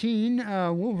 15.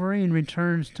 Wolverine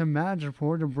returns to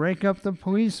Madripoor to break up the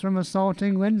police from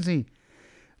assaulting Lindsay.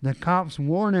 The cops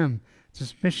warn him.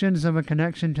 Suspicions of a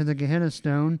connection to the Gehenna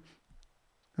Stone.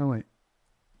 Oh, wait.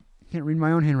 Can't read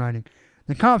my own handwriting.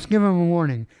 The cops give him a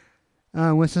warning.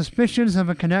 With suspicions of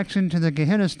a connection to the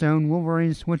Gehenna Stone,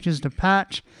 Wolverine switches to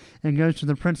Patch and goes to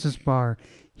the Princess Bar.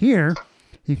 Here,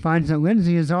 he finds that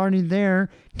Lindsay is already there,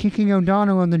 kicking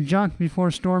O'Donnell in the junk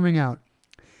before storming out.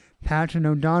 Patch and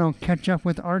O'Donnell catch up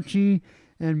with Archie,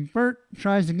 and Bert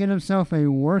tries to get himself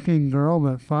a working girl,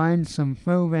 but finds some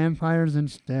faux vampires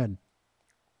instead.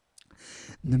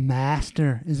 The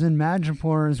Master is in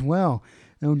Madripoor as well.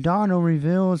 O'Donnell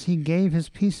reveals he gave his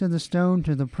piece of the stone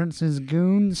to the prince's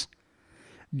goons.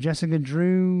 Jessica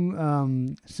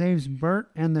Drew saves Bert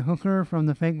and the hooker from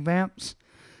the fake vamps.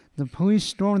 The police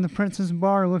storm the prince's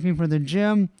bar looking for the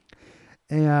gem.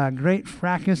 A great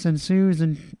fracas ensues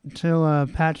until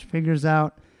Patch figures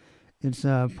out it's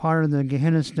part of the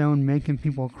Gehenna Stone making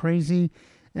people crazy,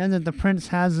 and that the prince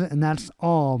has it, and that's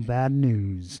all bad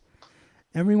news.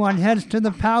 Everyone heads to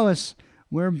the palace,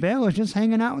 where Belle is just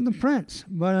hanging out with the prince,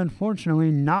 but unfortunately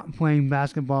not playing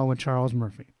basketball with Charles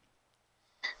Murphy.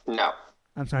 No.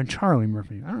 I'm sorry, Charlie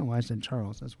Murphy. I don't know why I said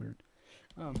Charles. That's weird.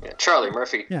 Charlie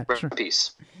Murphy. Yeah, rest in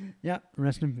peace. Yeah,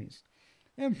 rest in peace.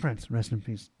 And Prince, rest in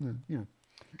peace. Yeah.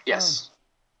 Yes.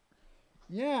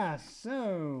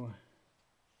 So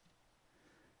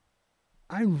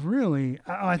I really,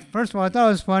 first of all, I thought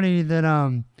it was funny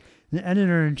that the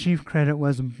editor-in-chief credit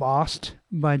was bossed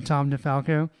by Tom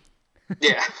DeFalco.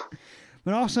 Yeah.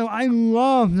 But also, I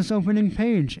love this opening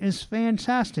page. It's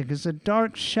fantastic. It's a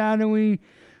dark, shadowy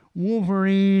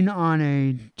Wolverine on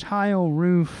a tile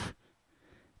roof.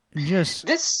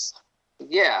 That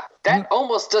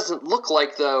almost doesn't look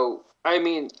like, though. I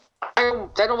mean,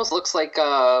 that almost looks like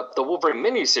the Wolverine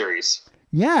miniseries.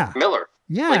 Yeah. Miller.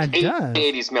 Yeah, like it does.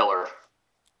 80s Miller.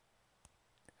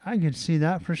 I could see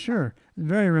that for sure.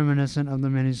 Very reminiscent of the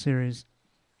miniseries.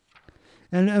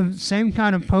 And same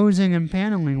kind of posing and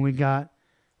paneling we got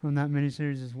from that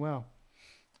miniseries as well.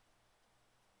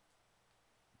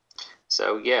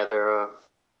 So yeah, they're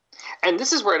and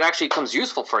this is where it actually becomes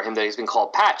useful for him that he's been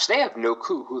called Patch. They have no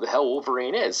clue who the hell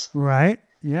Wolverine is. Right?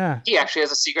 Yeah. He actually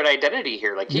has a secret identity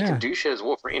here. Like, he can do shit as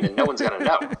Wolverine and no one's going to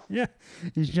know. Yeah.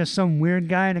 He's just some weird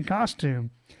guy in a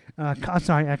costume. A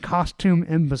costume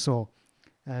imbecile,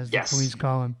 as the police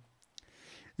call him.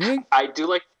 I do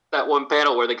like that one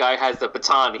panel where the guy has the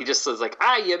baton. He just says, like,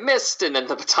 you missed, and then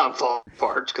the baton falls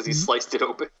apart because he sliced it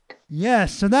open.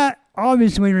 Yes, so that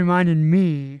obviously reminded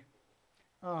me.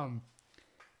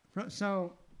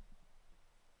 So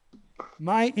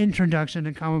my introduction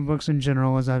to comic books in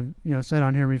general, as I've said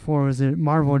on here before, was the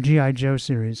Marvel G.I. Joe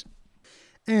series.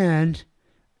 And,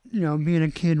 being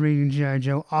a kid reading G.I.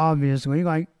 Joe, obviously,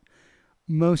 like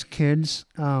most kids,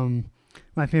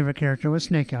 my favorite character was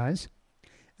Snake Eyes.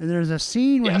 And there's a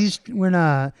scene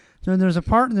where so there's a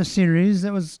part in the series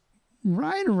that was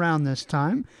right around this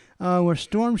time, where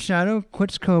Storm Shadow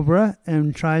quits Cobra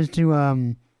and tries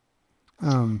to,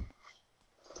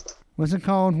 what's it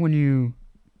called when you...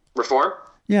 Reform?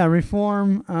 Yeah,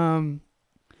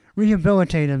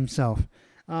 rehabilitate himself.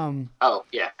 Oh,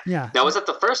 yeah. Yeah. Now, was it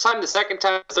the first time, the second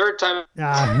time, the third time?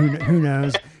 Who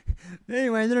knows?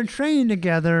 Anyway, they're training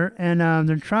together, and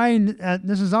they're trying...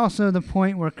 this is also the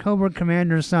point where Cobra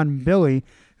Commander's son, Billy,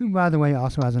 who, by the way,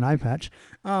 also has an eye patch,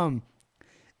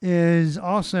 is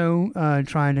also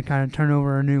trying to kind of turn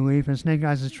over a new leaf, and Snake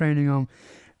Eyes is training him.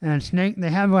 And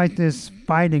they have like this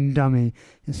fighting dummy,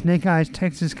 and Snake Eyes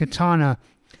takes his katana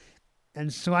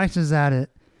and slices at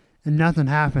it, and nothing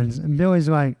happens. And Billy's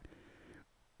like,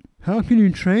 "How can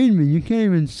you train me? You can't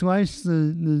even slice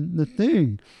the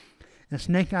thing." And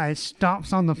Snake Eyes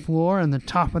stomps on the floor, and the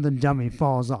top of the dummy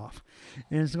falls off.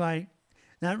 And it's like,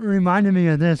 that reminded me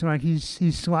of this, like he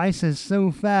slices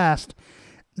so fast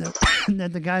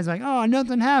that the guy's like, "Oh,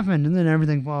 nothing happened," and then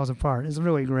everything falls apart. It's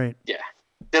really great. Yeah.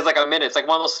 There's like a minute. It's like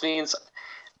one of those scenes.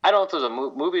 I don't know if it was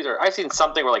a movie or I've seen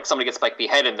something where like somebody gets like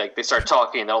beheaded and like they start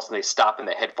talking and then all of a sudden they stop and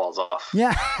the head falls off.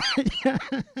 Yeah.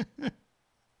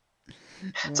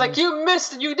 It's like, you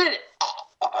missed it. You did it.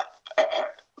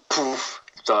 Poof.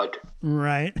 Thud.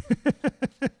 Right.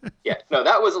 Yeah. No,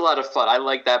 that was a lot of fun. I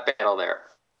like that panel there.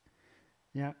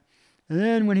 Yeah. And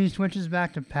then when he switches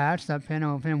back to Patch, that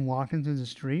panel of him walking through the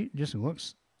street just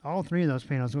looks... All three of those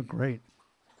panels look great.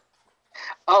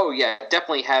 Oh, yeah. It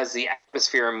definitely has the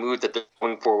atmosphere and mood that they're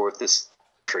going for with this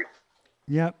tree.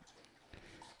 Yep.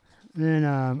 Then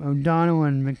O'Donnell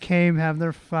and McCabe have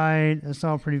their fight. That's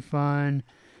all pretty fun.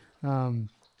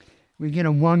 We get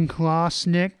a one claw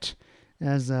snicked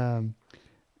as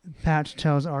Patch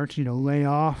tells Archie to lay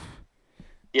off.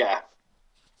 Yeah.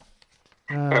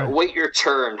 Wait your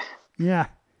turn. Yeah.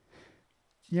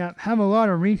 Yeah. Have a lot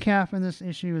of recap in this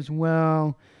issue as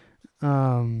well.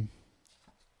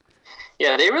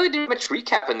 Yeah, they really did much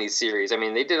recap in these series. I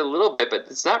mean, they did a little bit, but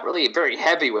it's not really very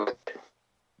heavy with it.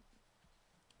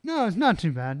 No, it's not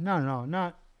too bad. Not at all.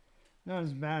 Not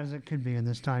as bad as it could be in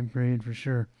this time period, for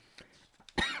sure.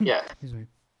 Yeah. Excuse me.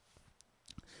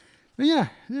 But yeah,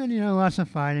 then, lots of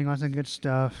fighting, lots of good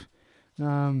stuff.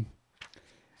 I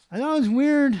thought it was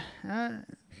weird.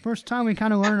 First time we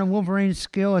kind of learned a Wolverine's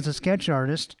skill as a sketch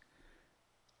artist.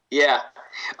 Yeah.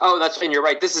 Oh, and you're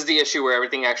right. This is the issue where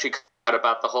everything actually comes out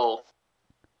about the whole...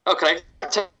 Oh, can I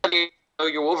tell you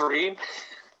you're Wolverine?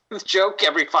 Joke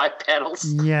every 5 panels.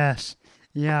 Yes.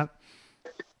 Yeah.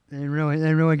 They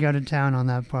really got to town on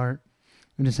that part.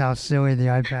 And just how silly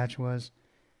the eye patch was.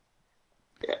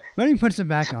 Yeah. But he puts it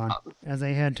back on as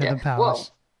they head to the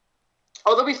palace.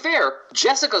 Well, to be fair,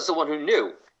 Jessica's the one who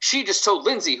knew. She just told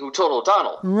Lindsay, who told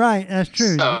O'Donnell. Right, that's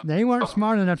true. So, they weren't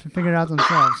smart enough to figure it out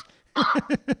themselves.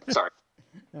 Sorry.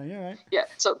 Oh, you're right. Yeah,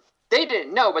 so they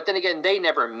didn't know, but then again, they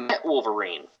never met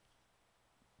Wolverine.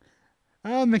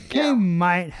 McCabe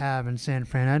might have in San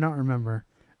Fran. I don't remember.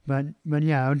 But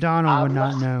yeah, O'Donnell would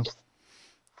not know.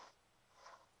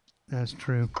 That's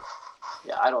true.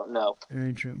 Yeah, I don't know.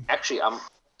 Very true. Actually, I'm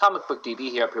comic book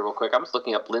DB here up here real quick. I'm just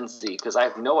looking up Lindsay because I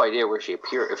have no idea where she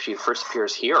appeared, if she first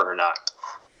appears here or not.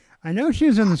 I know she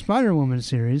was in the Spider-Woman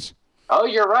series. Oh,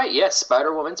 you're right. Yes,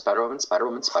 Spider-Woman.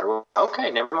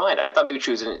 Okay, never mind. I thought maybe she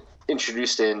was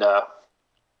introduced in...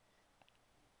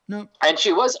 Nope. And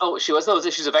she was in those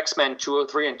issues of X-Men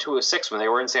 203 and 206 when they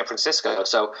were in San Francisco.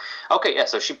 So, okay, yeah,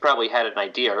 so she probably had an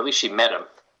idea, or at least she met him.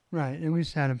 Right, at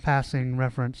least had a passing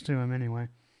reference to him anyway.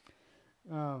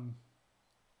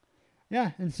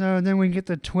 Yeah, and so then we get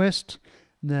the twist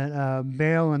that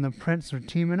Bale and the Prince are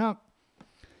teaming up.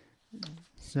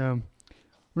 So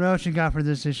What else you got for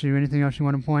this issue? Anything else you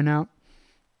want to point out?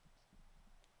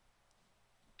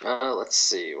 Let's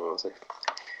see. What was I?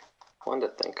 I wanted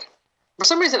to think. For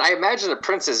some reason, I imagine the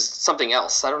prince is something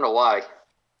else. I don't know why.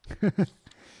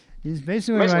 He's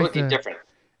basically like looking different.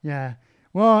 Yeah.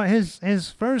 Well,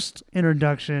 his first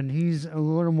introduction, he's a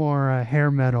little more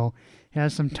hair metal. He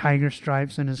has some tiger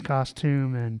stripes in his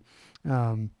costume and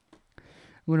a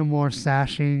little more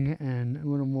sashing and a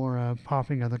little more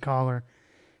popping of the collar.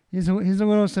 He's a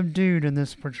little subdued in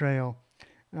this portrayal.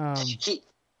 He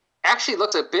actually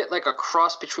looks a bit like a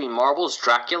cross between Marvel's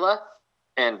Dracula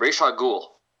and Ra's al Ghul.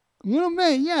 A little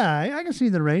bit, yeah. I can see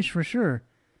the race for sure.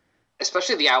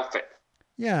 Especially the outfit.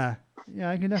 Yeah,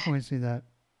 I can definitely see that.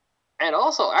 And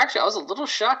also, actually, I was a little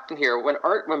shocked in here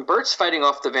when Bert's fighting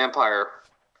off the vampire,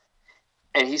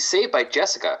 and he's saved by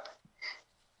Jessica.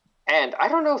 And I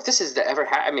don't know if this has ever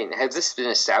happened. I mean, has this been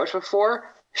established before?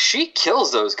 She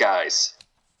kills those guys.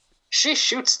 She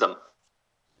shoots them.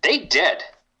 They dead.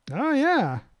 Oh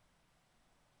yeah.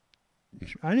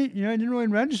 It didn't really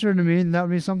register to me that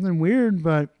would be something weird,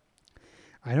 but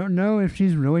I don't know if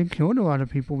she's really killed a lot of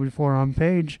people before on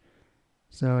page.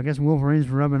 So I guess Wolverine's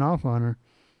rubbing off on her.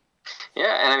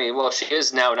 Yeah, and I mean, well, she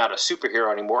is now not a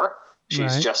superhero anymore.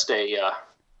 She's just a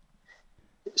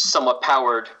somewhat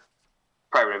powered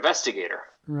private investigator.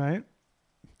 Right.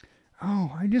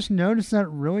 Oh, I just noticed that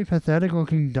really pathetic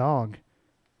looking dog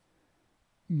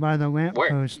by the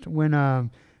lamppost when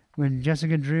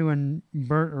Jessica Drew and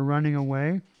Bert are running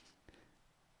away.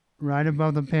 Right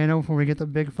above the panel before we get the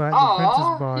big fight in the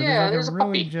Princess Bar. Yeah, there's like a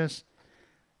really puppy.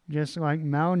 just like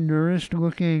malnourished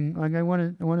looking. Like I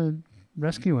want to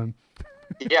rescue him.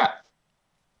 Yeah.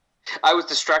 I was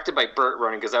distracted by Bert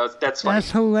running because that's funny.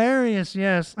 That's hilarious.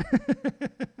 Yes.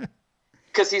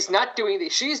 Because he's not doing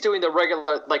she's doing the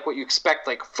regular, like what you expect,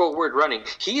 like forward running.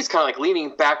 He's kind of like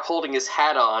leaning back, holding his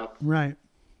hat on. Right.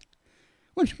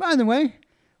 Which, by the way,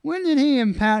 when did he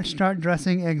and Patch start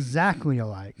dressing exactly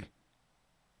alike?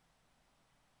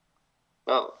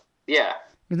 Oh, yeah.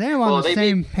 They have on the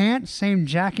same pants, same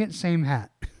jacket, same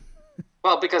hat.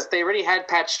 Well, because they already had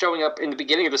Patch showing up in the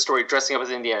beginning of the story dressing up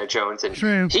as Indiana Jones. And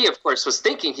True. He, of course, was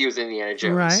thinking he was Indiana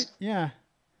Jones. Right, yeah.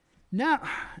 Now,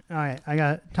 all right, I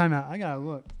got time out. I got to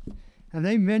look. Have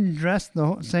they been dressed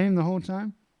the same the whole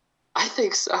time? I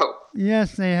think so.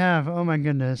 Yes, they have. Oh, my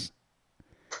goodness.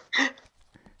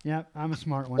 Yep, I'm a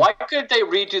smart one. Why couldn't they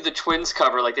redo the Twins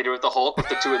cover like they did with the Hulk with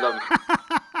the two of them?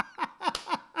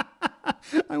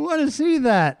 I want to see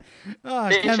that. Oh,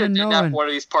 they Kevin should do Nolan. one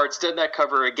of these parts, did that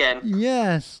cover again.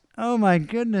 Yes. Oh, my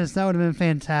goodness. That would have been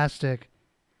fantastic.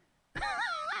 All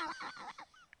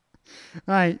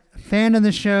right. Fan of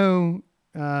the show,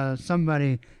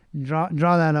 somebody, draw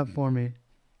that up for me.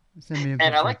 Send me a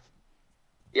picture. And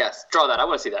yes, draw that. I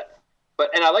want to see that.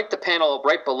 And I like the panel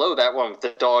right below that one with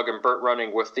the dog and Bert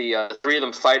running with the three of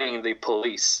them fighting the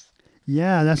police.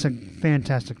 Yeah, that's a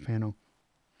fantastic panel.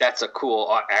 That's a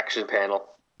cool action panel.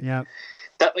 Yeah.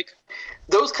 That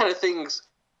those kind of things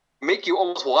make you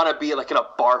almost want to be like in a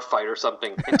bar fight or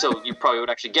something until you probably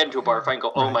would actually get into a bar fight and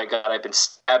go, oh my God, I've been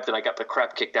stabbed and I got the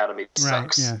crap kicked out of me. It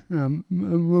sucks. Yeah.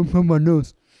 I'll put my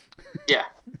nose. Yeah.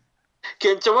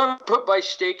 Can someone put my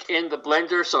steak in the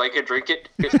blender so I can drink it?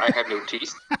 Because I have no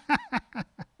teeth.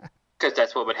 Because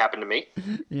that's what would happen to me.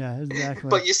 Yeah, exactly.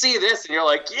 But you see this and you're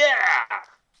like, yeah!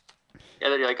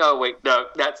 And then you're like, oh, wait, no,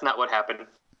 that's not what happened.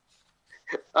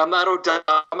 I'm not O'Donnell.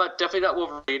 I'm definitely not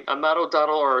Wolverine. I'm not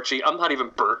O'Donnell or Archie. I'm not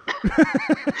even Bert.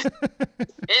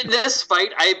 In this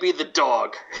fight, I'd be the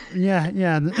dog. Yeah.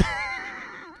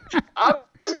 I'm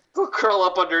go curl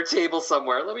up under a table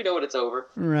somewhere. Let me know when it's over.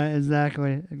 Right,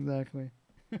 exactly.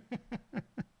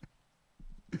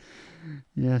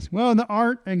 Yes. Well, the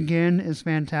art again is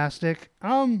fantastic.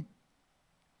 The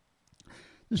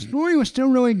story was still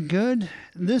really good.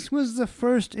 This was the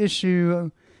first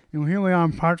issue, and here we are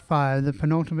on part 5, the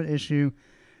penultimate issue.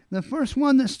 The first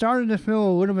one that started to feel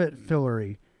a little bit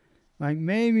fillery. Like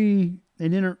maybe they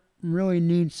didn't really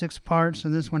need 6 parts,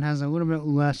 and this one has a little bit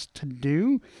less to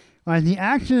do. Like the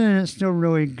action in it's still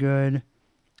really good.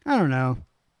 I don't know.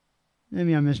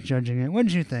 Maybe I'm misjudging it. What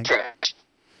did you think? Stretch.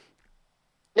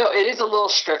 No, it is a little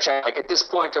stretch. Like at this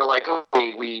point, they're like,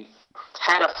 okay, we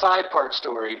had a 5-part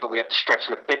story, but we have to stretch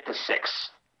it a bit to 6.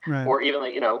 Right. Or even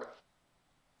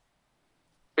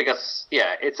because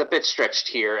it's a bit stretched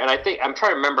here. And I think I'm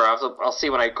trying to remember. I'll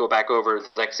see when I go back over the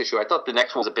next issue. I thought the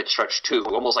next one was a bit stretched too,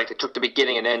 almost like they took the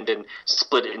beginning and end and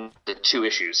split it into 2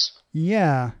 issues.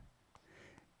 Yeah.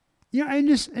 Yeah,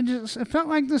 it felt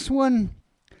like this one,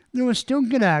 there was still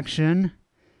good action,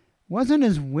 wasn't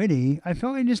as witty. I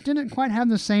felt it just didn't quite have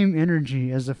the same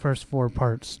energy as the first 4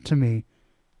 parts to me.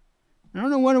 I don't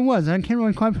know what it was. I can't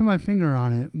really quite put my finger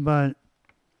on it, but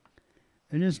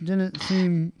it just didn't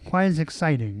seem quite as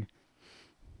exciting.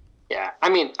 Yeah, I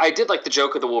mean, I did like the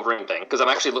joke of the Wolverine thing, because I'm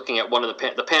actually looking at one of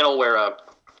the panel where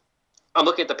I'm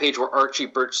looking at the page where Archie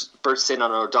bursts in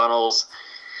on O'Donnell's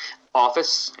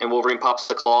office, and Wolverine pops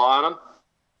the claw on him.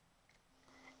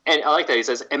 And I like that. He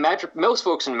says, most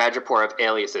folks in Madripoor have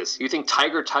aliases. You think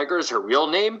Tiger is her real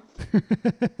name?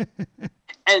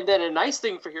 And then a nice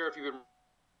thing for here, if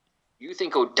you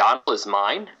think O'Donnell is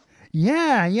mine?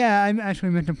 Yeah, I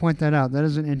actually meant to point that out. That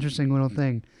is an interesting little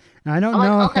thing. And I don't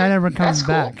know if that ever comes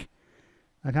back. Cool.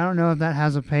 Like, I don't know if that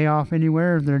has a payoff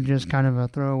anywhere, if they're just kind of a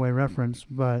throwaway reference,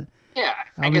 but... Yeah,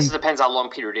 I guess it depends how long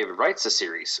Peter David writes the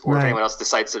series, or if anyone else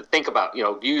decides to think about,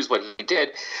 use what he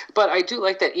did. But I do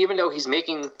like that even though he's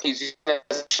using that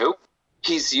as a joke,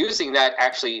 he's using that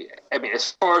actually, I mean,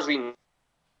 as far as we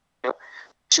know,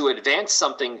 to advance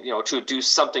something, to do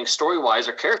something story-wise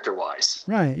or character-wise.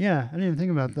 Right, yeah, I didn't even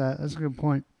think about that. That's a good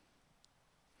point.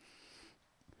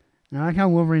 I like how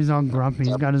Wolverine's all grumpy.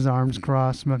 He's got his arms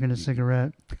crossed, smoking a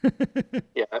cigarette.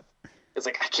 Yeah. It's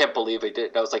like, I can't believe he did.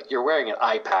 And I was like, you're wearing an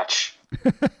eye patch.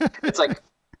 It's like,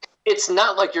 it's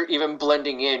not like you're even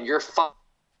blending in. You're fun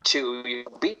to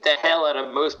beat the hell out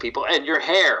of most people. And your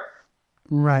hair.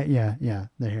 Right, yeah,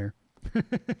 the hair.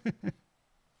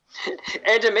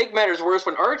 And to make matters worse,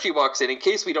 when Archie walks in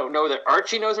case we don't know that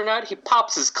Archie knows or not, he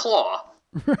pops his claw.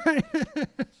 Right.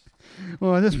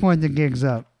 Well, at this point, the gig's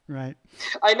up, right?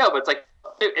 I know, but it's like,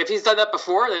 if he's done that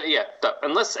before, then yeah,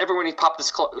 unless everyone who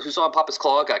saw him pop his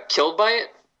claw got killed by it.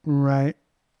 Right.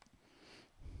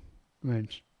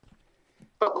 Right.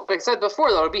 But like I said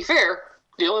before, though, to be fair,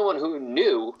 the only one who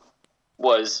knew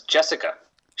was Jessica.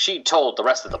 She told the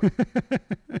rest of them.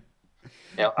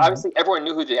 Obviously, everyone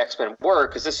knew who the X-Men were,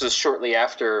 because this was shortly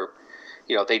after,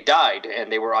 they died,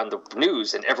 and they were on the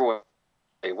news, and everyone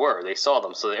they saw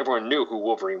them, so everyone knew who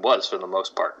Wolverine was for the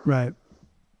most part. Right.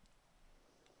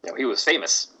 He was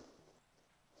famous.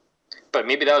 But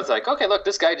maybe that was like, okay, look,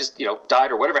 this guy just,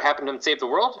 died or whatever happened to him and saved the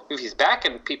world. If he's back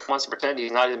and people wants to pretend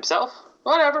he's not himself,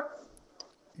 whatever.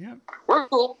 Yep. We're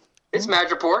cool. It's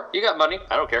Madripoor. You got money.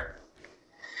 I don't care.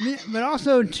 Yeah, but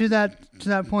also to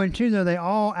that point too, though, they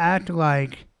all act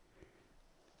like,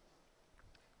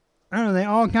 I don't know, they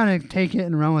all kind of take it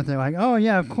and run with it. Like, oh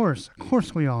yeah, of course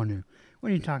we all knew.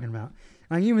 What are you talking about?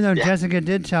 Like, even though Jessica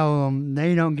did tell them,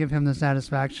 they don't give him the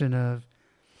satisfaction of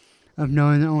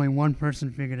knowing that only one person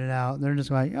figured it out. They're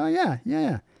just like, oh, yeah.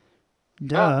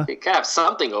 Duh. You gotta have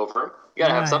something over him. You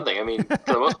gotta have something. I mean, for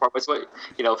the most part, if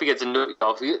he gets if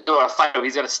you want to fight him,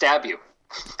 he's gonna stab you.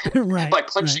 Right. By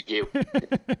punching you.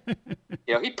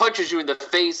 He punches you in the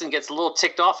face and gets a little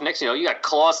ticked off. Next, you got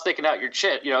claws sticking out your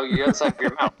chin, the outside of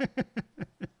your mouth.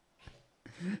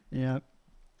 Yep.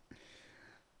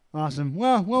 Awesome.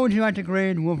 Well, what would you like to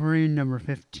grade Wolverine number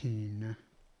 15?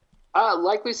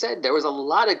 Like we said, there was a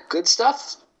lot of good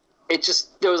stuff.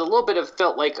 There was a little bit of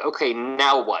felt like, okay,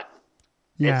 now what?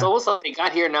 Yeah. It's almost like they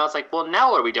got here, now it's like, well,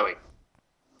 now what are we doing?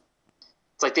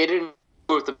 It's like they didn't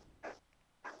move the...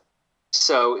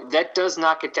 So that does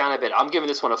knock it down a bit. I'm giving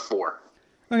this one a 4.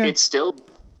 Okay. It's still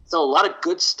a lot of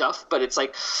good stuff, but it's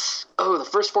like, the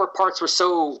first 4 parts were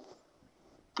so,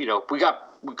 we're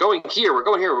going here,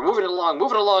 we're moving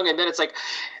along, and then it's like,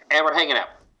 and we're hanging out.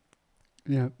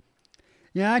 Yeah.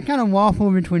 Yeah, I kind of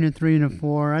waffle between a 3 and a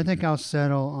 4. I think I'll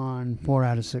settle on 4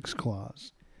 out of 6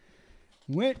 claws.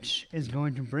 Which is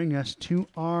going to bring us to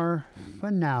our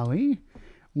finale.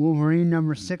 Wolverine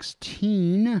number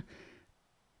 16,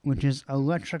 which is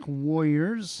Electric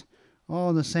Warriors.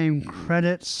 All the same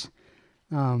credits.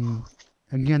 Again,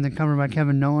 the cover by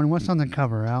Kevin Nolan. What's on the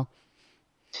cover, Al?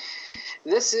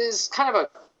 This is kind of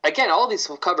again, all these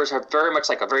covers are very much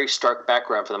like a very stark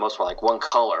background for the most part, like one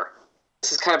color.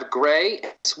 This is kind of gray.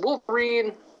 It's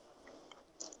Wolverine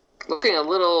looking a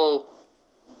little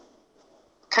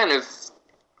kind of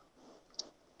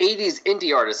 80s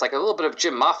indie artist, like a little bit of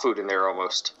Jim Mahfood in there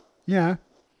almost. Yeah.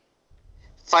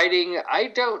 Fighting, I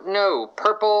don't know,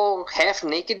 purple,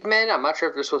 half-naked men. I'm not sure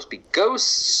if they're supposed to be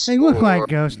ghosts. They look like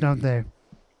ghosts, don't they?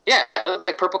 Yeah,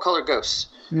 like purple-colored ghosts.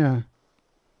 Yeah.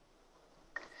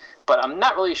 But I'm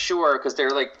not really sure because they're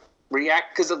like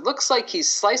because it looks like he's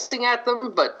slicing at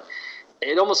them, but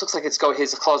it almost looks like his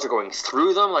claws are going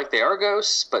through them like they are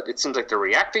ghosts, but it seems like they're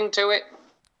reacting to it.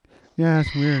 Yeah,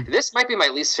 that's weird. This might be my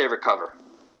least favorite cover.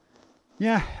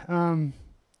 Yeah,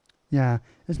 yeah.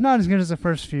 It's not as good as the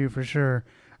first few, for sure.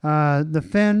 The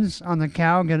fins on the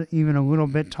cow get even a little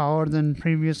bit taller than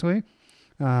previously.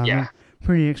 Yeah.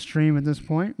 Pretty extreme at this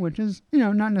point, which is,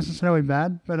 not necessarily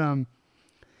bad, but,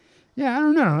 yeah, I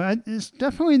don't know. It's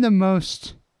definitely the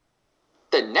most...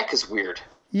 The neck is weird.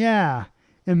 Yeah,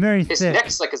 and very His thick.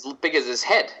 neck's like as big as his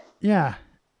head. Yeah,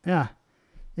 yeah.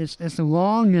 It's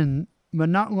long but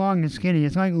not long and skinny.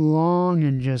 It's like long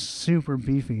and just super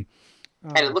beefy.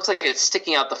 And it looks like it's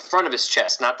sticking out the front of his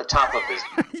chest, not the top of his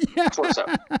torso.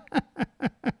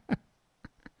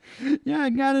 Yeah,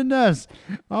 it kind of does.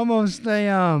 Almost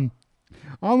like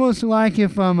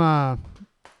if oh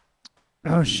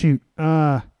shoot,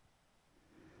 I'm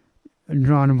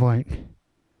drawing a blank.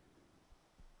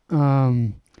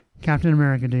 Captain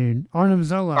America, dude, Arnim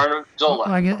Zola.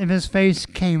 Like if his face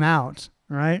came out,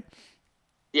 right?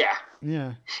 Yeah.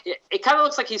 Yeah. It kind of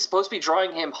looks like he's supposed to be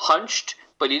drawing him hunched,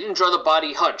 but he didn't draw the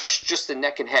body hunched, just the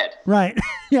neck and head. Right.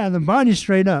 Yeah, the body's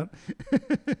straight up.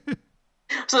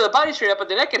 So the body's straight up, but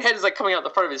the neck and head is like coming out the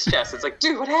front of his chest. It's like,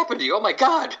 dude, what happened to you? Oh my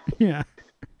god. Yeah.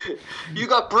 You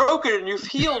got broken and you've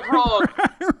healed wrong.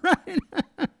 Right.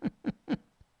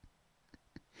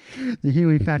 The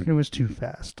healing factor was too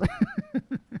fast.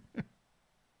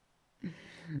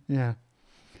 Yeah.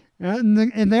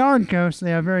 And they aren't ghosts.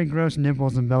 They have very gross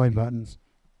nipples and belly buttons.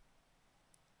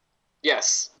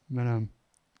 Yes. But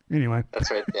anyway.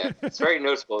 That's right. Yeah, it's very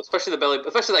noticeable, especially the belly,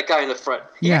 especially that guy in the front.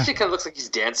 He actually kind of looks like he's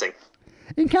dancing.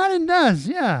 It kind of does,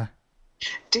 yeah.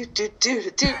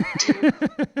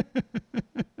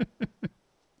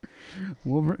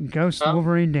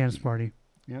 Wolverine dance party.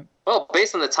 Yep. Well,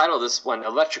 based on the title of this one,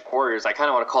 Electric Warriors, I kind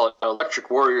of want to call it Electric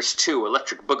Warriors 2,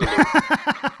 Electric Boogaloo.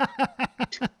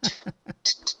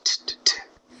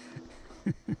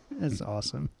 That's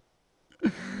awesome.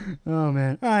 Oh,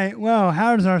 man. All right, well,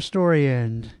 how does our story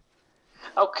end?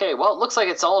 Okay, well, it looks like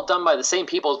it's all done by the same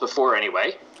people as before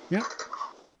anyway. Yep.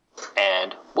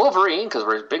 And Wolverine, because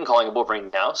we've been calling him Wolverine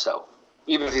now, so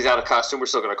even if he's out of costume, we're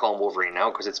still going to call him Wolverine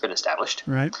now because it's been established.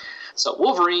 Right. So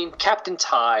Wolverine, Captain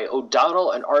Ty,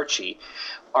 O'Donnell, and Archie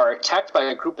are attacked by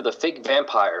a group of the fake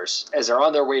vampires as they're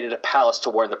on their way to the palace to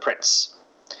warn the prince.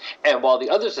 And while the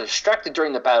others are distracted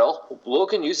during the battle,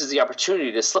 Logan uses the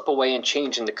opportunity to slip away and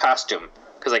change into costume.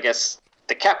 Because I guess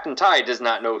the Captain Ty does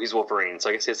not know he's Wolverine, so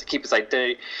I guess he has to keep his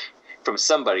identity from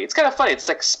somebody. It's kind of funny. It's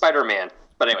like Spider-Man.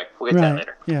 But anyway, we'll get to that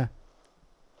later. Yeah.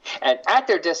 And at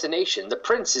their destination, the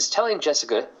prince is telling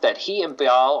Jessica that he and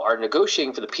Baal are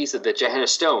negotiating for the piece of the Gehenna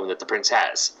stone that the prince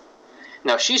has.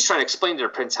 Now, she's trying to explain to the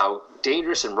prince how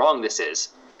dangerous and wrong this is,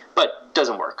 but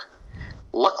doesn't work.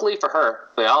 Luckily for her,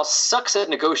 Baal sucks at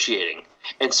negotiating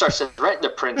and starts to threaten the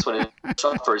prince when his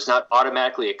offer is not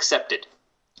automatically accepted.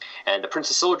 And the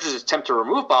prince's soldiers attempt to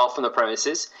remove Baal from the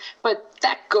premises, but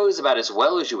that goes about as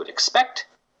well as you would expect.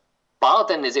 Baal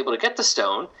then is able to get the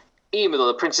stone, even though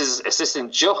the prince's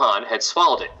assistant Johan had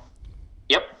swallowed it.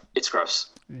 Yep, it's gross.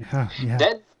 Yeah.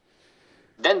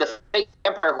 Then the fake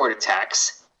Empire Horde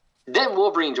attacks. Then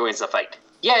Wolverine joins the fight.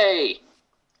 Yay!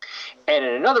 And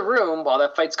in another room, while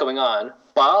that fight's going on,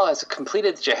 Baal has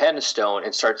completed the Gehenna stone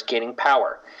and starts gaining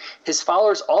power. His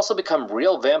followers also become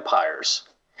real vampires.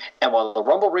 And while the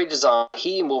rumble rages on,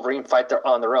 he and Wolverine fight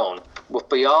on their own, with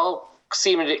Baal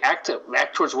seeming to act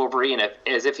towards Wolverine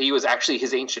as if he was actually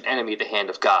his ancient enemy, the Hand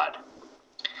of God.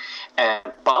 And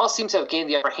Baal seems to have gained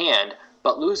the upper hand,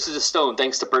 but loses the stone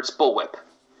thanks to Bert's bullwhip.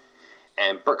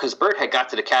 And because Bert had got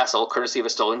to the castle courtesy of a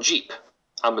stolen jeep.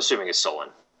 I'm assuming it's stolen.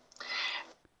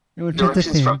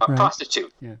 Directions from a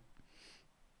prostitute. Yeah.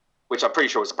 Which I'm pretty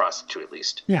sure was a prostitute, at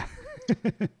least. Yeah.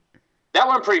 That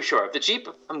one I'm pretty sure. The jeep,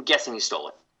 I'm guessing he stole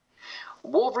it.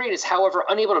 Wolverine is, however,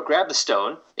 unable to grab the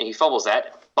stone, and he fumbles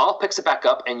that. Baal picks it back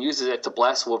up and uses it to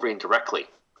blast Wolverine directly.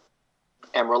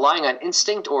 And relying on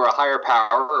instinct or a higher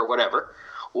power or whatever,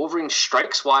 Wolverine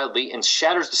strikes wildly and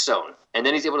shatters the stone, and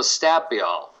then he's able to stab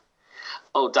Baal.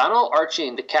 O'Donnell, Archie,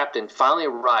 and the captain finally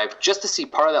arrive just to see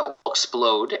part of that wall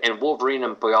explode, and Wolverine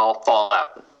and Baal fall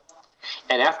out.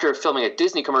 And after filming a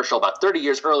Disney commercial about 30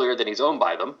 years earlier than he's owned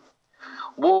by them,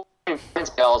 Wolverine finds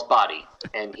Baal's body,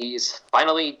 and he's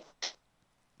finally...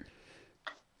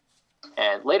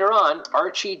 And later on,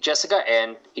 Archie, Jessica,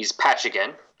 and he's Patch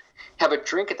again, have a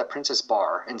drink at the Princess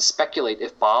Bar and speculate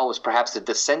if Baal was perhaps the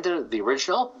descendant of the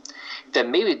original,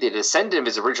 then maybe the descendant of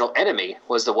his original enemy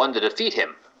was the one to defeat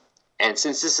him. And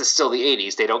since this is still the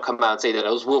 80s, they don't come out and say that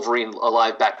it was Wolverine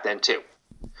alive back then, too.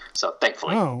 So,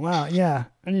 thankfully. Oh, wow, yeah.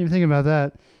 I didn't even think about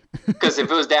that. Because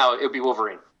if it was now, it would be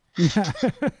Wolverine. Yeah.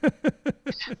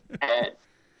 And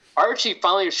Archie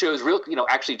finally shows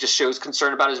actually just shows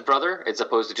concern about his brother, as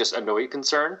opposed to just annoyed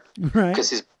concern. Right. Because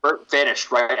his Bert vanished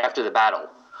right after the battle.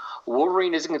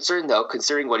 Wolverine isn't concerned, though,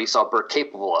 considering what he saw Bert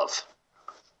capable of.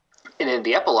 And in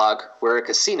the epilogue, we're at a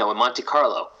casino in Monte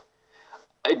Carlo.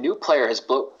 A new player has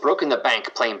broken the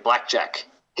bank playing blackjack.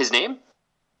 His name?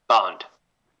 Bond.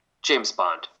 James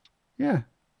Bond. Yeah.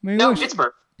 No, it's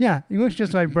Bert. Yeah, he looks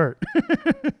just like Bert.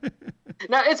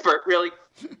 No, it's Bert, really.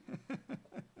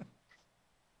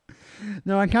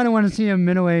 No, I kind of want to see a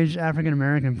middle-aged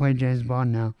African-American play James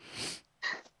Bond now.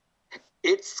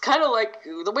 It's kind of like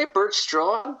the way Bert's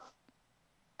drawn,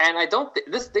 and I don't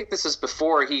think this was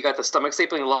before he got the stomach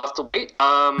stapling and lost the weight.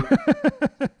 Oh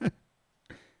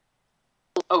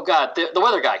God, the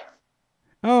weather guy.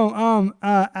 Oh,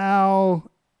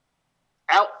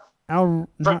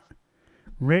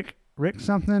 Rick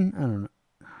something? I don't know.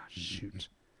 Oh, shoot.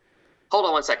 Hold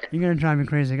on one second. You're going to drive me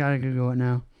crazy. I got to Google it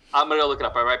now. I'm going to go look it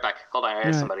up. I'll be right back. Hold on, I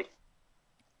heard somebody.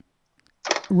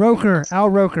 Al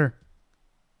Roker.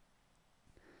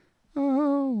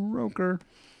 Oh, Roker.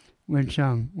 Which,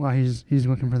 while he's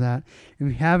looking for that, if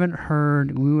you haven't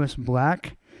heard Lewis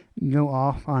Black go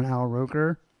off on Al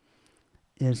Roker,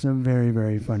 it's a very,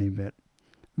 very funny bit.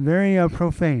 Very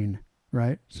profane,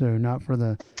 right? So not for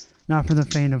the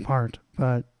faint of heart,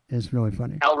 but it's really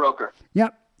funny. Al Roker.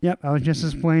 Yep. I was just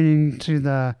explaining to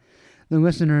the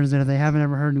listeners that if they haven't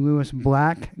ever heard Lewis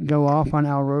Black go off on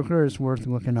Al Roker, it's worth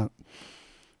looking up.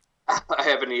 I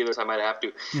haven't either, so I might have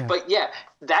to. Yeah. But yeah,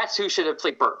 that's who should have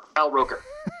played Bert, Al Roker.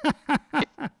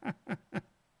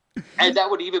 And that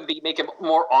would even make him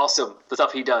more awesome, the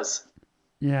stuff he does.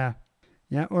 Yeah,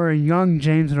 or a young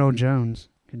James Earl Jones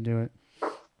could do it.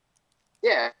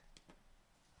 Yeah.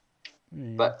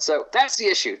 But so that's the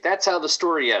issue. That's how the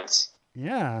story ends.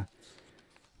 Yeah.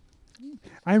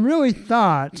 I really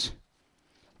thought,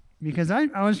 because I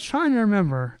was trying to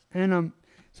remember, and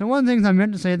so one of the things I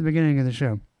meant to say at the beginning of the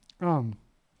show,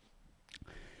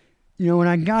 when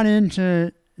I got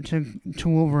into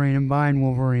Wolverine and buying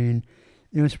Wolverine,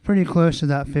 it was pretty close to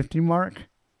that 50 mark.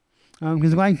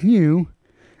 Because like you,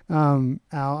 Al,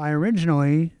 I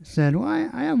originally said, well,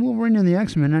 I have Wolverine and the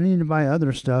X-Men. I need to buy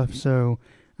other stuff, so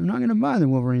I'm not going to buy the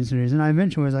Wolverine series. And I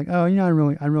eventually was like, oh, I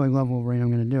really love Wolverine.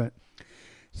 I'm going to do it.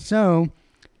 So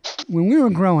when we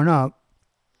were growing up,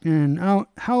 and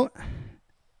how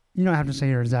you don't have to say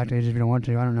your exact age if you don't want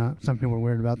to. I don't know. Some people are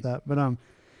weird about that. But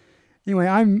anyway,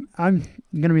 I'm going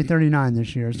to be 39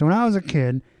 this year. So when I was a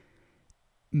kid,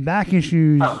 back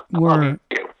issues were...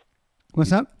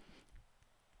 What's up?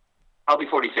 I'll be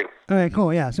 42. Okay,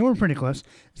 cool. Yeah, so we're pretty close.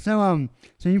 So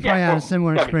you probably had a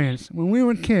similar experience. When we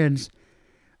were kids,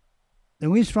 at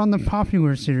least from the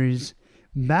popular series,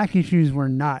 back issues were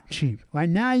not cheap. Like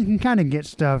now you can kind of get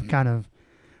stuff kind of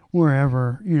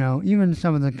wherever, even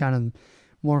some of the kind of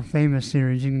more famous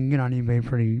series you can get on eBay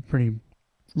pretty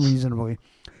reasonably.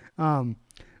 But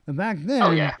back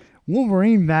then,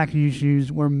 Wolverine back issues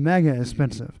were mega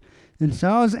expensive. And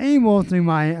so I was able, through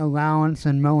my allowance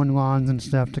and mowing lawns and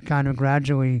stuff, to kind of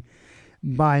gradually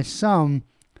buy some.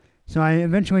 So I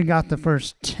eventually got the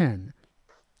first 10.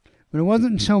 But it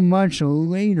wasn't until much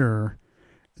later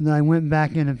that I went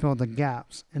back in and filled the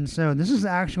gaps. And so this is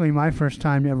actually my first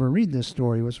time to ever read this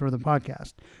story, was for the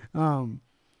podcast. And,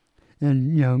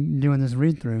 doing this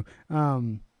read-through.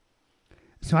 So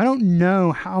I don't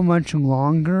know how much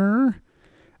longer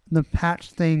the patch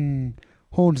thing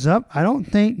holds up. I don't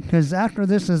think, because after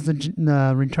this is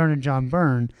the return of John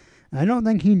Byrne, I don't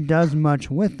think he does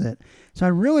much with it. So I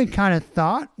really kind of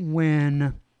thought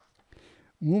when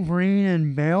Wolverine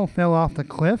and Bale fell off the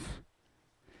cliff,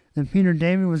 that Peter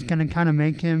David was going to kind of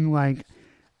make him,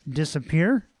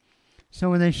 disappear. So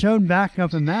when they showed back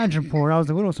up in Madripoor, I was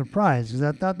a little surprised, because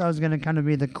I thought that was going to kind of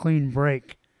be the clean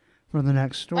break for the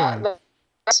next story.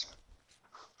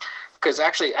 Because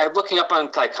actually, I'm looking up on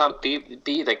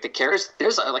the characters.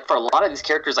 There's for a lot of these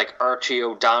characters, like Archie,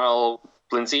 O'Donnell,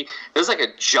 Lindsay, there's a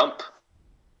jump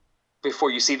before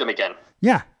you see them again.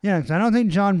 Yeah, because I don't think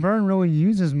John Byrne really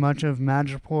uses much of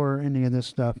Madripoor or any of this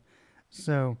stuff.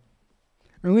 So,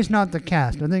 or at least not the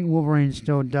cast. I think Wolverine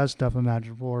still does stuff in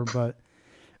Madripoor, but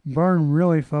Byrne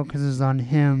really focuses on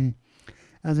him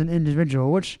as an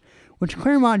individual, which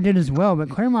Claremont did as well, but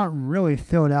Claremont really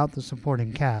filled out the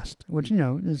supporting cast, which,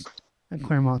 is a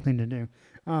Claremont thing to do.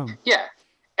 Yeah.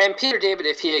 And Peter David,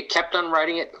 if he had kept on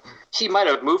writing it, he might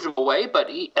have moved him away, but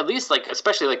he, at least,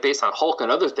 especially based on Hulk and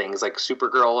other things, like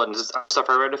Supergirl and stuff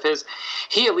I read of his,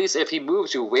 he at least, if he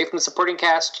moves you away from the supporting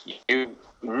cast, you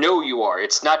know you are.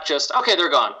 It's not just, okay, they're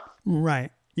gone.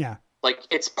 Right, yeah.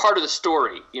 It's part of the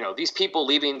story. These people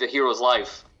leaving the hero's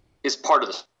life is part of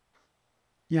the story.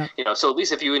 Yeah. So at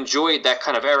least if you enjoyed that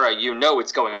kind of era,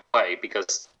 it's going away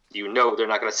because they're not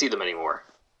going to see them anymore.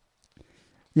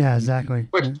 Yeah, exactly.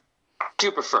 Which I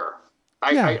do prefer.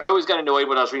 I always got annoyed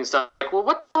when I was reading stuff like, well,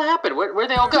 what happened? Where'd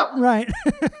they all go? Right.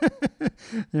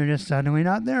 They're just suddenly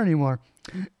not there anymore.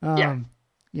 Yeah,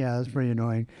 that's pretty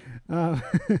annoying.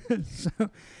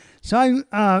 So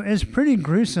it's pretty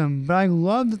gruesome, but I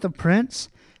love that the prince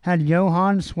had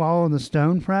Johann swallow the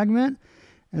stone fragment.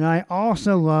 And I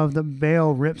also love that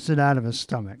Bale rips it out of his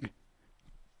stomach.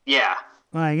 Yeah.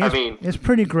 Like, it's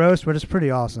pretty gross, but it's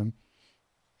pretty awesome.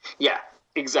 Yeah,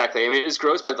 exactly. I mean, it's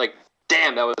gross, but like,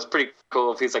 damn, that was pretty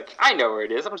cool. If he's like, I know where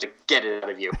it is. I'm just going to get it out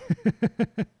of you.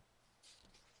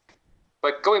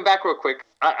 But going back real quick,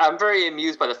 I'm very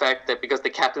amused by the fact that because the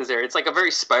captain's there, it's like a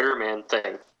very Spider-Man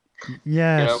thing.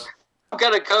 Yes. You know, I'm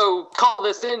going to go call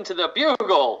this into the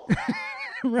bugle.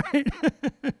 Right.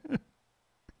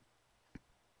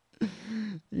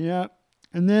 Yeah.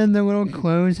 And then the little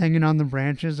clothes hanging on the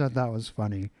branches, I thought was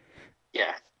funny.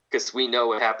 Yeah, because we know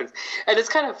what happens. And it's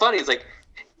kind of funny. It's like,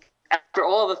 after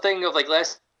all the thing of like,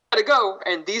 let's gotta go,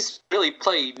 and these really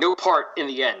play no part in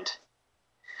the end.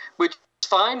 Which is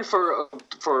fine for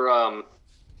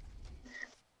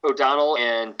O'Donnell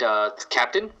and the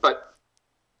captain, but,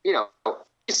 you know,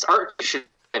 it's art.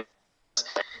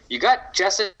 You got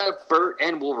Jessica, Bert,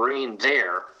 and Wolverine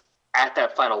there at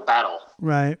that final battle.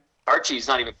 Right. Archie's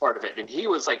not even part of it, and he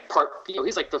was like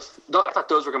he's like I thought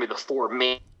those were going to be the four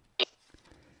main.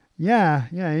 Yeah,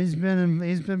 he's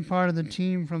been part of the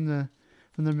team from the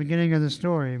beginning of the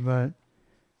story, but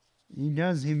he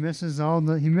misses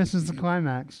the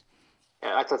climax.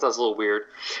 Yeah, I thought that was a little weird.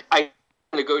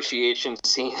 Negotiation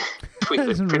scene between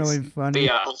That's the really Prince funny.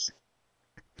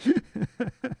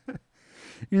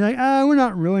 You're like, we're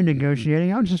not really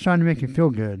negotiating. I'm just trying to make you feel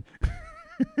good.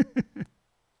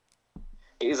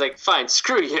 He's like, fine,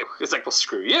 screw you. He's like, well,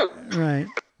 screw you. Right.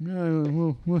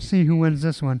 We'll see who wins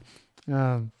this one.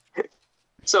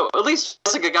 So at least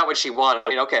Jessica got what she wanted. I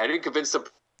mean, okay, I didn't convince him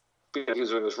he was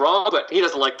doing this wrong, but he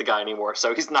doesn't like the guy anymore,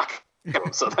 so he's not going to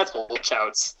him. So that's what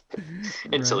shouts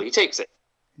until he takes it.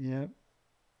 Yep.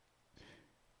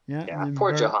 Yeah,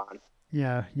 poor Johan.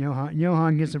 Yeah,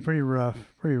 Johan gets it pretty rough.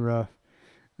 Yeah.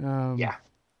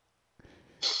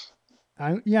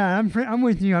 I'm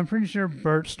with you. I'm pretty sure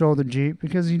Bert stole the Jeep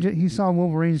because he saw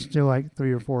Wolverine steal like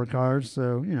 3 or 4 cars.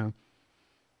 So, you know,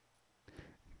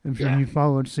 I'm sure he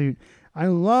followed suit. I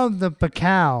love the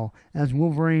Pacow as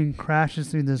Wolverine crashes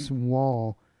through this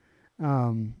wall.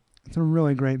 It's a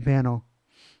really great panel.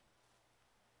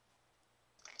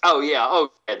 Oh, yeah.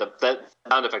 The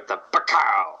sound effect, the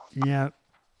Pacow. Yeah.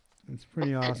 It's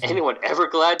pretty awesome. Anyone ever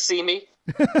glad to see me?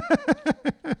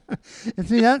 And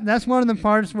see, that's one of the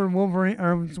parts where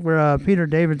where Peter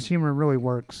David's humor really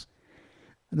works.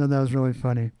 I thought that was really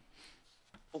funny.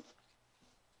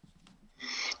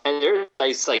 And there's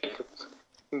nice, like,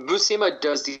 Buscema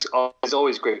does these. He's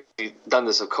always great. He's done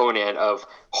this with Conan of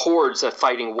hordes of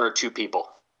fighting 1 or 2 people.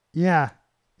 Yeah.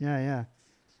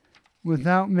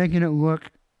 Without making it look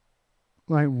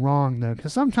like wrong though,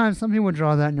 because sometimes some people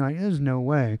draw that and you're like, there's no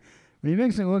way. But he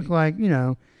makes it look like, you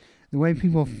know, the way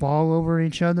people fall over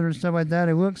each other and stuff like that,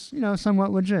 it looks, you know,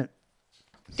 somewhat legit.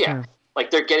 Yeah,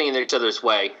 like they're getting in each other's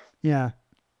way. Yeah.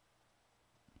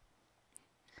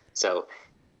 So,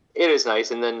 it is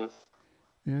nice, and then...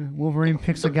 Yeah, Wolverine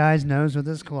picks a guy's nose with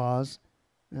his claws.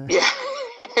 Yeah,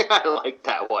 I like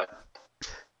that one.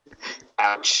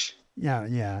 Ouch.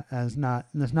 Yeah, that's not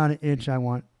an itch I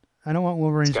want. I don't want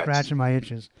Wolverine scratching my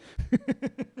itches.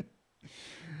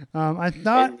 I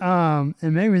thought,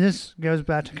 and maybe this goes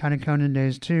back to kind of Conan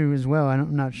days too as well.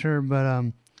 I'm not sure, but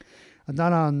I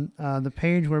thought on the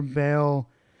page where Bale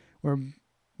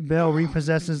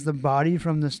repossesses the body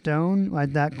from the stone,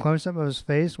 like that close up of his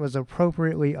face was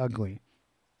appropriately ugly.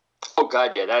 Oh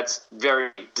God, yeah, that's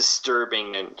very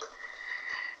disturbing, and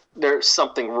there's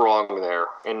something wrong there,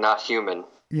 and not human.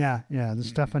 Yeah, the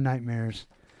stuff of nightmares.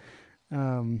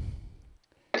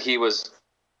 He was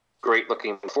great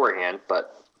looking beforehand,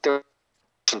 but they're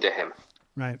to him.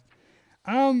 Right.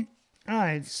 All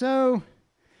right. So,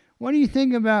 what do you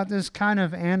think about this kind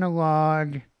of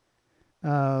analog,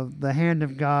 the Hand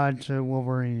of God to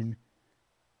Wolverine?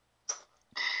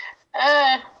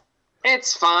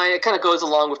 It's fine. It kind of goes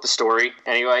along with the story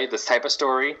anyway. This type of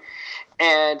story.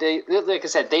 And they, like I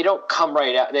said, they don't come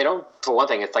right out. They don't, for one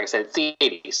thing, it's like I said, it's the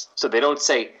 80s. So they don't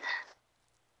say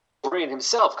Wolverine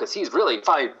himself because he's really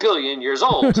 5 billion years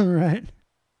old. Right.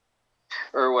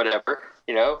 Or whatever,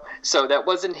 you know? So that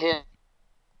wasn't him.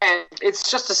 And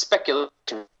it's just a speculation.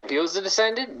 If he was a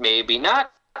descendant, maybe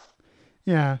not.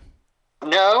 Yeah.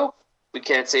 No, we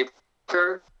can't say for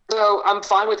sure. So I'm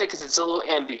fine with it because it's a little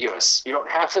ambiguous. You don't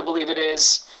have to believe it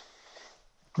is.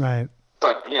 Right.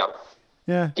 But, you know.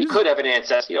 Yeah. He could have an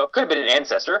ancestor. You know, could have been an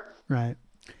ancestor. Right.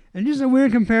 And just a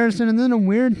weird comparison, and then a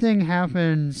weird thing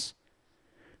happens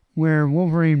where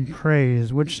Wolverine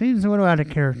prays, which seems a little out of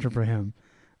character for him.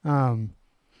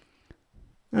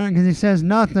 Because he says,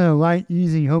 not the light,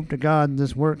 easy hope to God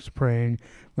this works praying,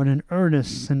 but an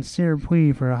earnest, sincere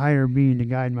plea for a higher being to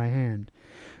guide my hand.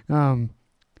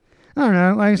 I don't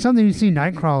know, like something you see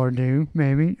Nightcrawler do,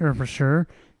 maybe, or for sure.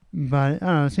 But I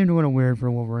don't know, it seemed a little weird for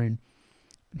Wolverine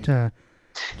to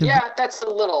Yeah, that's a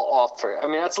little off for. I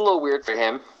mean, that's a little weird for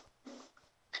him.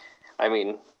 I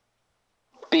mean,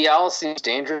 BL seems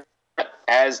dangerous,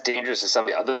 as dangerous as some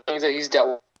of the other things that he's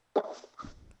dealt with.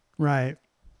 Right.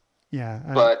 Yeah.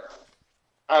 But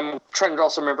I'm trying to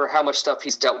also remember how much stuff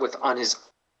he's dealt with on his,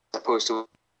 as opposed to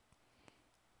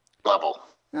level.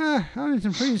 I mean,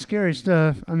 some pretty scary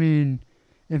stuff. I mean,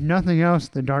 if nothing else,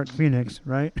 the Dark Phoenix,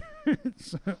 right?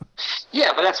 So,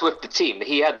 Yeah, but that's with the team.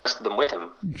 He had them with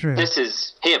him. true. This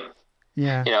is him.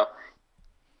 Yeah. You know,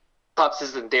 Pops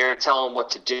isn't there to tell him what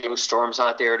to do. Storm's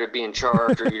not there to be in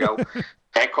charge, or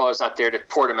Nightcrawler's not there to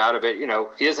port him out of it.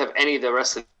 He doesn't have any of the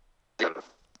rest of them.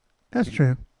 That's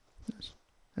true.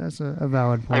 That's a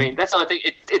valid point. I mean, that's the only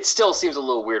thing. It still seems a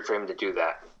little weird for him to do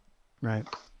that. Right.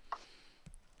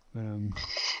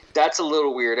 That's a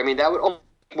little weird. I mean, that would almost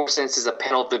make more sense as a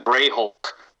panel of the Grey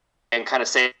Hulk, and kind of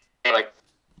say like,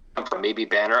 maybe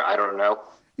Banner. I don't know.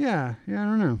 Yeah. I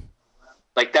don't know.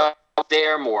 Like that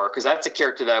there more, because that's a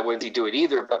character that I wouldn't do it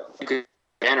either. But you could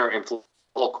Banner and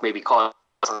Hulk maybe call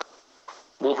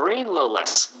Wolverine a little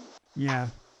less. Yeah.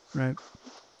 Right.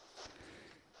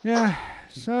 Yeah.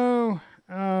 So,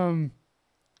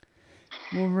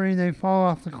 Wolverine, they fall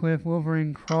off the cliff.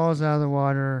 Wolverine crawls out of the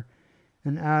water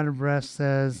and out of breath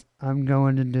says, "I'm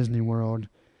going to Disney World."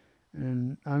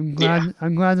 And I'm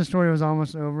glad the story was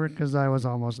almost over, because I was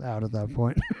almost out at that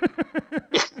point.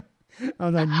 I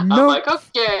was like, nope. I'm like,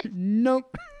 okay.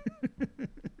 Nope.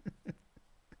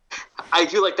 I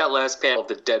do like that last panel of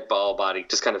the dead ball body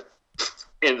just kind of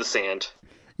in the sand.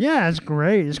 Yeah, it's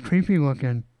great. It's creepy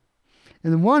looking.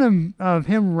 And the one of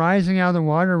him rising out of the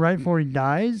water right before he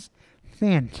dies,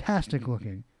 fantastic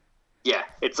looking. Yeah,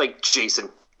 it's like Jason.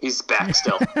 He's back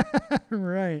still.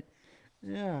 Right.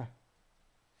 Yeah.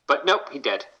 But nope, he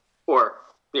dead. Or,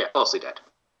 yeah, mostly dead.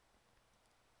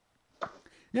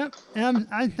 Yep. And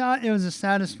I thought it was a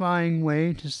satisfying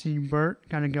way to see Burt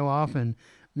kind of go off and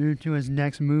move to his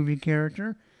next movie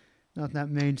character. Thought that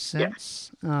made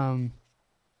sense. Yeah.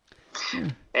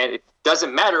 And it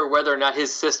doesn't matter whether or not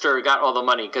his sister got all the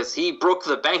money, because he broke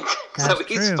the bank, so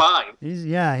he's fine.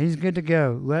 He's good to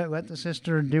go. Let the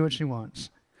sister do what she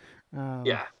wants.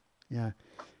 Yeah.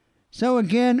 So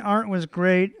again, art was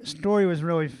great. Story was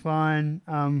really fun.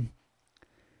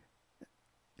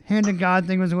 Hand of God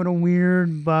thing was a little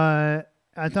weird, but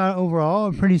I thought overall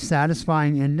a pretty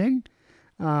satisfying ending.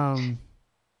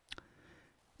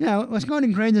 Let's go ahead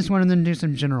and grade this one and then do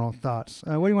some general thoughts.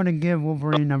 What do you want to give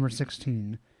Wolverine number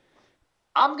 16?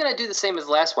 I'm going to do the same as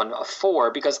the last one, a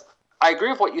 4, because I agree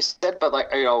with what you said, but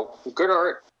good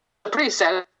art, pretty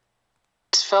sad.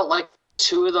 It felt like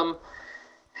two of them,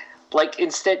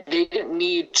 instead they didn't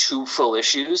need 2 full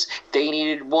issues. They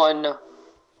needed one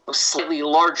slightly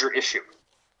larger issue.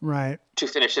 Right. To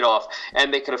finish it off.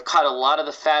 And they could have cut a lot of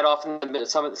the fat off,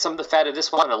 some of the fat of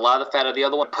this one and a lot of the fat of the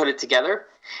other one, put it together,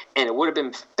 and it would have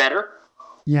been better.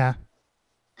 Yeah.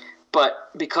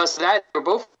 But because of that, they're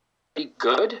both pretty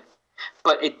good,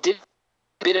 but it did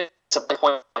a bit of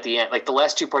disappointment at the end. Like the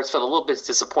last 2 parts felt a little bit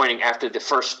disappointing after the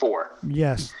first 4.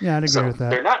 Yes. Yeah, I'd agree with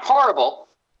that. They're not horrible.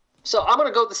 So I'm going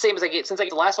to go the same as I gave. Since I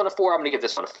gave the last one a 4, I'm going to give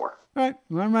this one a 4. All right.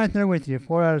 Well, I'm right there with you.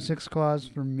 4 out of 6 claws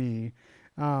for me.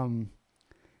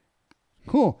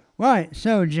 Cool. Right.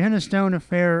 So, Gehenna Stone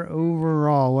affair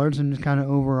overall. Words and just kind of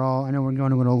overall. I know we're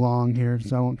going a little long here,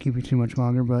 so I won't keep you too much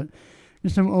longer, but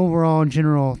just some overall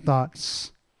general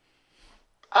thoughts.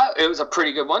 It was a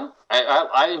pretty good one.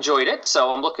 I enjoyed it. So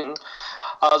I was looking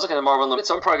at Marvel Unlimited,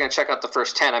 so I'm probably going to check out the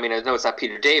first 10. I mean, I know it's not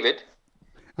Peter David.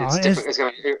 It's different. It's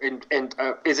going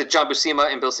to, is it John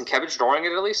Buscema and Bill Sienkiewicz drawing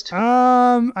it at least?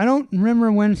 I don't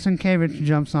remember when Sienkiewicz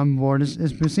jumps on board. It's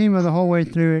Buscema the whole way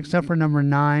through, except for number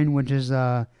 9, which is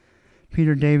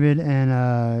Peter David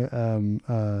and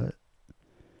the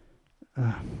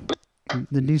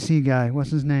DC guy.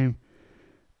 What's his name?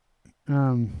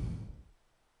 I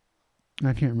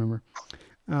can't remember.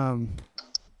 Not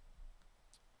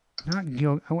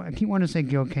Gil. I keep wanting to say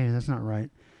Gil Kane. That's not right.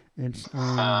 It's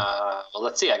well,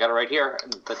 let's see. I got it right here.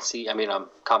 Let's see. I mean,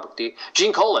 comic D.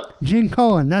 Gene Colan. Gene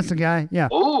Colan. That's the guy. Yeah.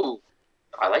 Ooh,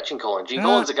 I like Gene Colan. Gene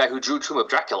Colan's the guy who drew Tomb of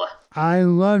Dracula. I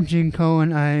love Gene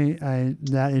Colan. I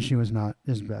that issue was not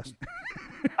his best.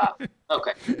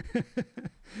 Okay.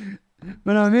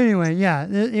 But anyway, yeah,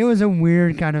 it was a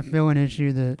weird kind of fill-in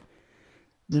issue that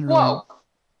didn't really. Whoa.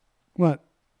 What?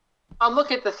 I'm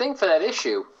looking at the thing for that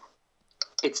issue.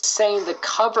 It's saying the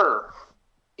cover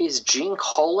is Gene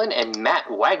Colan and Matt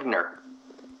Wagner.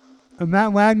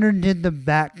 Matt Wagner did the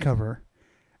back cover.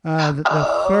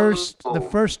 The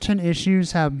first 10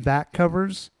 issues have back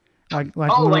covers,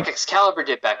 like Excalibur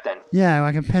did back then. Yeah,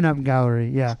 like a pinup gallery.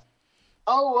 Yeah.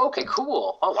 Oh, okay,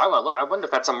 cool. Oh, I wonder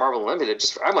if that's on Marvel Unlimited.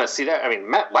 I want to see that. I mean,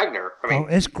 Matt Wagner.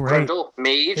 It's great. Grendel,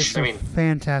 Mage. It's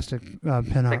fantastic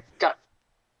pinup. Like, God,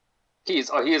 he's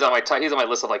on my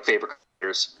list of like favorite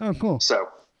characters. Oh, cool. So.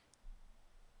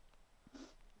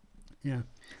 Yeah.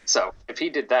 So if he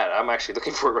did that, I'm actually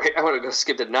looking for it. Right, I want to go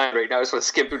skip to 9 right now. I just want to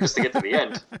skip through just to get to the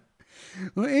end.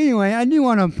 Well, anyway, I do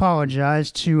want to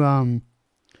apologize to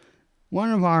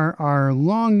one of our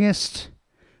longest,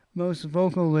 most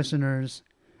vocal listeners,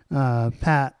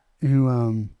 Pat,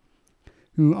 who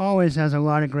always has a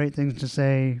lot of great things to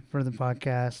say for the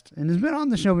podcast, and has been on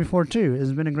the show before too.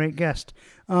 Has been a great guest.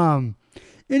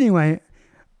 Anyway,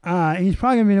 he's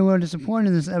probably gonna be a little disappointed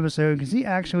in this episode because he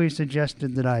actually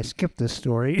suggested that I skip this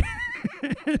story.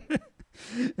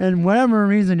 And whatever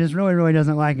reason, just really, really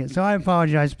doesn't like it. So I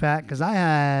apologize, Pat, because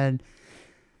it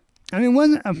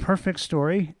wasn't a perfect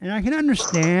story, and I can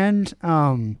understand.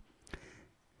 I'll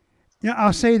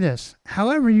say this: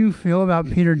 however you feel about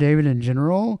Peter David in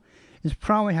general is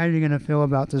probably how you're going to feel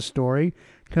about this story,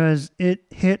 because it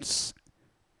hits.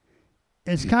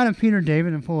 It's kind of Peter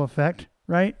David in full effect,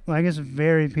 right? Like it's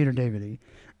very Peter David-y.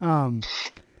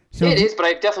 So it is, but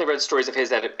I've definitely read stories of his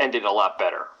that have ended a lot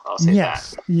better. I'll say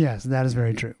that. Yes, that is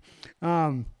very true.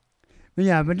 But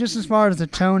just as far as the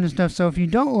tone and stuff, so if you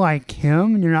don't like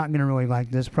him, you're not going to really like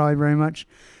this probably very much.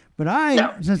 But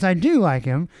since I do like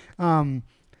him,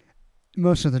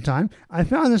 most of the time, I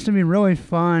found this to be really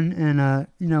fun. And,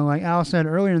 like Al said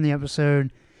earlier in the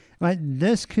episode, like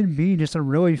this could be just a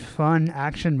really fun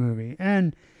action movie.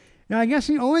 And I guess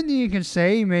the only thing you can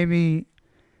say maybe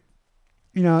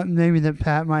that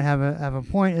Pat might have a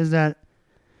point is that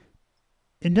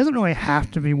it doesn't really have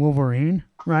to be Wolverine,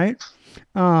 right?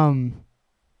 No,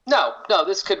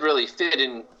 this could really fit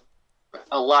in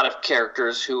a lot of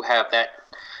characters who have that.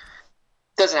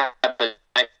 Doesn't have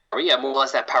more or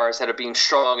less that power instead of being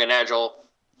strong and agile.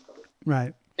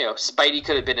 Right. Spidey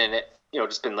could have been in it.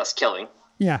 Just been less killing.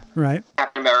 Yeah. Right.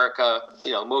 Captain America.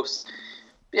 That's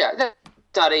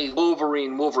not a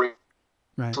Wolverine.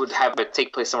 Right. Would have it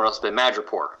take place somewhere else but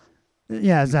Madripoor.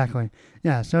 Yeah, exactly.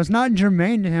 Yeah, so it's not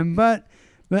germane to him, but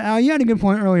Al, you had a good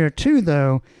point earlier too,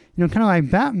 though. Kind of like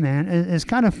Batman, it's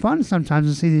kind of fun sometimes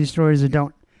to see these stories that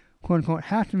don't, quote unquote,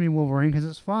 have to be Wolverine, because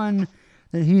it's fun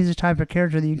that he's the type of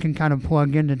character that you can kind of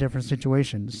plug into different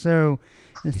situations. So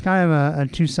it's kind of a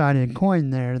two-sided coin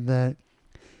there. That,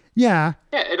 yeah.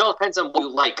 Yeah, it all depends on what you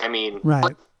like.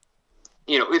 Right.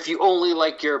 If you only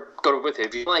like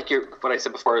if you like what I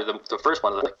said before, the first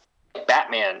one, like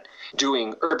Batman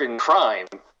doing urban crime,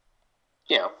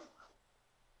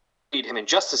 need him in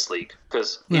Justice League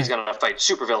because he's going to fight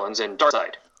supervillains and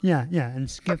Darkseid. Yeah, and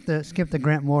skip the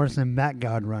Grant Morrison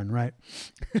Batgod run, right?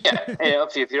 Yeah, and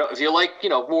if you like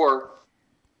more,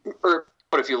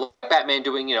 but if you like Batman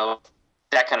doing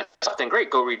that kind of stuff, then great,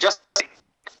 go read Justice League.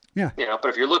 Yeah. But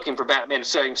if you're looking for Batman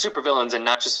fighting supervillains and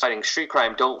not just fighting street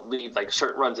crime, don't leave like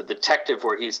certain runs of detective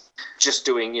where he's just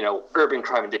doing, urban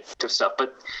crime and detective stuff.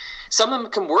 But some of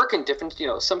them can work in different,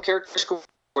 some characters can work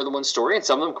more than one story, and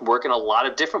some of them can work in a lot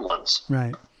of different ones.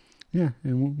 Right. Yeah,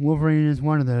 and Wolverine is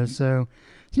one of those. So,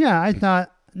 yeah, I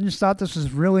just thought this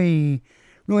was really,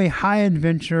 really high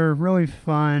adventure, really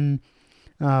fun,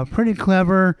 pretty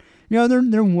clever.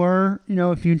 There were,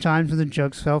 a few times where the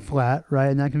jokes fell flat, right,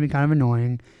 and that can be kind of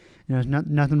annoying. There's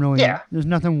nothing really. Yeah. There's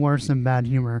nothing worse than bad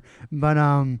humor. But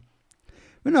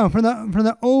no, for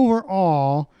the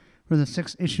overall, for the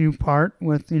 6-issue part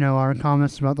with our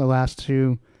comments about the last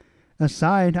two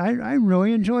aside, I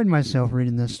really enjoyed myself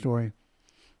reading this story.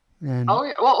 And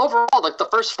well, overall, like the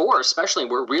first 4 especially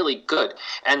were really good,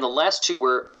 and the last 2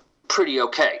 were pretty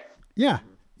okay. Yeah,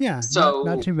 so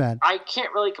not too bad. I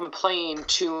can't really complain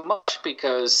too much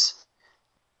because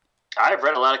I've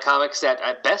read a lot of comics that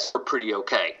at best were pretty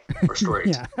okay for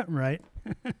stories. Yeah, right.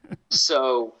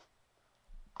 So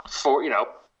for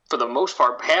the most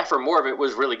part, half or more of it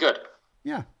was really good.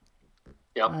 Yeah.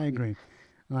 Yep. I agree.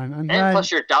 I'm and glad.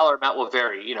 Plus your dollar amount will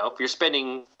vary. If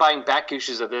you're buying back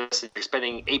issues of this, and you're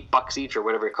spending $8 each or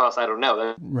whatever it costs, I don't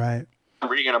know. Right. I'm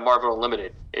reading a Marvel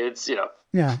Unlimited. It's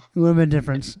Yeah, a little bit of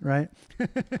difference, right?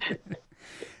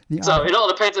 So it all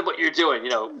depends on what you're doing.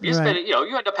 You spend it.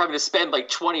 You end up having to spend like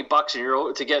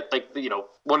 $20 to get like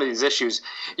one of these issues.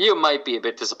 You might be a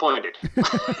bit disappointed.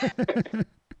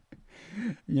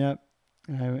 Yep,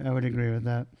 I would agree with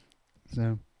that.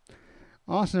 So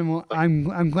awesome. Well,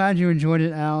 I'm glad you enjoyed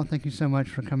it, Al. Thank you so much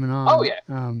for coming on. Oh yeah.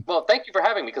 Well, thank you for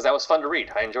having me because that was fun to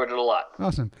read. I enjoyed it a lot.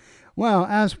 Awesome. Well,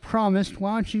 as promised,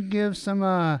 why don't you give some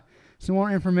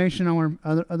more information on where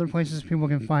other places people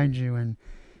can find you and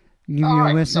give you All a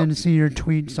right, listen, see your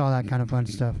tweets, all that kind of fun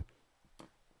stuff.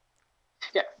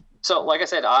 Yeah. So, like I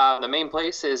said, the main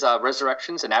place is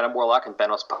Resurrections and Adam Warlock and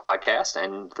Thanos podcast,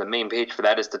 and the main page for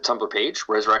that is the Tumblr page,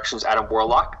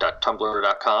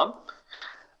 resurrectionsadamwarlock.tumblr.com.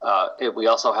 We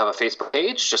also have a Facebook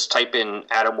page. Just type in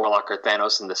Adam Warlock or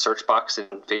Thanos in the search box in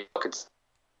Facebook. It's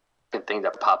the thing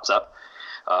that pops up.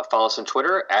 Follow us on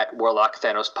Twitter at Warlock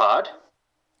Thanos Pod.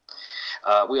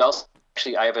 We also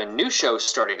I have a new show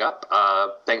starting up,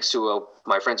 thanks to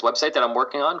my friend's website that I'm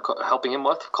working on, helping him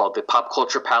with, called the Pop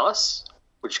Culture Palace,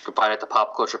 which you can find at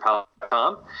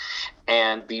thepopculturepalace.com.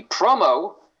 And the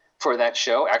promo for that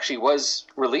show actually was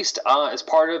released as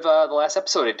part of the last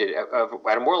episode I did of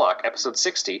Adam Warlock, episode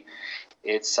 60.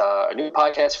 It's a new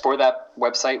podcast for that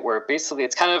website where basically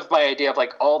it's kind of my idea of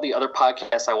like all the other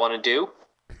podcasts I want to do,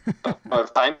 but I don't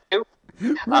have time to.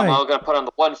 Right. I'm all going to put on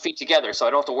the one feed together, so I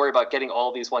don't have to worry about getting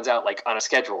all these ones out like on a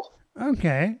schedule.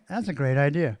 Okay, that's a great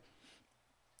idea.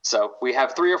 So we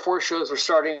have 3 or 4 shows we're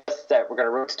starting with that we're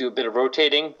going to do a bit of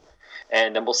rotating,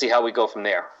 and then we'll see how we go from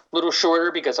there. A little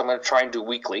shorter because I'm going to try and do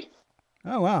weekly.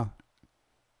 Oh, wow.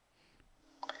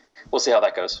 We'll see how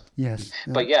that goes. Yes.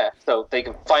 But yeah, so they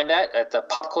can find that at the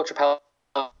Pop Culture Palace,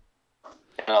 and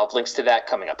I'll have links to that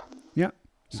coming up. Yep.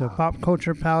 So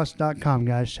popculturepalace.com,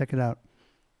 guys. Check it out.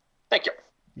 Thank you.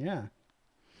 Yeah.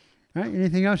 All right.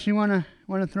 Anything else you want to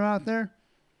throw out there?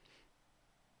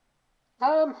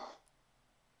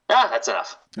 That's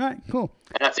enough. All right. Cool.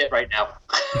 And that's it right now.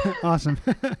 Awesome.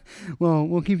 Well,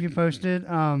 we'll keep you posted.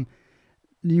 Do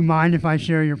you mind if I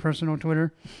share your personal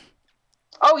Twitter?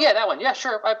 Oh yeah, that one. Yeah,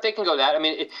 sure. They can go that. I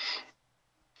mean,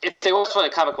 if they also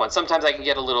want a comic one, sometimes I can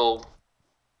get a little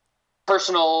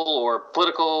personal or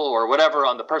political or whatever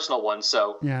on the personal one.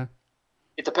 So yeah,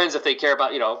 it depends if they care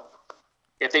about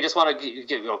if they just want to,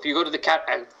 if you go to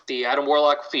the Adam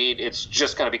Warlock feed, it's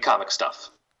just going to be comic stuff.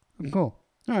 Cool.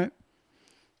 All right.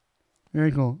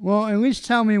 Very cool. Well, at least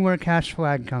tell me where Cash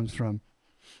Flag comes from.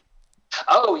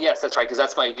 Oh, yes, that's right, because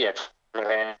that's my,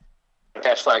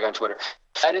 Cash Flag on Twitter.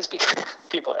 That is because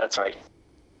people, that's right.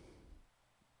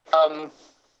 It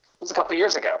was a couple of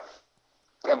years ago.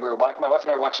 And my wife and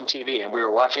I were watching TV, and we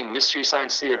were watching Mystery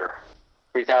Science Theater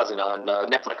 3000 on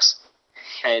Netflix.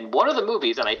 And one of the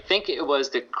movies, and I think it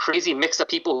was the crazy mix-up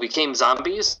people who became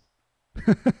zombies,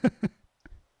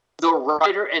 the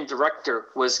writer and director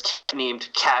was named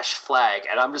Cash Flag.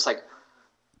 And I'm just like,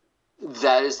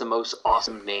 that is the most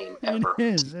awesome name ever. It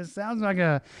is. It sounds like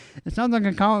a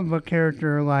comic book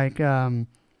character, like, I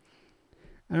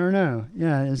don't know.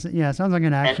 Yeah, it sounds like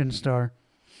an action star.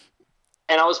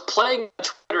 And I was playing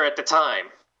Twitter at the time.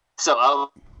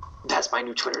 So that's my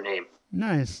new Twitter name.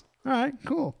 Nice. All right,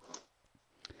 cool.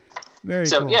 Very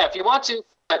cool. So, yeah, if you want to,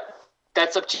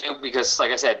 that's up to you because, like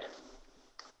I said,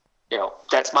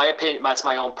 that's my opinion. That's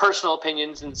my own personal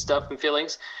opinions and stuff and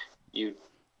feelings.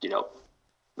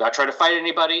 Not trying to fight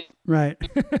anybody. Right.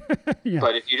 Yeah.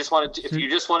 But if you just want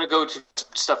to go to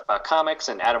stuff about comics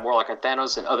and Adam Warlock and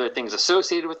Thanos and other things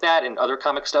associated with that and other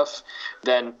comic stuff,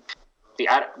 then the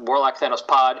Warlock Thanos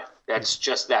pod, that's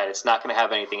just that. It's not going to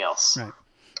have anything else. Right.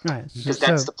 Right. Because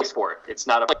that's the place for it. It's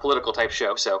not a political type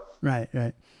show. So. Right.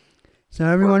 Right. So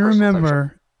everyone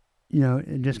remember,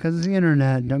 just because it's the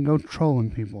internet, don't go trolling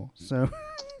people. So,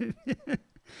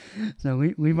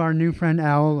 leave our new friend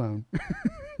Al alone.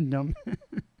 Don't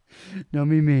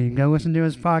be mean. Go listen to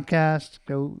his podcast.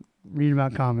 Go read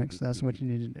about comics. That's what you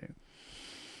need to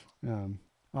do.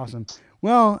 Awesome.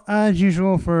 Well, as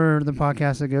usual for the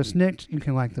podcast that goes Snicked, you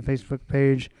can like the Facebook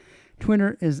page.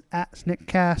 Twitter is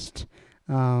 @SnickCast.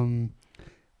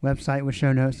 Website with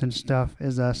show notes and stuff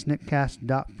is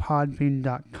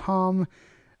snickcast.podbean.com.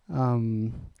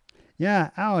 Yeah,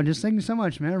 Al, just thank you so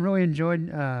much, man. I really enjoyed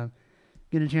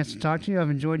getting a chance to talk to you.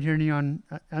 I've enjoyed hearing you on.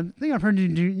 I think I've heard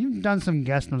you've done some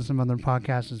guests on some other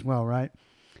podcasts as well, right?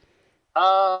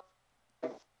 Let's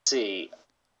see.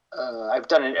 I've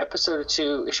done an episode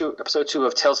 2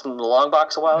 of Tales from the Long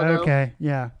Box a while ago. Okay,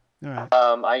 yeah. All right.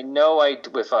 I know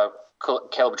with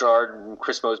Caleb Gerard and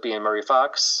Chris Mosby and Murray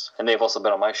Fox, and they've also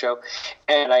been on my show.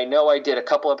 And I know I did a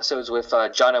couple episodes with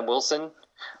John M. Wilson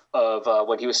of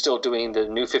when he was still doing the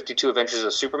New 52 Adventures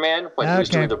of Superman. When he was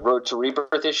doing the Road to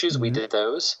Rebirth issues, we did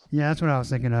those. Yeah, that's what I was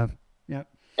thinking of. Yep.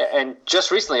 And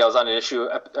just recently, I was on an issue,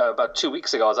 about 2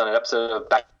 weeks ago, I was on an episode of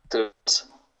Back to...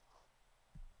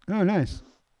 Oh, nice.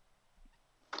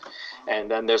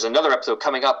 And then there's another episode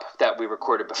coming up that we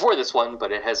recorded before this one,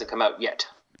 but it hasn't come out yet.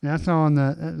 That's all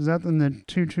is that in the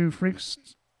Two Freaks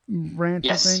branch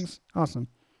of things? Awesome.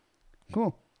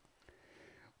 Cool.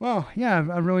 Well, yeah,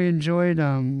 I've really enjoyed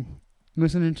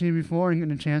listening to you before and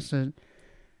getting a chance to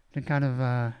to kind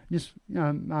of just,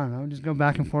 I don't know, just go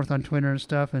back and forth on Twitter and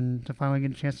stuff, and to finally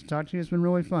get a chance to talk to you. It's been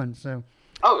really fun. So.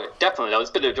 Oh, definitely. No, it's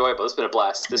been enjoyable. It's been a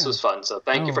blast. This was fun. So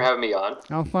thank you for having me on.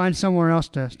 I'll find somewhere else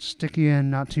to stick you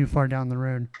in, not too far down the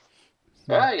road.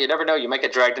 So. Yeah, you never know. You might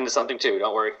get dragged into something too.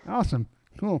 Don't worry. Awesome.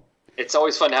 Cool. It's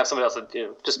always fun to have somebody else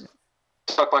just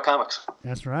talk about comics.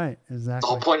 That's right. Exactly. The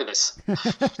whole point of this.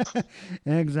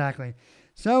 Exactly.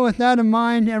 So with that in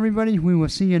mind, everybody, we will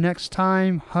see you next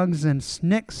time. Hugs and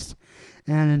snicks.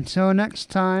 And until next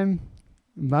time,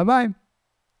 bye-bye.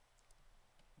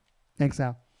 Thanks,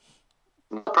 Al.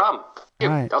 No problem. All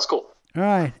right. That was cool. All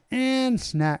right. And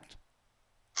snacked.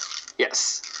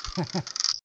 Yes.